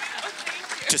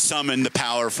 To summon the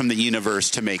power from the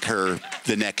universe to make her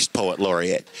the next poet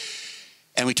laureate.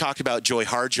 And we talked about Joy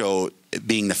Harjo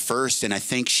being the first, and I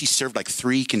think she served like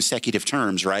 3 consecutive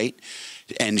terms, right?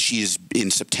 And she's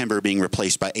in September being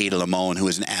replaced by Ada Limon, who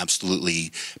is an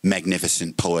absolutely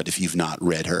magnificent poet if you've not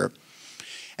read her.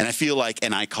 And I feel like,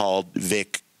 and I called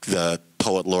Vic the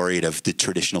poet laureate of the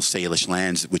traditional Salish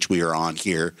lands, which we are on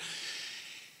here.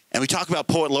 And we talk about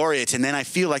poet laureates, and then I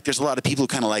feel like there's a lot of people who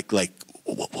kind of like,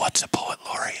 what's a poet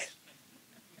laureate?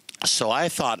 So I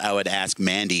thought I would ask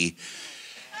Mandy,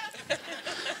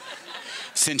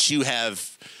 since you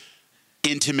have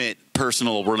intimate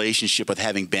personal relationship with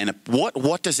having been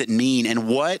what does it mean, and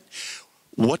what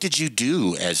did you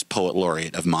do as poet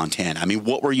laureate of Montana? I mean,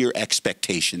 what were your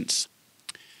expectations,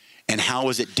 and how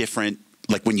was it different?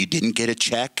 Like when you didn't get a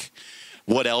check,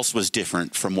 what else was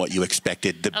different from what you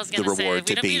expected the reward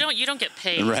to be? You don't get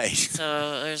paid, right?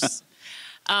 So there's,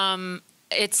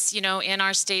 it's, you know, in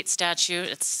our state statute,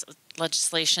 it's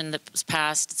legislation that was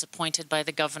passed. It's appointed by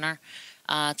the governor.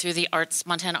 Through the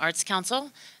Montana Arts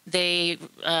Council. They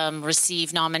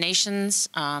receive nominations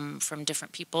from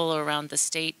different people around the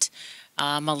state.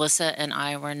 Melissa and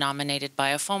I were nominated by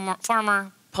a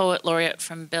former poet laureate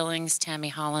from Billings, Tammy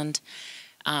Holland.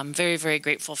 Very, very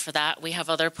grateful for that. We have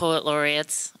other poet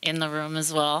laureates in the room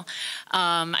as well.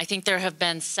 I think there have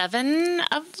been 7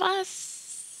 of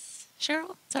us.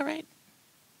 Cheryl, is that right?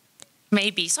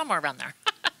 Maybe, somewhere around there.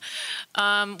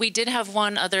 We did have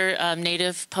one other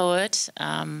Native poet,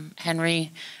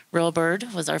 Henry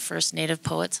Rilbird was our first Native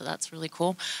poet, so that's really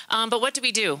cool. But what do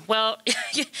we do? Well,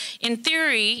 in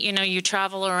theory, you know, you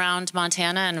travel around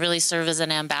Montana and really serve as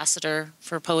an ambassador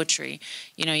for poetry.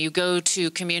 You know, you go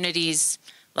to communities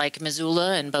like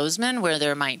Missoula and Bozeman, where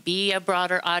there might be a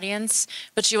broader audience,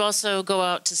 but you also go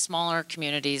out to smaller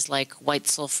communities like White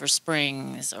Sulphur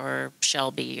Springs or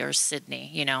Shelby or Sydney.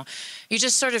 You know, you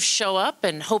just sort of show up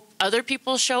and hope other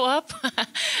people show up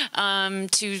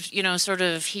to, you know, sort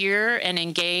of hear and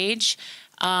engage.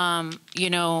 You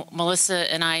know,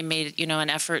 Melissa and I made, you know, an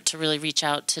effort to really reach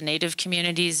out to Native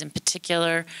communities in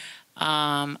particular.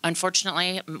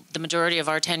 Unfortunately, the majority of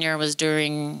our tenure was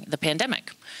during the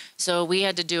pandemic. So we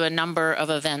had to do a number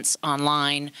of events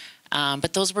online,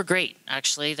 but those were great,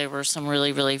 actually. There were some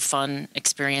really, really fun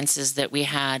experiences that we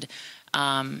had.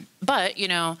 But, you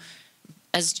know,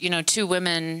 as, you know, 2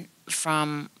 women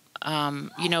from,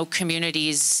 you know,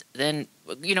 communities, then,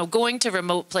 you know, going to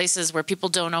remote places where people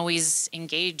don't always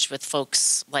engage with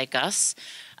folks like us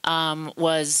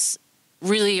was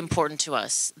really important to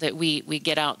us, that we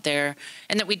get out there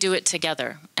and that we do it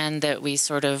together, and that we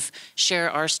sort of share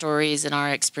our stories and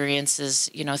our experiences,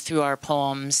 you know, through our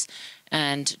poems,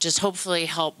 and just hopefully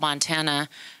help Montana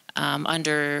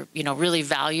you know, really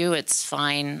value its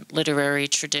fine literary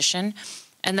tradition.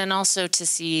 And then also to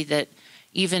see that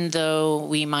even though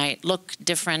we might look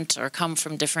different or come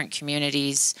from different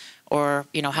communities or,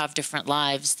 you know, have different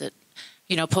lives, that,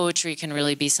 you know, poetry can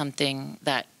really be something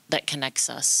that connects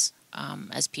us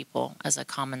as people, as a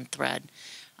common thread.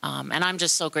 And I'm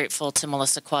just so grateful to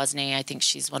Melissa Kwasny. I think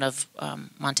she's one of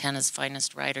Montana's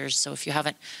finest writers. So if you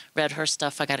haven't read her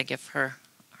stuff, I got to give her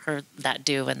that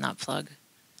due and that plug.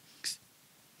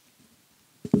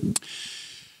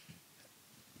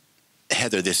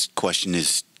 Heather, this question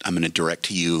is, I'm going to direct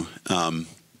to you.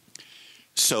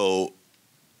 So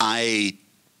I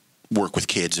work with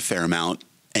kids a fair amount,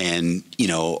 and, you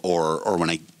know, or when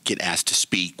I get asked to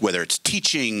speak, whether it's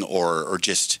teaching or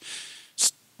just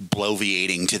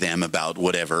bloviating to them about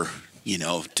whatever,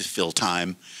 to fill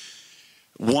time.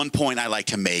 One point I like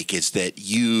to make is that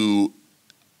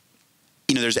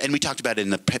there's, and we talked about it in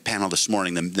the panel this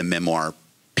morning, the memoir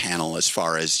panel, as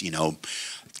far as,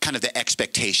 kind of the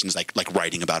expectations, like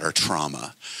writing about our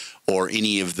trauma, or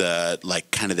any of the,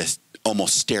 kind of this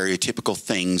almost stereotypical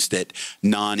things that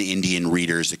non-Indian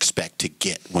readers expect to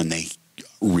get when they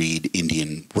read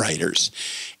Indian writers.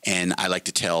 And I like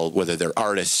to tell, whether they're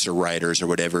artists or writers or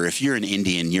whatever, if you're an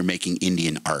Indian, you're making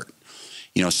Indian art.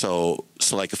 So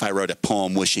like if I wrote a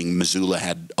poem wishing Missoula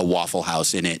had a Waffle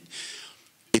House in it,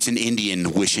 it's an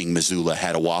Indian wishing Missoula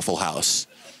had a Waffle House.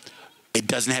 It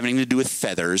doesn't have anything to do with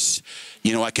feathers.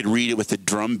 I could read it with a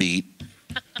drum beat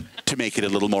to make it a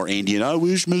little more Indian. I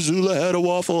wish Missoula had a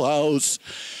Waffle House.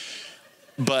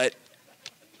 But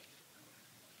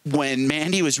when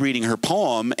Mandy was reading her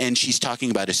poem and she's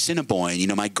talking about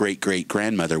Assiniboine, my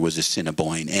great-great-grandmother was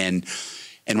Assiniboine. And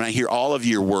when I hear all of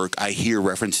your work, I hear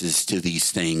references to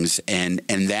these things. And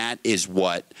that is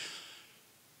what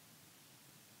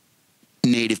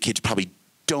Native kids probably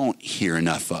don't hear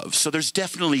enough of. So there's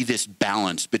definitely this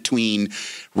balance between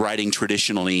writing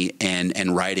traditionally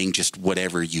and writing just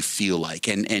whatever you feel like.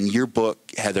 And your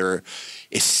book, Heather,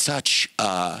 is such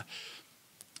a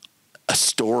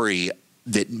story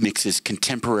that mixes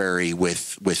contemporary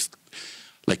with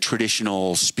like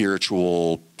traditional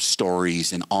spiritual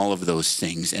stories and all of those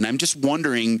things. And I'm just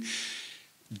wondering,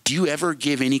 do you ever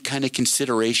give any kind of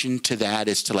consideration to that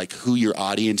as to like who your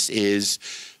audience is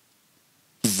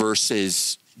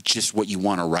versus just what you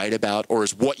want to write about, or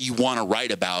is what you want to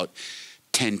write about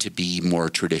tend to be more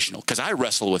traditional? Because I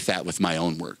wrestle with that with my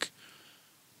own work.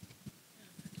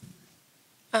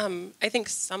 I think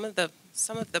some of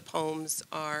the poems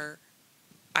are,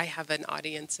 I have an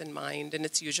audience in mind, and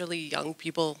it's usually young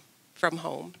people from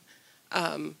home.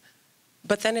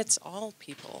 But then it's all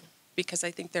people, because I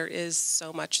think there is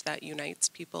so much that unites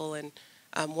people. And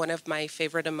one of my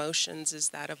favorite emotions is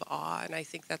that of awe, and I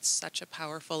think that's such a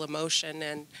powerful emotion.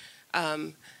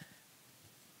 And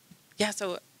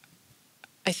so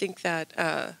I think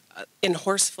that in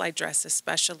Horsefly Dress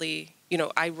especially,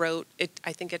 I wrote it.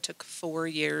 I think it took 4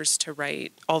 years to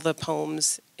write all the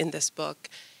poems in this book,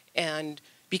 and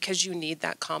because you need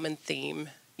that common theme,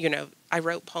 I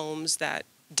wrote poems that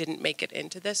didn't make it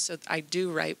into this, so I do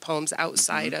write poems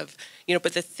outside of,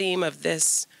 but the theme of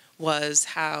this was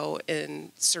how,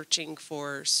 in searching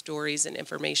for stories and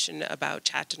information about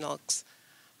Chattanoks,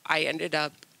 I ended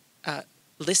up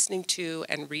listening to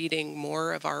and reading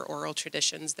more of our oral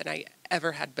traditions than I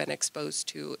ever had been exposed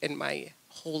to in my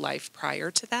whole life prior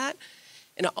to that.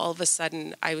 And all of a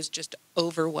sudden, I was just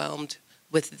overwhelmed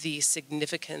with the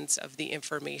significance of the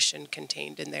information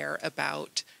contained in there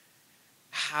about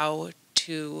how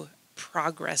to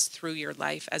progress through your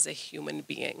life as a human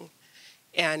being.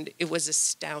 And it was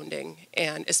astounding,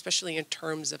 and especially in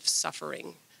terms of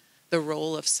suffering, the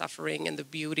role of suffering and the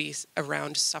beauty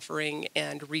around suffering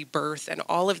and rebirth and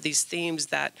all of these themes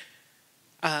that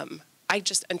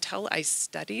until I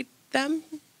studied them,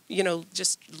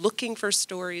 just looking for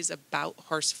stories about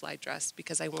Horsefly Dress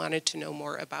because I wanted to know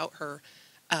more about her.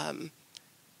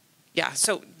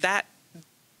 So that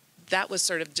was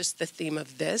sort of just the theme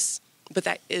of this, but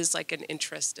that is like an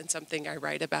interest and something I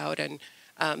write about. And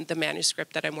the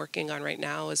manuscript that I'm working on right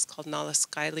now is called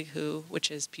Nalaskailihu,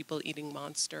 which is people eating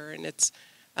monster. And it's,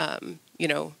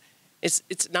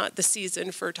 it's not the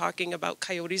season for talking about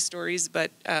coyote stories,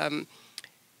 but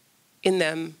in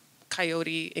them,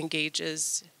 coyote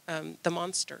engages the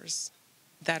monsters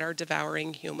that are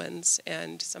devouring humans.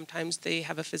 And sometimes they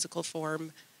have a physical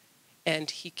form and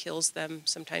he kills them.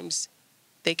 Sometimes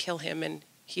they kill him and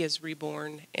he is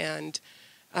reborn. And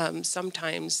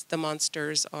sometimes the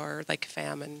monsters are like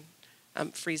famine,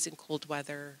 freezing cold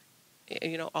weather,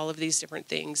 all of these different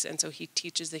things. And so he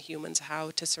teaches the humans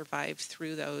how to survive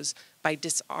through those by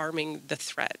disarming the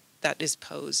threat that is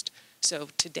posed. So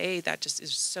today that just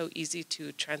is so easy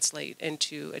to translate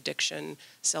into addiction,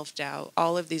 self-doubt,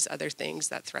 all of these other things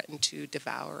that threaten to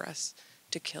devour us,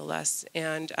 to kill us.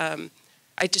 And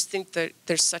I just think that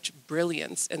there's such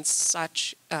brilliance and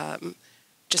such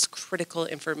just critical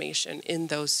information in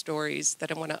those stories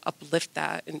that I want to uplift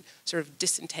that and sort of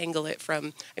disentangle it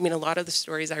from, a lot of the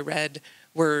stories I read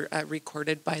were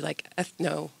recorded by like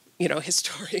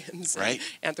historians, right,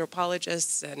 and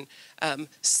anthropologists, and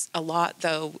a lot,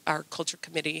 though, our culture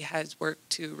committee has worked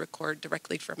to record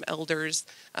directly from elders.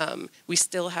 We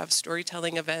still have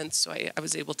storytelling events, so I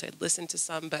was able to listen to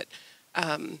some, but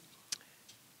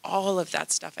all of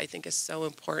that stuff I think is so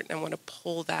important. I want to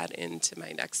pull that into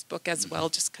my next book as well,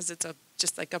 just because it's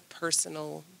just like a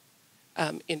personal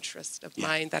interest of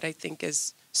mine that I think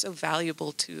is so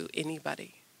valuable to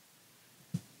anybody.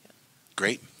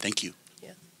 Great, thank you.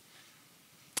 Yeah.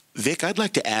 Vic, I'd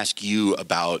like to ask you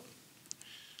about,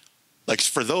 like,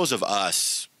 for those of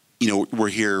us, you know, we're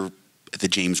here at the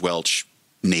James Welch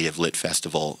Native Lit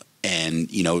Festival, and,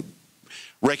 you know,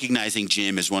 recognizing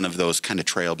Jim as one of those kind of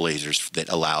trailblazers that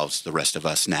allows the rest of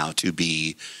us now to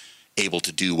be able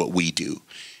to do what we do.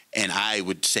 And I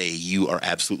would say you are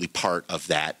absolutely part of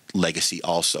that legacy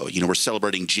also. You know, we're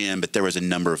celebrating Jim, but there was a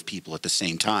number of people at the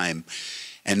same time.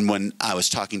 And when I was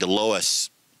talking to Lois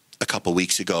a couple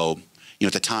weeks ago, you know,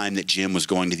 at the time that Jim was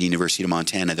going to the University of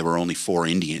Montana, there were only 4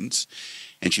 Indians.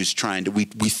 And she was trying to, we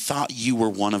thought you were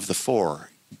one of the 4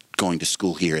 going to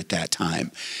school here at that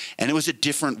time. And it was a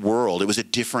different world. It was a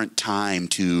different time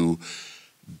to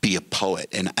be a poet.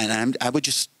 And I would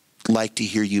just like to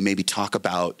hear you maybe talk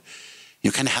about, you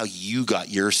know, kind of how you got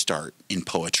your start in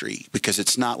poetry, because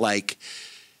it's not like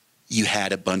you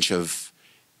had a bunch of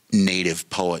native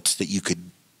poets that you could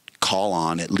call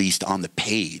on, at least on the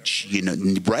page, you know.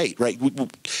 Right.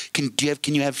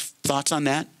 Can you have thoughts on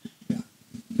that?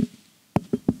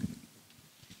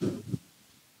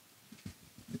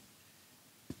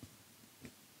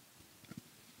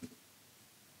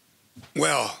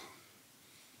 Well,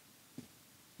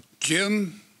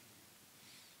 Jim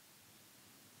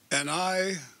and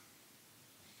I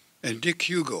and Dick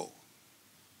Hugo,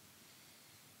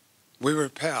 we were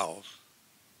pals.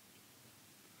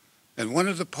 And one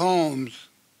of the poems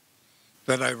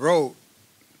that I wrote,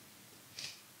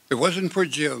 it wasn't for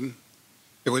Jim,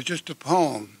 it was just a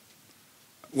poem.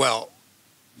 Well,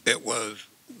 it was,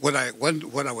 what I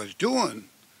was doing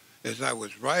is I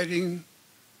was writing,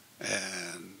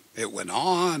 and it went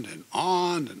on and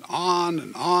on and on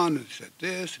and on, and it said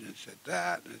this, and it said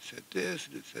that, and it said this,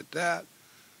 and it said that.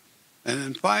 And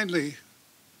then finally,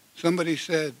 somebody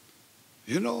said,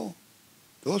 you know,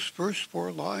 those first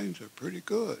 4 lines are pretty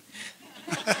good.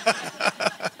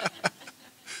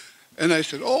 And I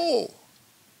said, oh,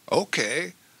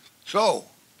 okay. So,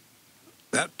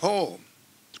 that poem,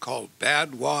 it's called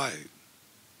Bad Wine.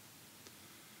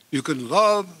 You can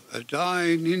love a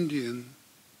dying Indian,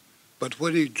 but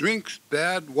when he drinks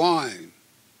bad wine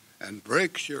and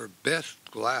breaks your best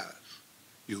glass,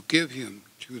 you give him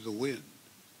to the wind.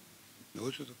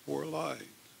 Those are the 4 lines.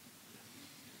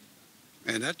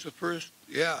 And that's the first,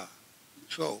 yeah.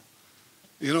 So,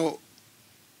 you know,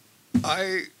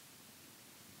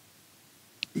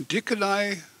 Dick and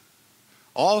I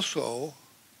also,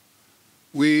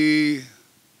 we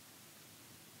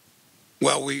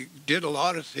did a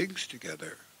lot of things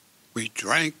together. We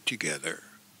drank together.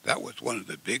 That was one of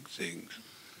the big things.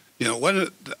 You know,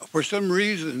 for some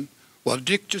reason, well,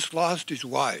 Dick just lost his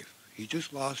wife. He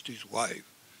just lost his wife,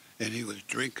 and he was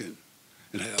drinking.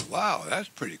 And I thought, wow, that's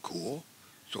pretty cool.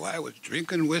 So I was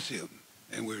drinking with him,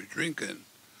 and we were drinking.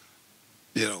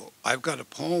 You know, I've got a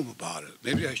poem about it.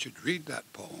 Maybe I should read that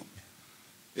poem.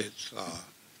 It's,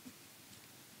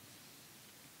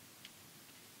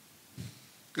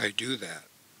 I do that.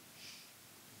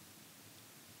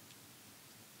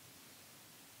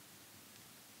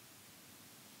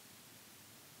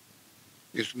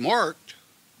 It's marked.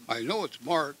 I know it's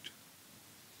marked.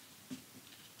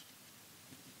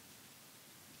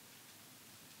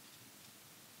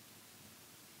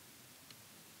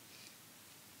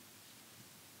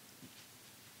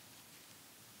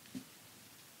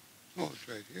 Oh, it's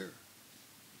right here.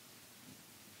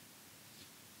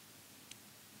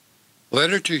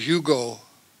 Letter to Hugo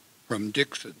from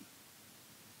Dixon.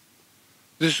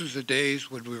 This was the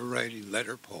days when we were writing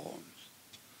letter poems.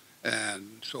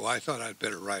 And so I thought I'd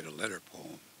better write a letter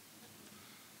poem.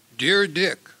 Dear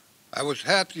Dick, I was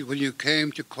happy when you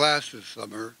came to class this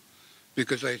summer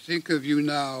because I think of you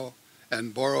now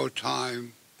and borrow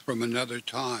time from another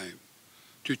time.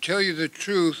 To tell you the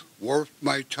truth warped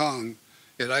my tongue,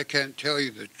 yet I can't tell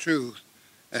you the truth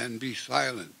and be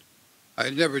silent. I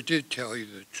never did tell you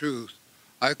the truth.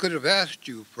 I could have asked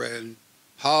you, friend,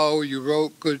 how you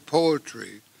wrote good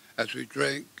poetry as we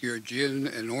drank your gin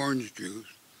and orange juice,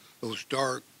 those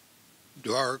dark,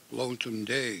 lonesome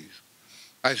days.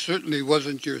 I certainly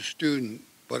wasn't your student,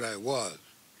 but I was,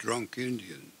 drunk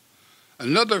Indian.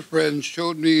 Another friend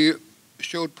showed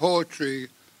poetry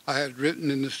I had written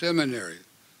in the seminary,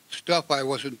 stuff I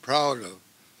wasn't proud of,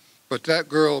 but that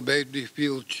girl made me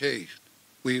feel chaste.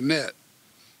 We met.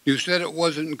 You said it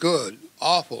wasn't good.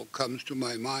 Awful comes to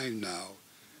my mind now.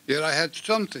 Yet I had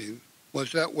something.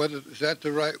 Is that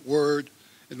the right word?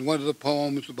 In one of the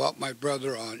poems about my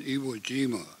brother on Iwo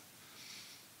Jima.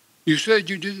 You said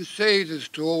you didn't say this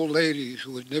to old ladies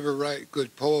who would never write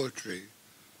good poetry.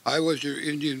 I was your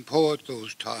Indian poet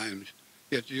those times,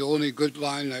 Yet the only good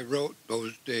line I wrote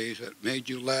those days that made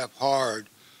you laugh hard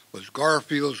was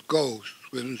Garfield's ghost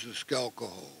swims the Skelco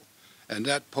hole, and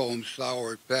that poem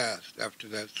soured fast after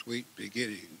that sweet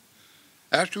beginning.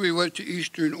 After we went to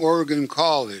Eastern Oregon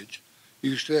College,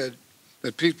 you said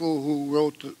the people who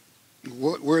wrote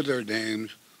what were their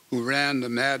names, who ran the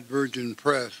Mad Virgin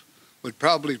Press, would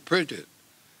probably print it.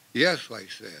 Yes, I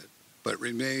said, but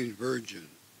remained virgin.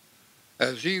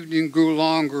 As evening grew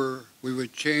longer, we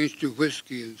would change to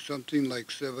whiskey and something like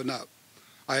 7-Up.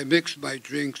 I mixed my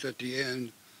drinks at the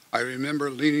end. I remember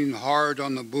leaning hard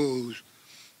on the booze,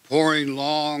 pouring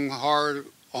long, hard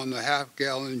on the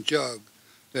half-gallon jug,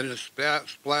 then a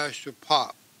splash of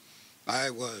pop.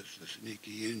 I was the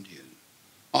sneaky Indian.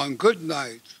 On good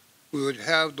nights, we would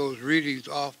have those readings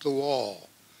off the wall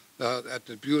at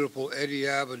the beautiful Eddy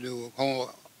Avenue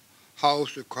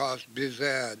house across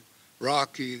Bizad,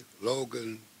 Rocky,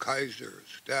 Logan, Kaiser,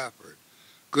 Stafford.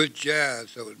 Good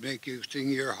jazz that would make you sing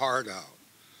your heart out.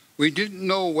 We didn't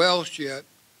know Welch yet.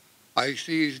 I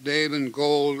see his name in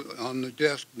gold on the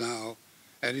desk now,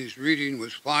 and his reading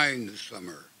was fine this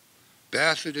summer.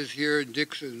 Bassett is here in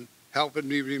Dixon, helping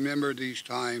me remember these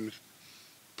times.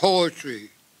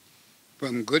 Poetry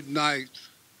from good nights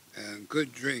and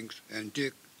good drinks, and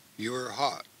Dick, you're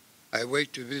hot. I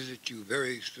wait to visit you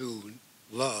very soon.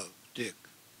 Love, Dick.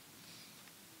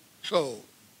 So,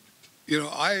 you know,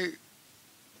 I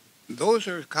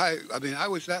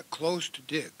was that close to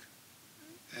Dick,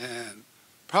 and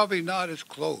probably not as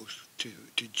close to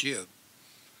Jim.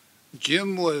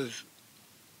 Jim was,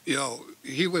 you know,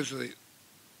 he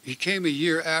came a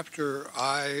year after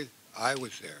I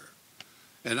was there,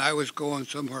 and I was going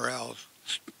somewhere else.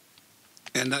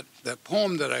 And that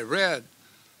poem that I read,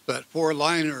 that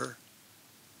four-liner,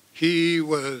 he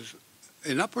was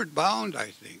in Upward Bound, I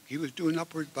think. He was doing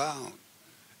Upward Bound.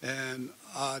 And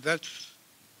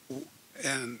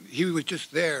and he was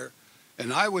just there,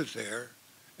 and I was there,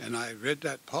 and I read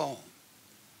that poem.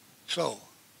 So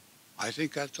I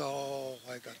think that's all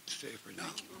I got to say for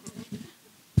now.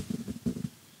 Do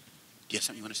you have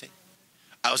something you want to say?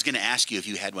 I was going to ask you if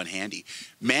you had one handy.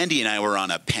 Mandy and I were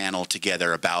on a panel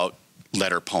together about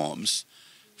letter poems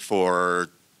for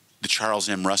the Charles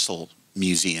M. Russell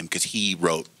Museum, because he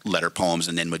wrote letter poems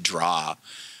and then would draw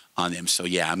on them. So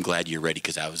yeah, I'm glad you're ready,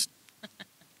 because I was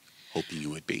hoping you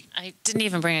would be. I didn't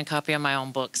even bring a copy of my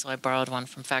own book, so I borrowed one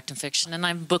from Fact and Fiction, and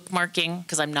I'm bookmarking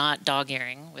because I'm not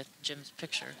dog-earing with Jim's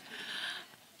picture.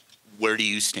 Where do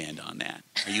you stand on that?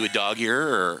 Are you a dog-earer,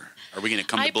 or are we going to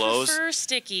come to blows? I prefer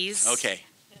stickies. Okay.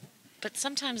 But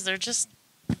sometimes they're just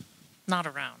not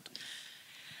around.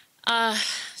 As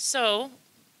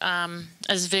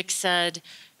Vic said,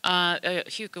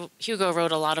 Hugo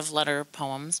wrote a lot of letter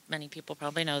poems. Many people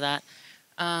probably know that.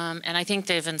 And I think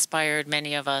they've inspired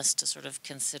many of us to sort of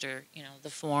consider, you know,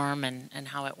 the form and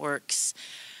how it works.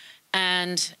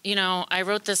 And, you know, I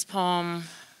wrote this poem,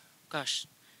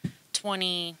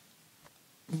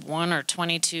 21 or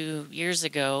 22 years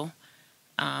ago,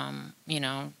 you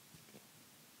know,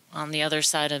 on the other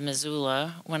side of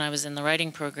Missoula when I was in the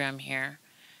writing program here.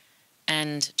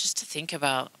 And just to think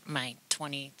about my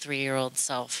 23-year-old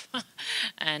self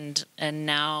and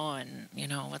now, and you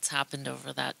know what's happened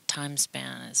over that time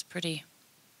span is pretty,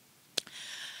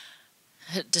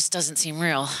 it just doesn't seem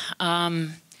real.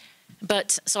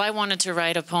 But so I wanted to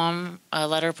write a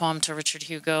letter poem to Richard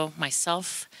Hugo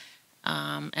myself,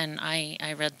 and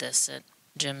I read this at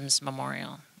Jim's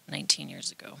memorial 19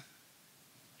 years ago.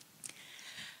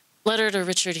 Letter to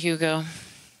Richard Hugo.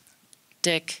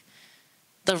 Dick,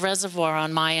 the reservoir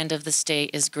on my end of the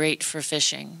state is great for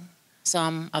fishing.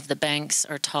 Some of the banks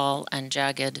are tall and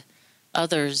jagged.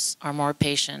 Others are more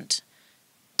patient,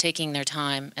 taking their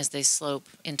time as they slope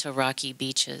into rocky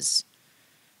beaches.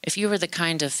 If you were the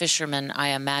kind of fisherman I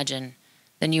imagine,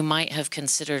 then you might have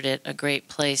considered it a great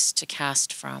place to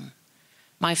cast from.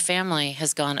 My family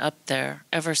has gone up there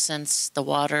ever since the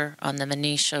water on the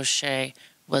Mini-Chaussee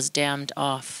was dammed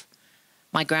off.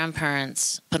 My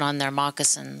grandparents put on their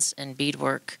moccasins and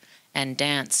beadwork and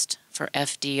danced for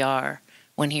FDR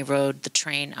when he rode the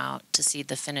train out to see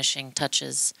the finishing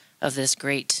touches of this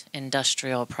great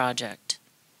industrial project.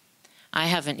 I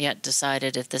haven't yet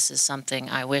decided if this is something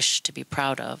I wish to be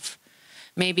proud of.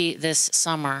 Maybe this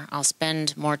summer I'll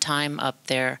spend more time up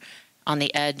there on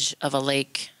the edge of a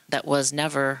lake that was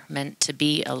never meant to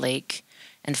be a lake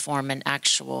and form an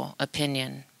actual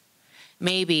opinion.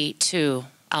 Maybe, too,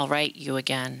 I'll write you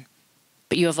again,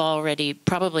 but you have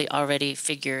probably already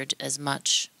figured as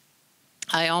much.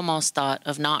 I almost thought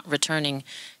of not returning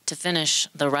to finish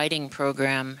the writing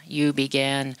program you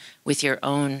began with your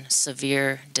own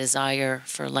severe desire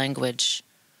for language,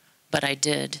 but I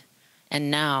did, And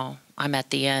now I'm at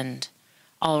the end.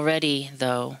 Already,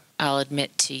 though, I'll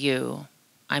admit to you,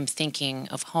 I'm thinking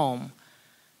of home.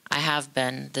 I have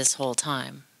been this whole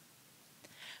time.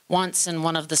 Once in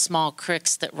one of the small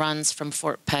creeks that runs from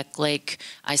Fort Peck Lake,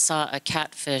 I saw a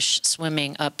catfish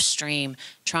swimming upstream,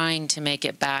 trying to make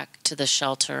it back to the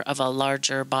shelter of a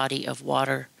larger body of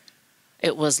water.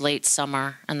 It was late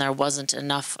summer, and there wasn't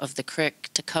enough of the creek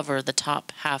to cover the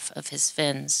top half of his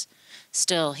fins.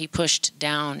 Still, he pushed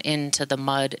down into the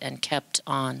mud and kept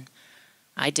on.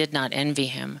 I did not envy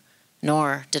him,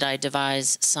 nor did I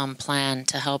devise some plan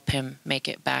to help him make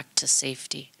it back to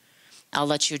safety. I'll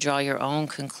let you draw your own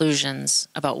conclusions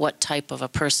about what type of a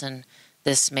person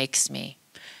this makes me.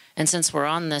 And since we're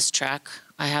on this track,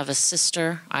 I have a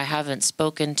sister I haven't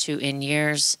spoken to in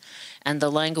years, and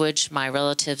the language my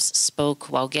relatives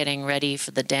spoke while getting ready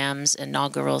for the dam's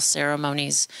inaugural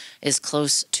ceremonies is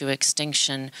close to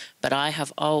extinction, but I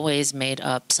have always made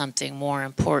up something more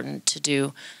important to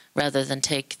do rather than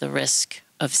take the risk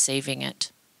of saving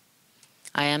it.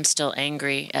 I am still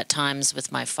angry at times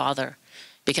with my father,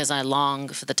 because I long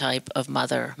for the type of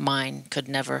mother mine could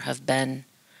never have been.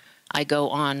 I go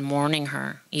on mourning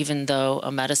her, even though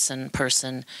a medicine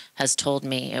person has told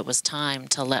me it was time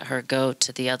to let her go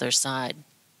to the other side.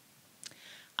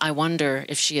 I wonder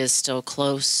if she is still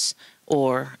close,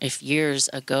 or if years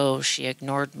ago she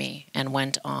ignored me and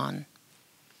went on.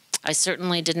 I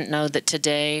certainly didn't know that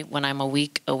today, when I'm a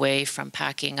week away from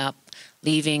packing up,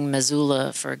 leaving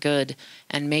Missoula for good,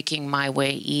 and making my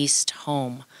way east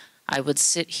home, I would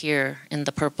sit here in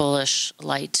the purplish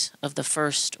light of the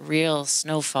first real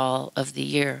snowfall of the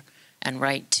year and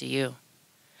write to you.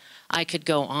 I could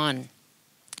go on,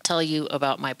 tell you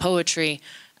about my poetry,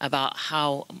 about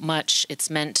how much it's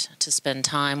meant to spend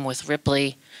time with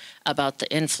Ripley, about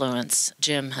the influence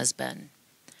Jim has been.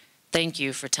 Thank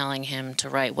you for telling him to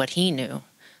write what he knew.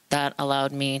 That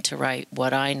allowed me to write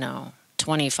what I know,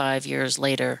 25 years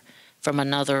later, from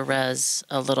another res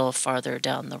a little farther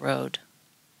down the road.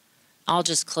 I'll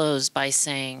just close by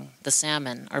saying the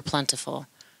salmon are plentiful,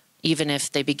 even if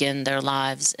they begin their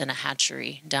lives in a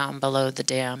hatchery down below the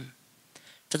dam.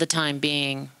 For the time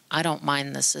being, I don't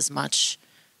mind this as much,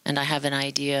 and I have an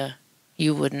idea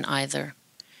you wouldn't either.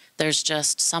 There's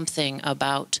just something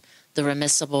about the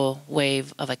remissible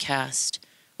wave of a cast,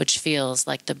 which feels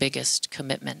like the biggest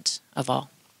commitment of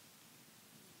all.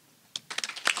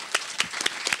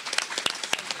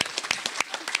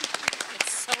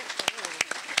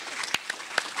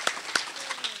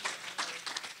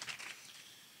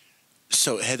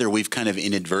 So, Heather, we've kind of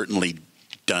inadvertently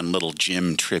done little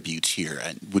Jim tributes here.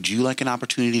 Would you like an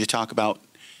opportunity to talk about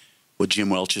what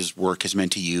Jim Welch's work has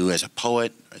meant to you as a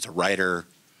poet, as a writer,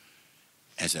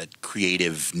 as a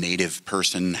creative Native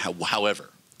person, however?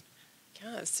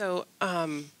 Yeah, so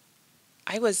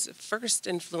I was first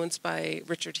influenced by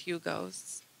Richard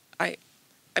Hugo's. I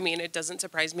mean, it doesn't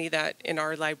surprise me that in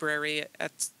our library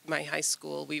at my high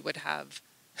school we would have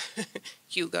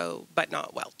Hugo, but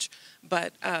not Welch.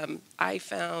 But I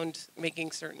found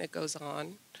Making Certain It Goes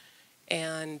On,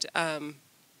 and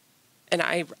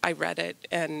I read it,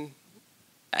 and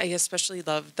I especially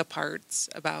loved the parts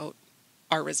about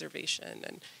our reservation,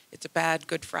 and it's a bad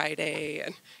Good Friday,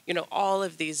 and all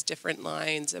of these different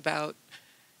lines about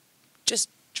just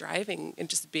driving and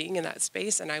just being in that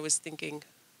space. And I was thinking,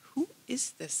 who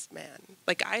is this man?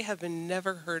 Like, I have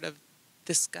never heard of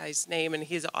this guy's name, and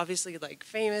he's obviously like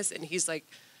famous, and he's like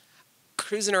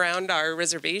cruising around our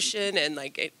reservation, and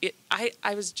like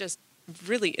I was just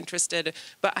really interested.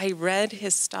 But I read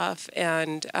his stuff,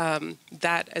 and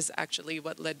that is actually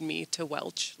what led me to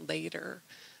Welch later.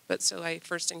 But so I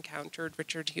first encountered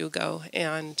Richard Hugo,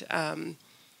 and then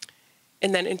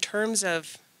in terms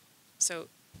of, so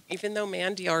even though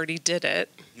Mandy already did it,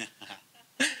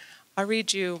 I'll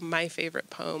read you my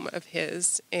favorite poem of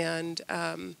his. And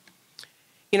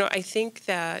I think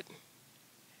that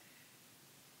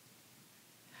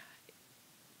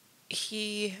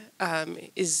he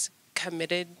is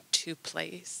committed to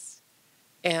place,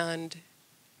 and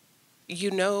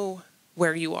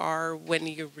where you are when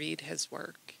you read his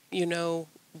work. You know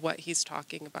what he's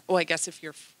talking about. Well, I guess if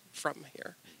you're from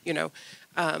here,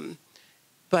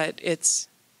 but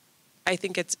I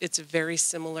think it's very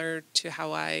similar to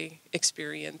how I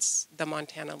experience the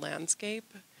Montana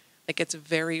landscape. Like, it's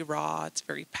very raw, it's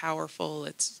very powerful,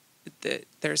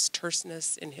 there's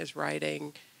terseness in his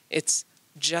writing. It's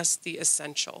just the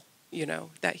essential,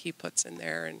 that he puts in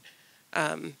there.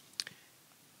 And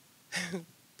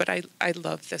but I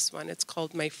love this one. It's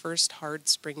called My First Hard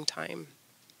Springtime.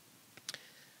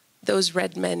 Those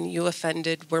red men you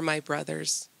offended were my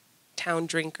brothers, town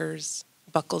drinkers,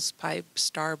 Buckles Pipe,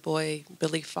 Starboy,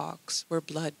 Billy Fox were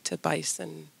blood to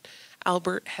bison.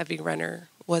 Albert Heavy Runner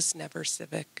was never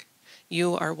civic.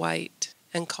 You are white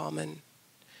and common.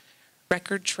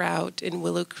 Record trout in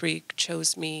Willow Creek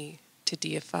chose me to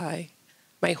deify.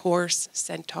 My horse,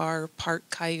 centaur, part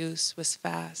cayuse, was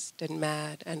fast and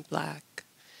mad and black.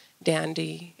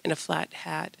 Dandy, in a flat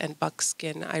hat and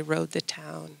buckskin, I rode the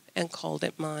town and called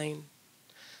it mine.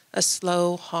 A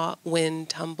slow, hot wind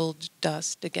tumbled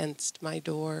dust against my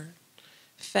door.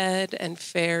 Fed and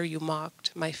fair you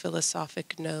mocked my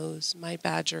philosophic nose, my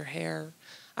badger hair.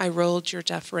 I rolled your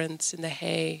deference in the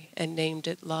hay and named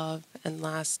it love and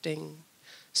lasting.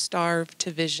 Starved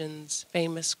to visions,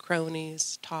 famous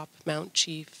cronies, top Mount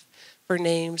Chief, for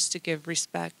names to give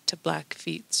respect to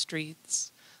Blackfeet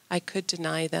streets. I could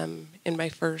deny them in my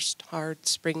first hard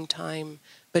springtime,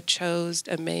 but chose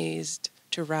amazed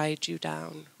to ride you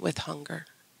down with hunger.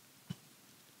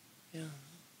 Yeah.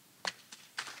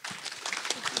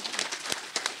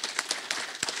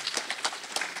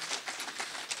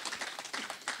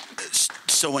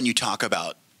 So when you talk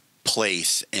about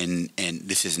place, and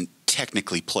this isn't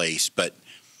technically place, but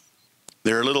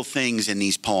there are little things in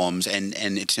these poems, and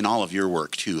it's in all of your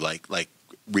work too, like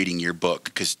reading your book,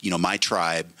 because my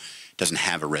tribe doesn't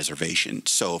have a reservation.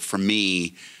 So for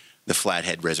me, the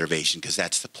Flathead Reservation, because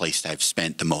that's the place I've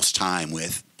spent the most time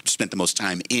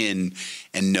in,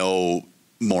 and know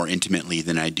more intimately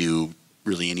than I do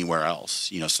really anywhere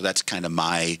else. So that's kind of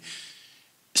my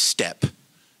step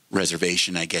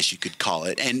reservation, I guess you could call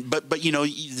it. And but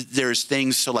there's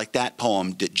things, so like that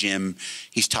poem that Jim,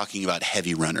 he's talking about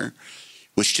Heavy Runner,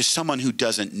 which to someone who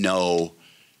doesn't know,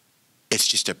 it's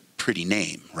just a pretty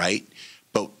name, right?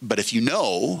 But if you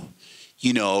know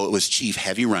it was Chief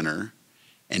Heavy Runner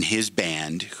and his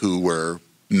band who were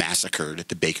massacred at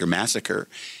the Baker Massacre,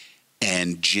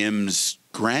 and Jim's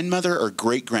grandmother or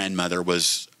great-grandmother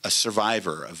was a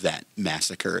survivor of that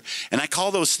massacre. And I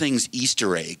call those things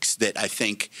Easter eggs that I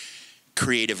think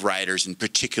creative writers, and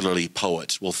particularly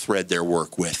poets, will thread their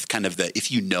work with, kind of the, if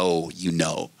you know, you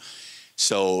know.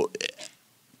 So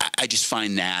I just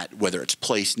find that, whether it's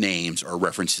place names or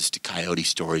references to coyote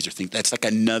stories or things, that's like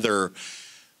another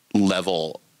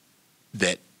level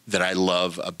that I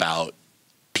love about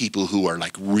people who are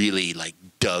like really like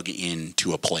dug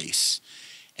into a place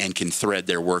and can thread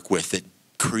their work with it,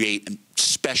 create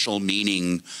special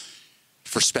meaning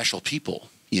for special people,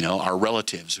 our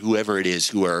relatives, whoever it is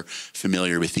who are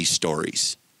familiar with these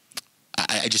stories.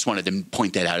 I just wanted to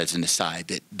point that out as an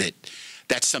aside,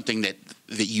 that's something that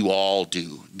you all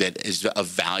do that is of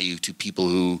value to people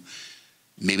who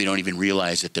maybe don't even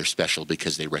realize that they're special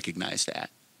because they recognize that.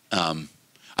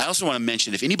 I also want to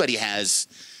mention, if anybody has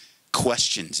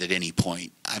questions at any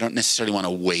point, I don't necessarily want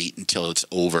to wait until it's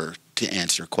over to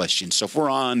answer questions. So if we're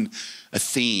on a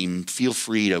theme, feel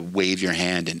free to wave your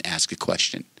hand and ask a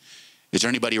question. Is there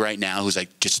anybody right now who's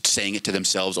like just saying it to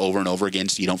themselves over and over again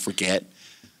so you don't forget?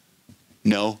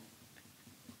 No?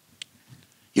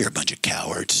 You're a bunch of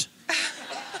cowards.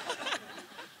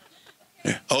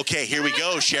 Okay, here we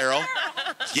go, Cheryl.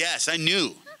 Yes, I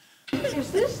knew.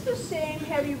 Is this the same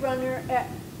Heavy Runner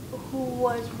who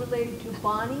was related to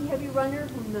Bonnie Heavy Runner,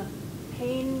 whom the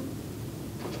Payne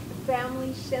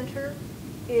Family Center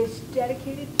is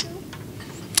dedicated to?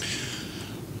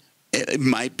 It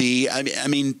might be. I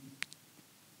mean,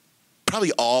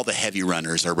 probably all the heavy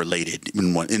runners are related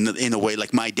in a way.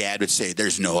 Like my dad would say,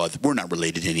 "There's no other. We're not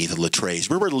related to any of the Latrays.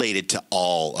 We're related to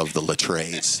all of the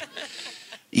Latrays."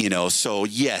 So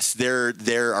yes,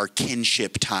 there are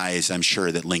kinship ties, I'm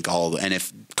sure, that link all. And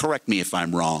correct me if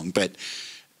I'm wrong, but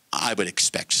I would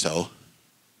expect so.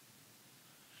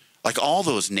 Like all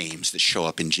those names that show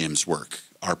up in Jim's work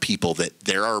are people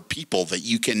that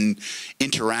you can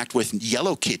interact with.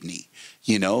 Yellow Kidney,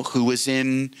 who was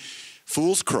in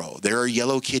Fool's Crow. There are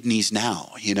Yellow Kidneys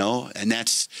now, and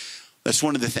that's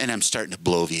one of the. And I'm starting to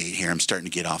bloviate here. I'm starting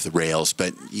to get off the rails,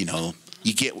 but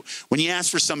you get, when you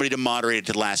ask for somebody to moderate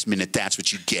at the last minute, that's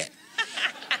what you get.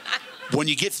 When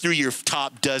you get through your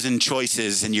top dozen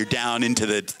choices and you're down into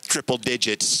the triple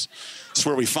digits, it's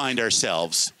where we find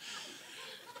ourselves.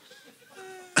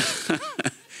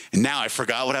 And now I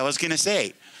forgot what I was going to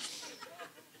say.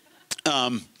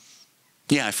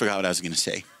 Yeah, I forgot what I was going to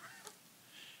say.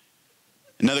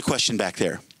 Another question back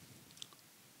there.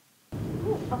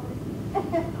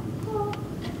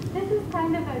 This is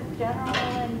kind of a general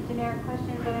and generic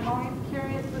question, but I'm always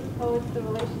curious with poets the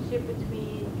relationship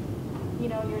between,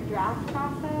 your draft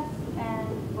process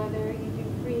and whether you do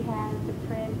freehand to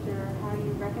print or how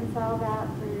you reconcile that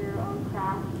for your own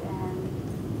craft. And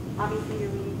obviously you're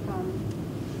reading from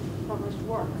published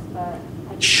works, but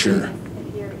I'd be curious to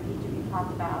hear each of you talk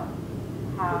about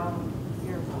how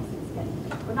your process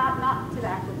gets, well, not to the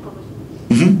actual publishing.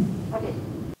 Mm-hmm. Okay.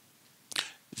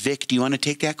 Vic, do you want to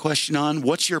take that question on?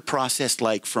 What's your process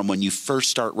like from when you first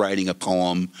start writing a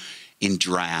poem in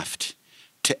draft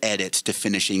to edits to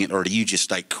finishing it, or do you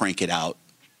just like crank it out?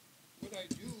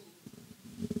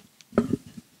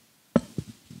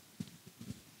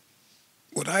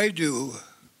 What I do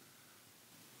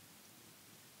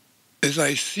is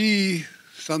I see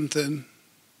something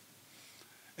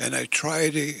and I try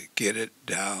to get it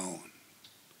down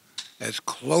as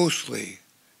closely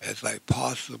as I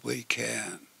possibly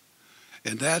can.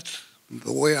 And that's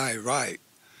the way I write.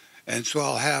 And so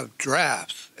I'll have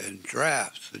drafts and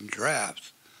drafts and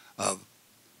drafts of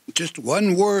just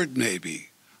one word maybe.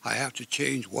 I have to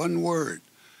change one word.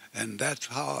 And that's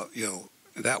how,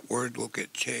 that word will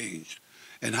get changed.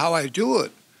 And how I do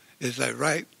it is I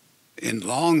write in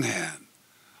longhand.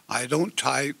 I don't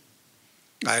type.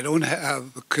 I don't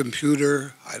have a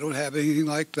computer. I don't have anything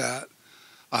like that.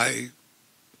 I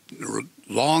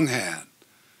longhand.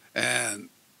 And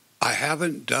I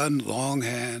haven't done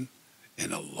longhand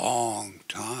in a long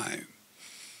time.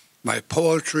 My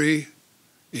poetry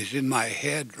is in my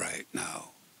head right now,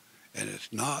 and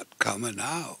it's not coming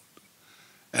out.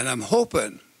 And I'm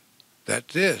hoping that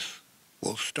this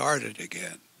will start it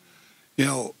again.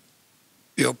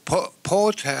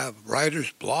 Poets have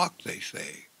writer's block, they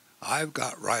say. I've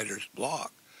got writer's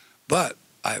block, but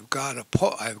I've got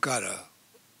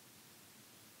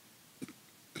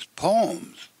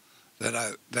poems that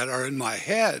are in my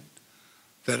head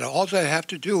that all I have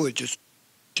to do is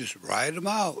just write them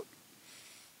out.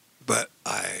 But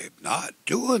I'm not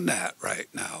doing that right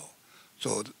now.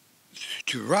 So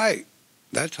to write,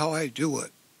 that's how I do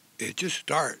it. It just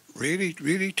starts really,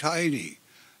 really tiny,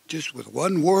 just with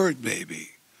one word maybe,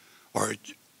 or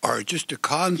just a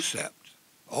concept.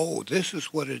 Oh, this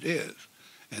is what it is.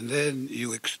 And then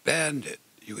you expand it,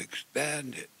 you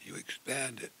expand it, you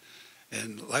expand it.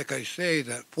 And like I say,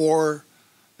 that four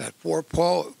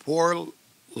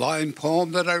line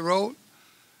poem that I wrote,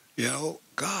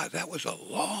 God, that was a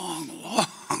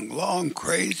long,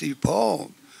 crazy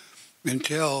poem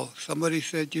until somebody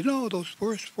said, those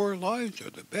first 4 lines are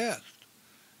the best.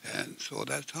 And so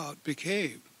that's how it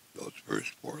became, those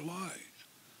first 4 lines.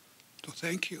 So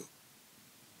thank you.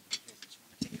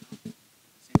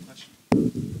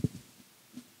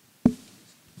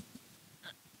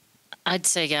 I'd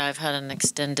say, yeah, I've had an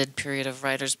extended period of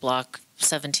writer's block.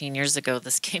 17 years ago,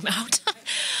 this came out.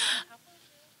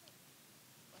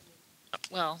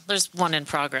 Well, there's one in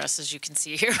progress, as you can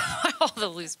see here, all the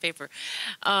loose paper.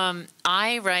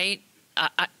 I write,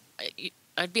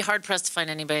 I'd be hard-pressed to find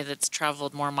anybody that's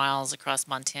traveled more miles across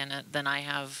Montana than I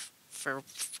have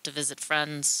to visit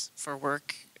friends, for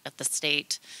work at the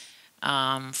state,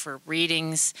 for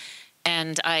readings.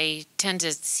 And I tend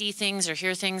to see things or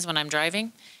hear things when I'm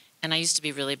driving. And I used to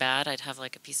be really bad. I'd have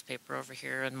like a piece of paper over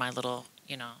here and my little,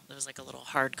 there was like a little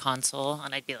hard console,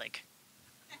 and I'd be like,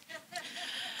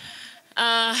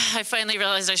 I finally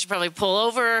realized I should probably pull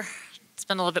over,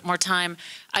 spend a little bit more time.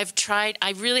 I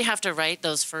really have to write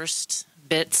those first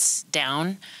bits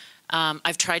down.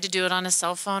 I've tried to do it on a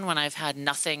cell phone when I've had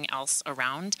nothing else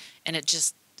around, and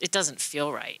it doesn't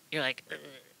feel right. You're like,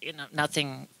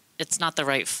 nothing, it's not the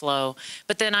right flow.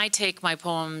 But then I take my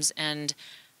poems and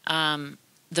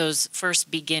those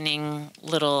first beginning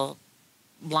little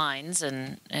lines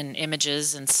and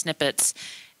images and snippets,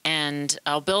 and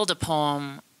I'll build a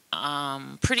poem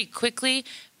pretty quickly,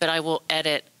 but I will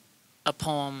edit a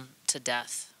poem to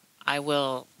death. I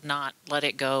will not let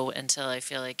it go until I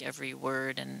feel like every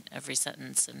word and every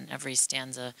sentence and every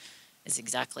stanza is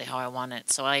exactly how I want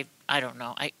it. So I don't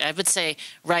know. I would say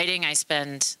writing I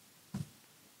spend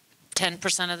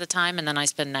 10% of the time, and then I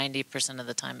spend 90% of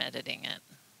the time editing it.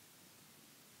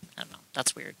 I don't know.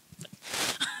 That's weird.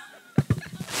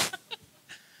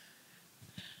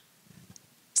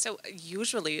 So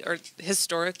usually, or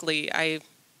historically, I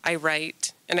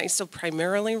write, and I still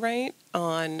primarily write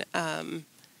on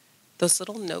those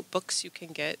little notebooks you can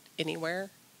get anywhere,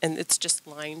 and it's just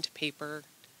lined paper.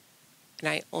 And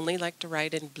I only like to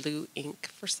write in blue ink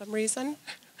for some reason.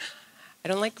 I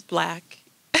don't like black.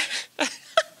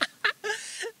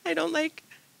 I don't like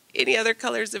any other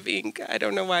colors of ink. I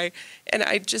don't know why. And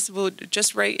I would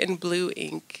just write in blue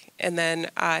ink, and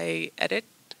then I edit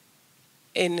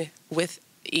with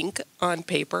ink on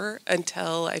paper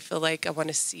until I feel like I want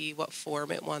to see what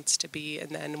form it wants to be, and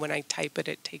then when I type it,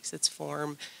 it takes its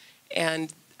form.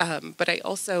 And but I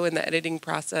also, in the editing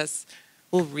process,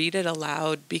 will read it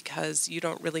aloud, because you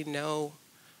don't really know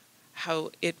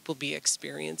how it will be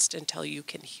experienced until you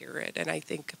can hear it. And I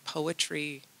think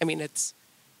poetry, I mean, it's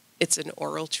an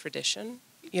oral tradition.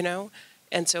 you know?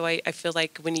 And so I feel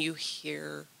like when you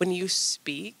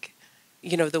speak,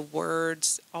 you know, the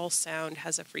words, all sound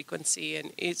has a frequency,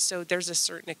 and so there's a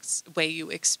certain way you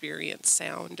experience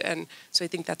sound. And so I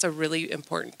think that's a really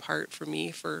important part for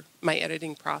me for my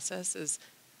editing process is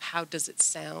how does it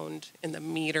sound in the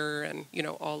meter and, you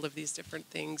know, all of these different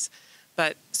things.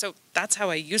 But so that's how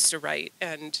I used to write.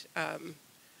 And,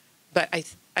 but I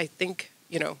think,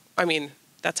 you know, I mean,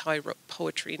 that's how I wrote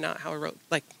poetry, not how I wrote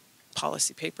like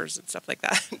policy papers and stuff like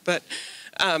that. But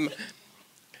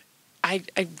I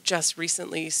just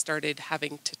recently started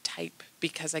having to type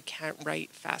because I can't write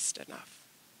fast enough.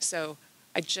 So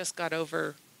I just got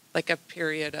over like a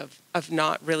period of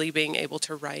not really being able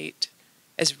to write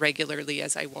as regularly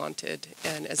as I wanted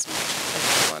and as much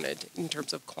as I wanted in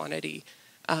terms of quantity.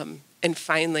 And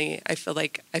finally, I feel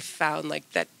like I found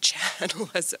like that channel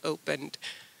has opened.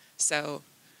 So,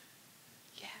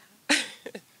 yeah.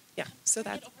 Yeah, so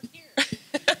that's...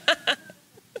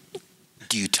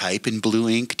 Do you type in blue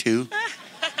ink too?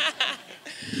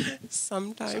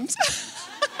 Sometimes.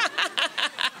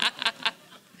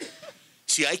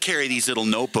 See, I carry these little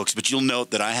notebooks, but you'll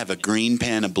note that I have a green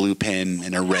pen, a blue pen,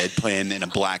 and a red pen, and a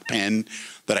black pen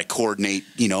that I coordinate.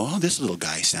 You know, oh, this little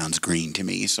guy sounds green to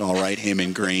me, so I'll write him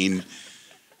in green.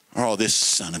 Or, oh, this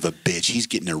son of a bitch, he's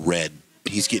getting a red.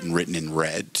 He's getting written in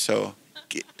red. So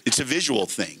it's a visual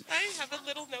thing. I have a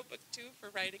little notebook, too, for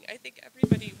writing. I think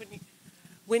everybody,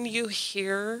 when you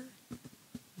hear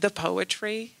the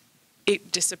poetry, it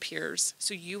disappears.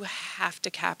 So you have to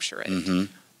capture it.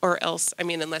 Mm-hmm. Or else, I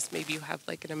mean, unless maybe you have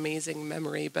like an amazing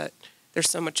memory, but there's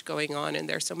so much going on and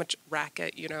there's so much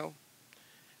racket, you know,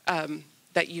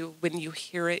 that when you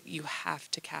hear it, you have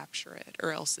to capture it,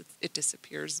 or else it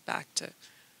disappears back to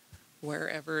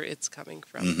wherever it's coming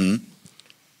from. Mm-hmm.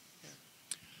 Yeah.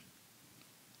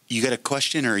 You got a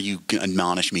question, or you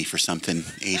admonish me for something,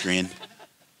 Adrian?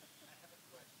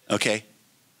 Okay.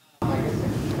 I guess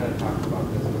I kind of talked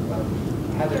about this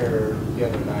with Heather the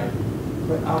other night.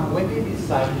 But when do you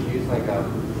decide to use like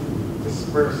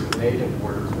disperse native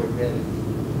words within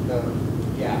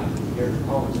your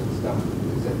poems and stuff?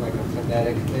 Is it like a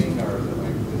phonetic thing, or is it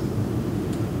like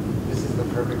this is the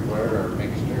perfect word or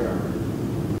mixture?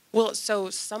 Or? Well, so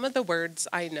some of the words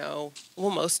I know,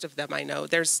 well, most of them I know.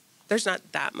 There's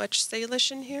not that much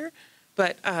Salish in here,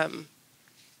 but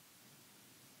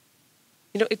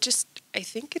you know, I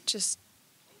think it just.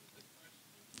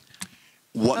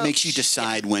 What makes you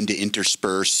decide when to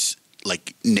intersperse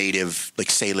like native, like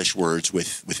Salish words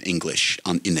with English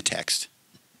in the text?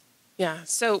 Yeah,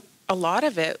 so a lot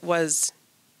of it was,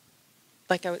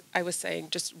 like I was saying,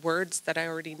 just words that I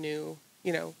already knew,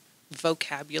 you know,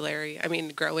 vocabulary. I mean,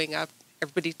 growing up,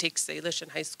 everybody takes Salish in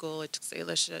high school. I took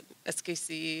Salish at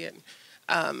SKC,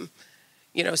 and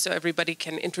you know, so everybody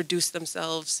can introduce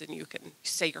themselves, and you can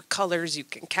say your colors, you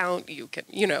can count, you can,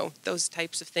 you know, those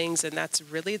types of things. And that's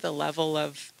really the level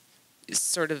of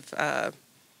sort of the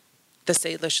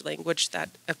Salish language that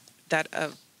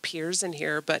appears in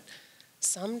here. But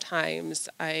sometimes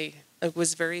I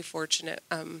was very fortunate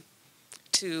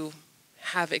to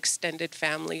have extended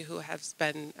family who have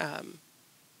been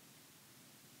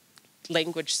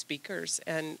language speakers.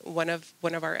 And one of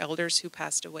our elders who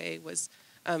passed away was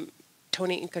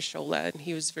Tony Inkashola, and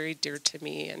he was very dear to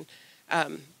me. And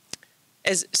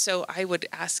so I would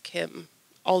ask him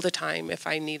all the time if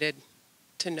I needed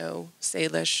to know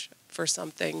Salish for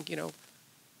something, you know,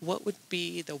 what would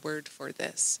be the word for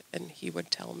this? And he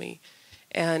would tell me.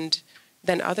 And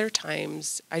then other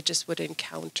times I just would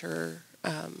encounter,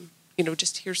 you know,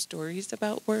 just hear stories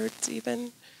about words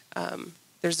even.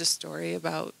 There's a story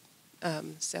about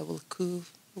Sewulku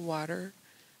water.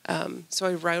 So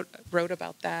I wrote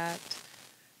about that.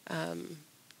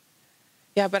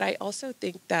 Yeah, but I also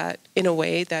think that in a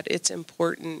way that it's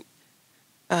important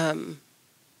to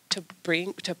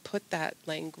put that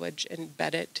language,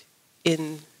 embed it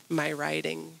in my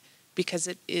writing, because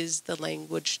it is the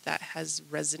language that has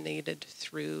resonated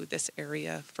through this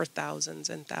area for thousands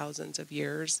and thousands of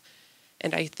years.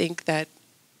 And I think that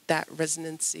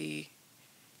resonancy,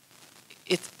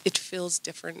 it feels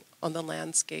different on the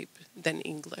landscape than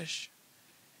English.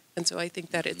 And so I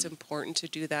think that it's important to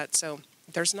do that. So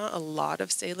there's not a lot of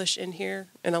Salish in here,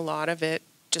 and a lot of it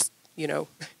just, you know,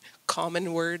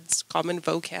 common words, common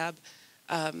vocab.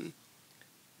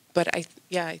 But I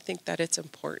think that it's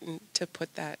important to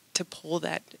pull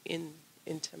that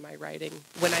into my writing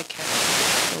when I can, when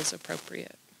it feels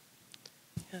appropriate.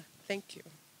 Yeah, thank you.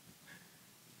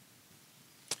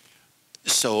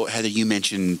 So, Heather, you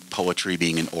mentioned poetry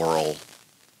being an oral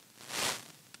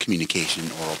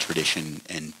communication, oral tradition,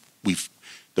 and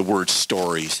the word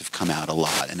stories have come out a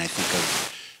lot. And I think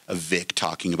of Vic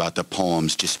talking about the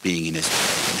poems just being in his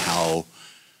head and how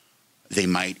they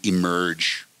might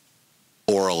emerge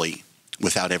orally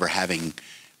without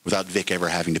Vic ever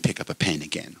having to pick up a pen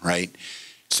again, right?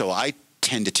 So I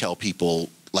tend to tell people,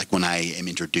 like when I am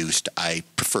introduced, I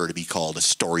prefer to be called a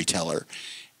storyteller,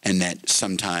 and that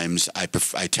sometimes I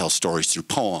tell stories through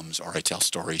poems, or I tell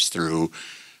stories through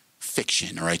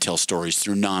fiction, or I tell stories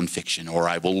through nonfiction, or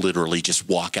I will literally just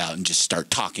walk out and just start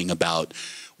talking about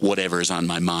whatever is on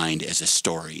my mind as a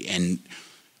story. And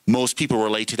most people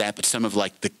relate to that, but some of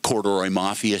like the Corduroy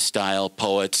Mafia style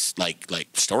poets, like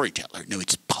storyteller, no,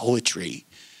 it's poetry.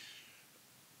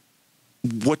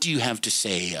 What do you have to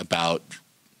say about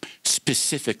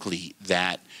specifically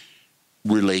that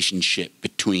relationship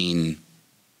between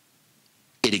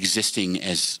it existing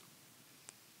as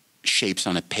shapes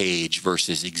on a page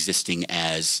versus existing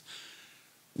as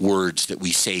words that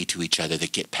we say to each other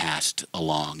that get passed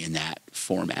along in that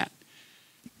format?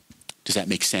 Does that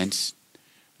make sense?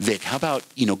 Vic, how about,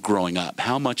 growing up?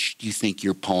 How much do you think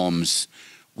your poems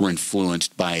were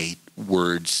influenced by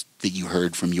words that you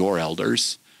heard from your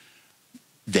elders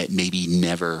that maybe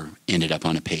never ended up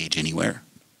on a page anywhere?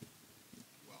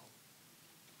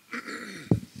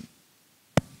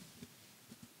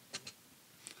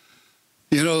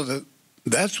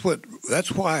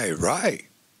 That's why I write.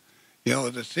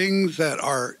 The things that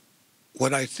are,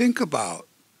 what I think about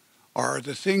are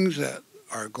the things that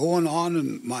are going on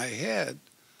in my head,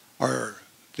 are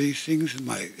these things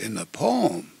in the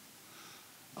poem.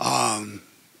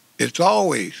 It's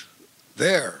always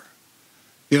there.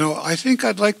 I think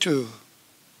I'd like to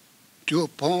do a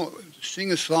poem,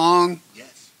 sing a song,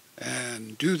 yes,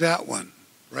 and do that one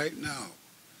right now.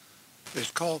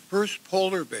 It's called First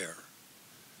Polar Bear,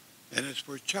 and it's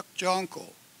for Chuck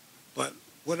Jonkel. But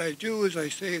what I do is I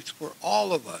say it's for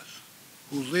all of us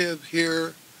who live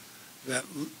here, that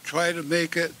try to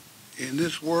make it in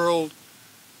this world,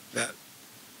 that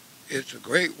it's a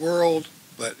great world,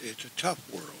 but it's a tough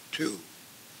world too.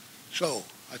 So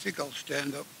I think I'll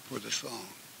stand up for the song.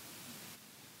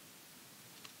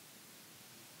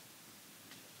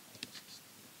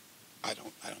 I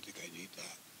don't think I need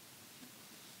that.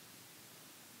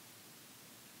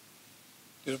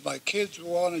 If my kids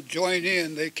want to join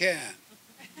in, they can.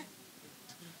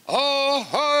 Oh,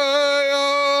 hey,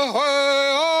 oh,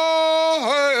 hey, oh,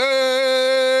 hey,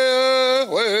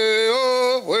 hey,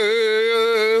 oh, hey,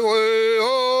 hey,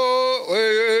 oh,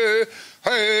 hey,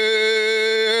 hey,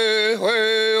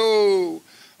 hey, oh,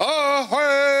 oh,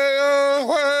 hey, oh,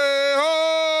 hey,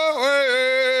 oh, hey,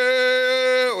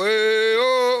 hey,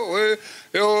 oh,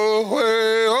 hey, oh,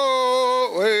 hey,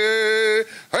 oh, hey,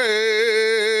 hey,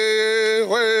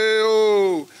 hey,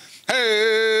 oh, hey.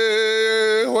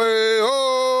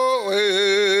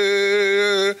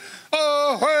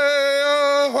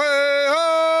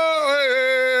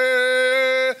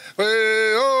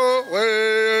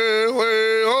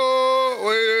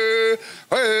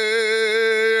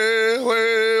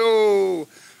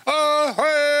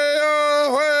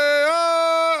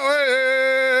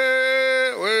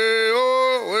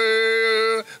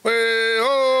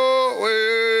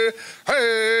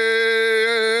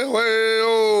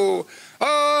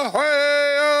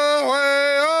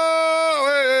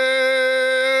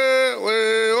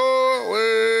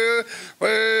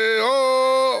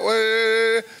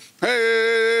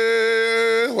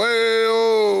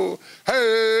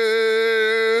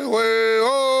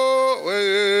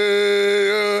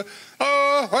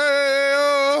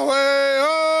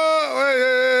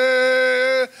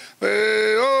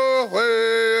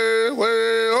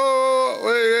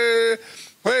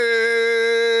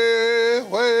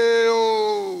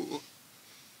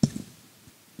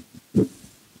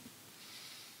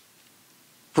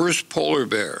 First Polar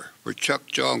Bear for Chuck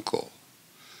Jonkel.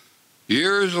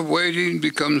 Years of waiting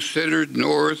become centered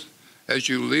north as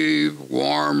you leave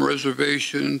warm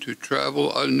reservation to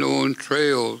travel unknown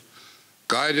trails,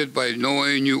 guided by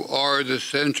knowing you are the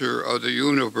center of the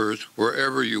universe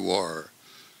wherever you are.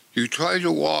 You try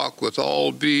to walk with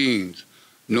all beings,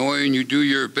 knowing you do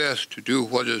your best to do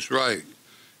what is right.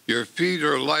 Your feet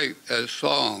are light as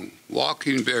song,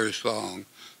 walking bear song,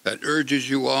 that urges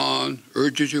you on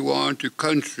to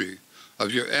country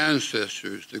of your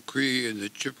ancestors, the Cree and the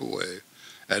Chippewa,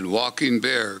 and walking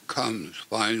bear comes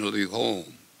finally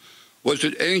home. Was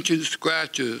it ancient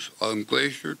scratches on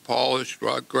glacier-polished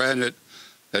rock granite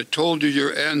that told you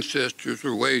your ancestors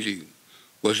were waiting?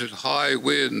 Was it high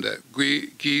wind that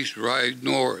geese ride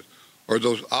north, or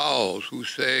those owls who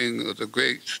sang of the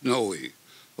great snowy,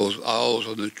 those owls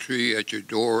on the tree at your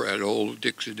door at Old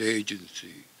Dixon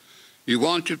Agency? You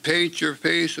want to paint your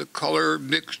face a color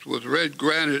mixed with red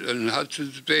granite and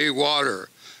Hudson's Bay water,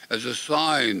 as a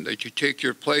sign that you take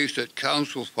your place at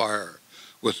council fire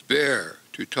with Bear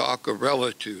to talk of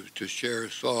relatives, to share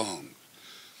songs.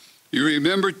 You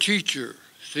remember teacher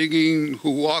singing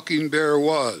who Walking Bear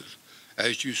was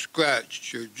as you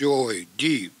scratched your joy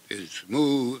deep in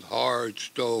smooth, hard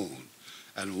stone,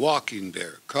 and Walking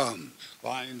Bear comes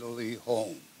finally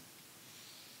home.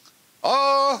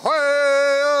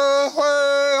 Away,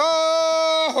 away,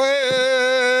 away,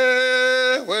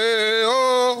 away,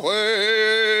 away,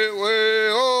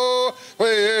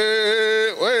 away,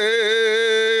 away,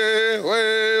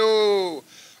 away, oh.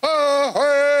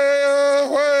 Away,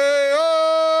 away, away,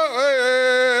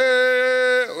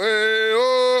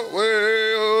 away,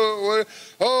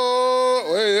 away,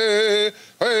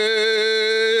 away,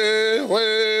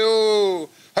 away, oh.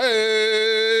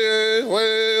 Hey,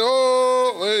 way,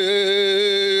 oh, way.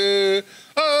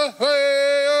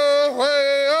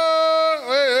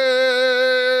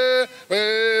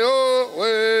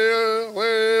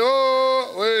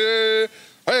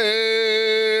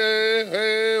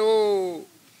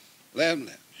 Lamb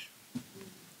Lamb.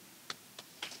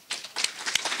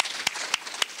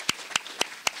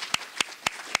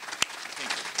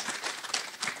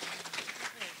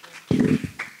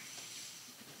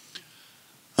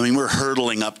 I mean, we're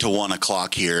hurtling up to 1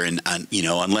 o'clock here, and you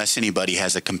know, unless anybody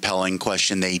has a compelling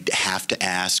question they have to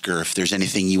ask, or if there's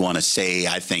anything you want to say,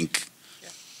 I think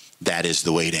that is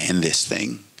the way to end this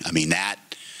thing. I mean, that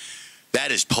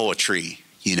is poetry.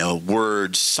 You know,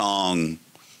 words, song,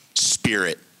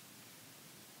 spirit.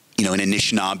 You know, in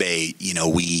Anishinaabe, you know,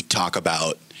 we talk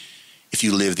about if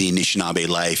you live the Anishinaabe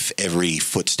life, every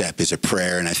footstep is a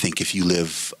prayer, and I think if you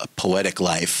live a poetic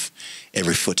life,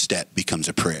 every footstep becomes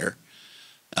a prayer.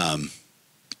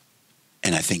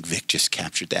 And I think Vic just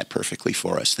captured that perfectly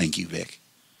for us. Thank you, Vic.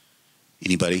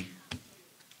 Anybody?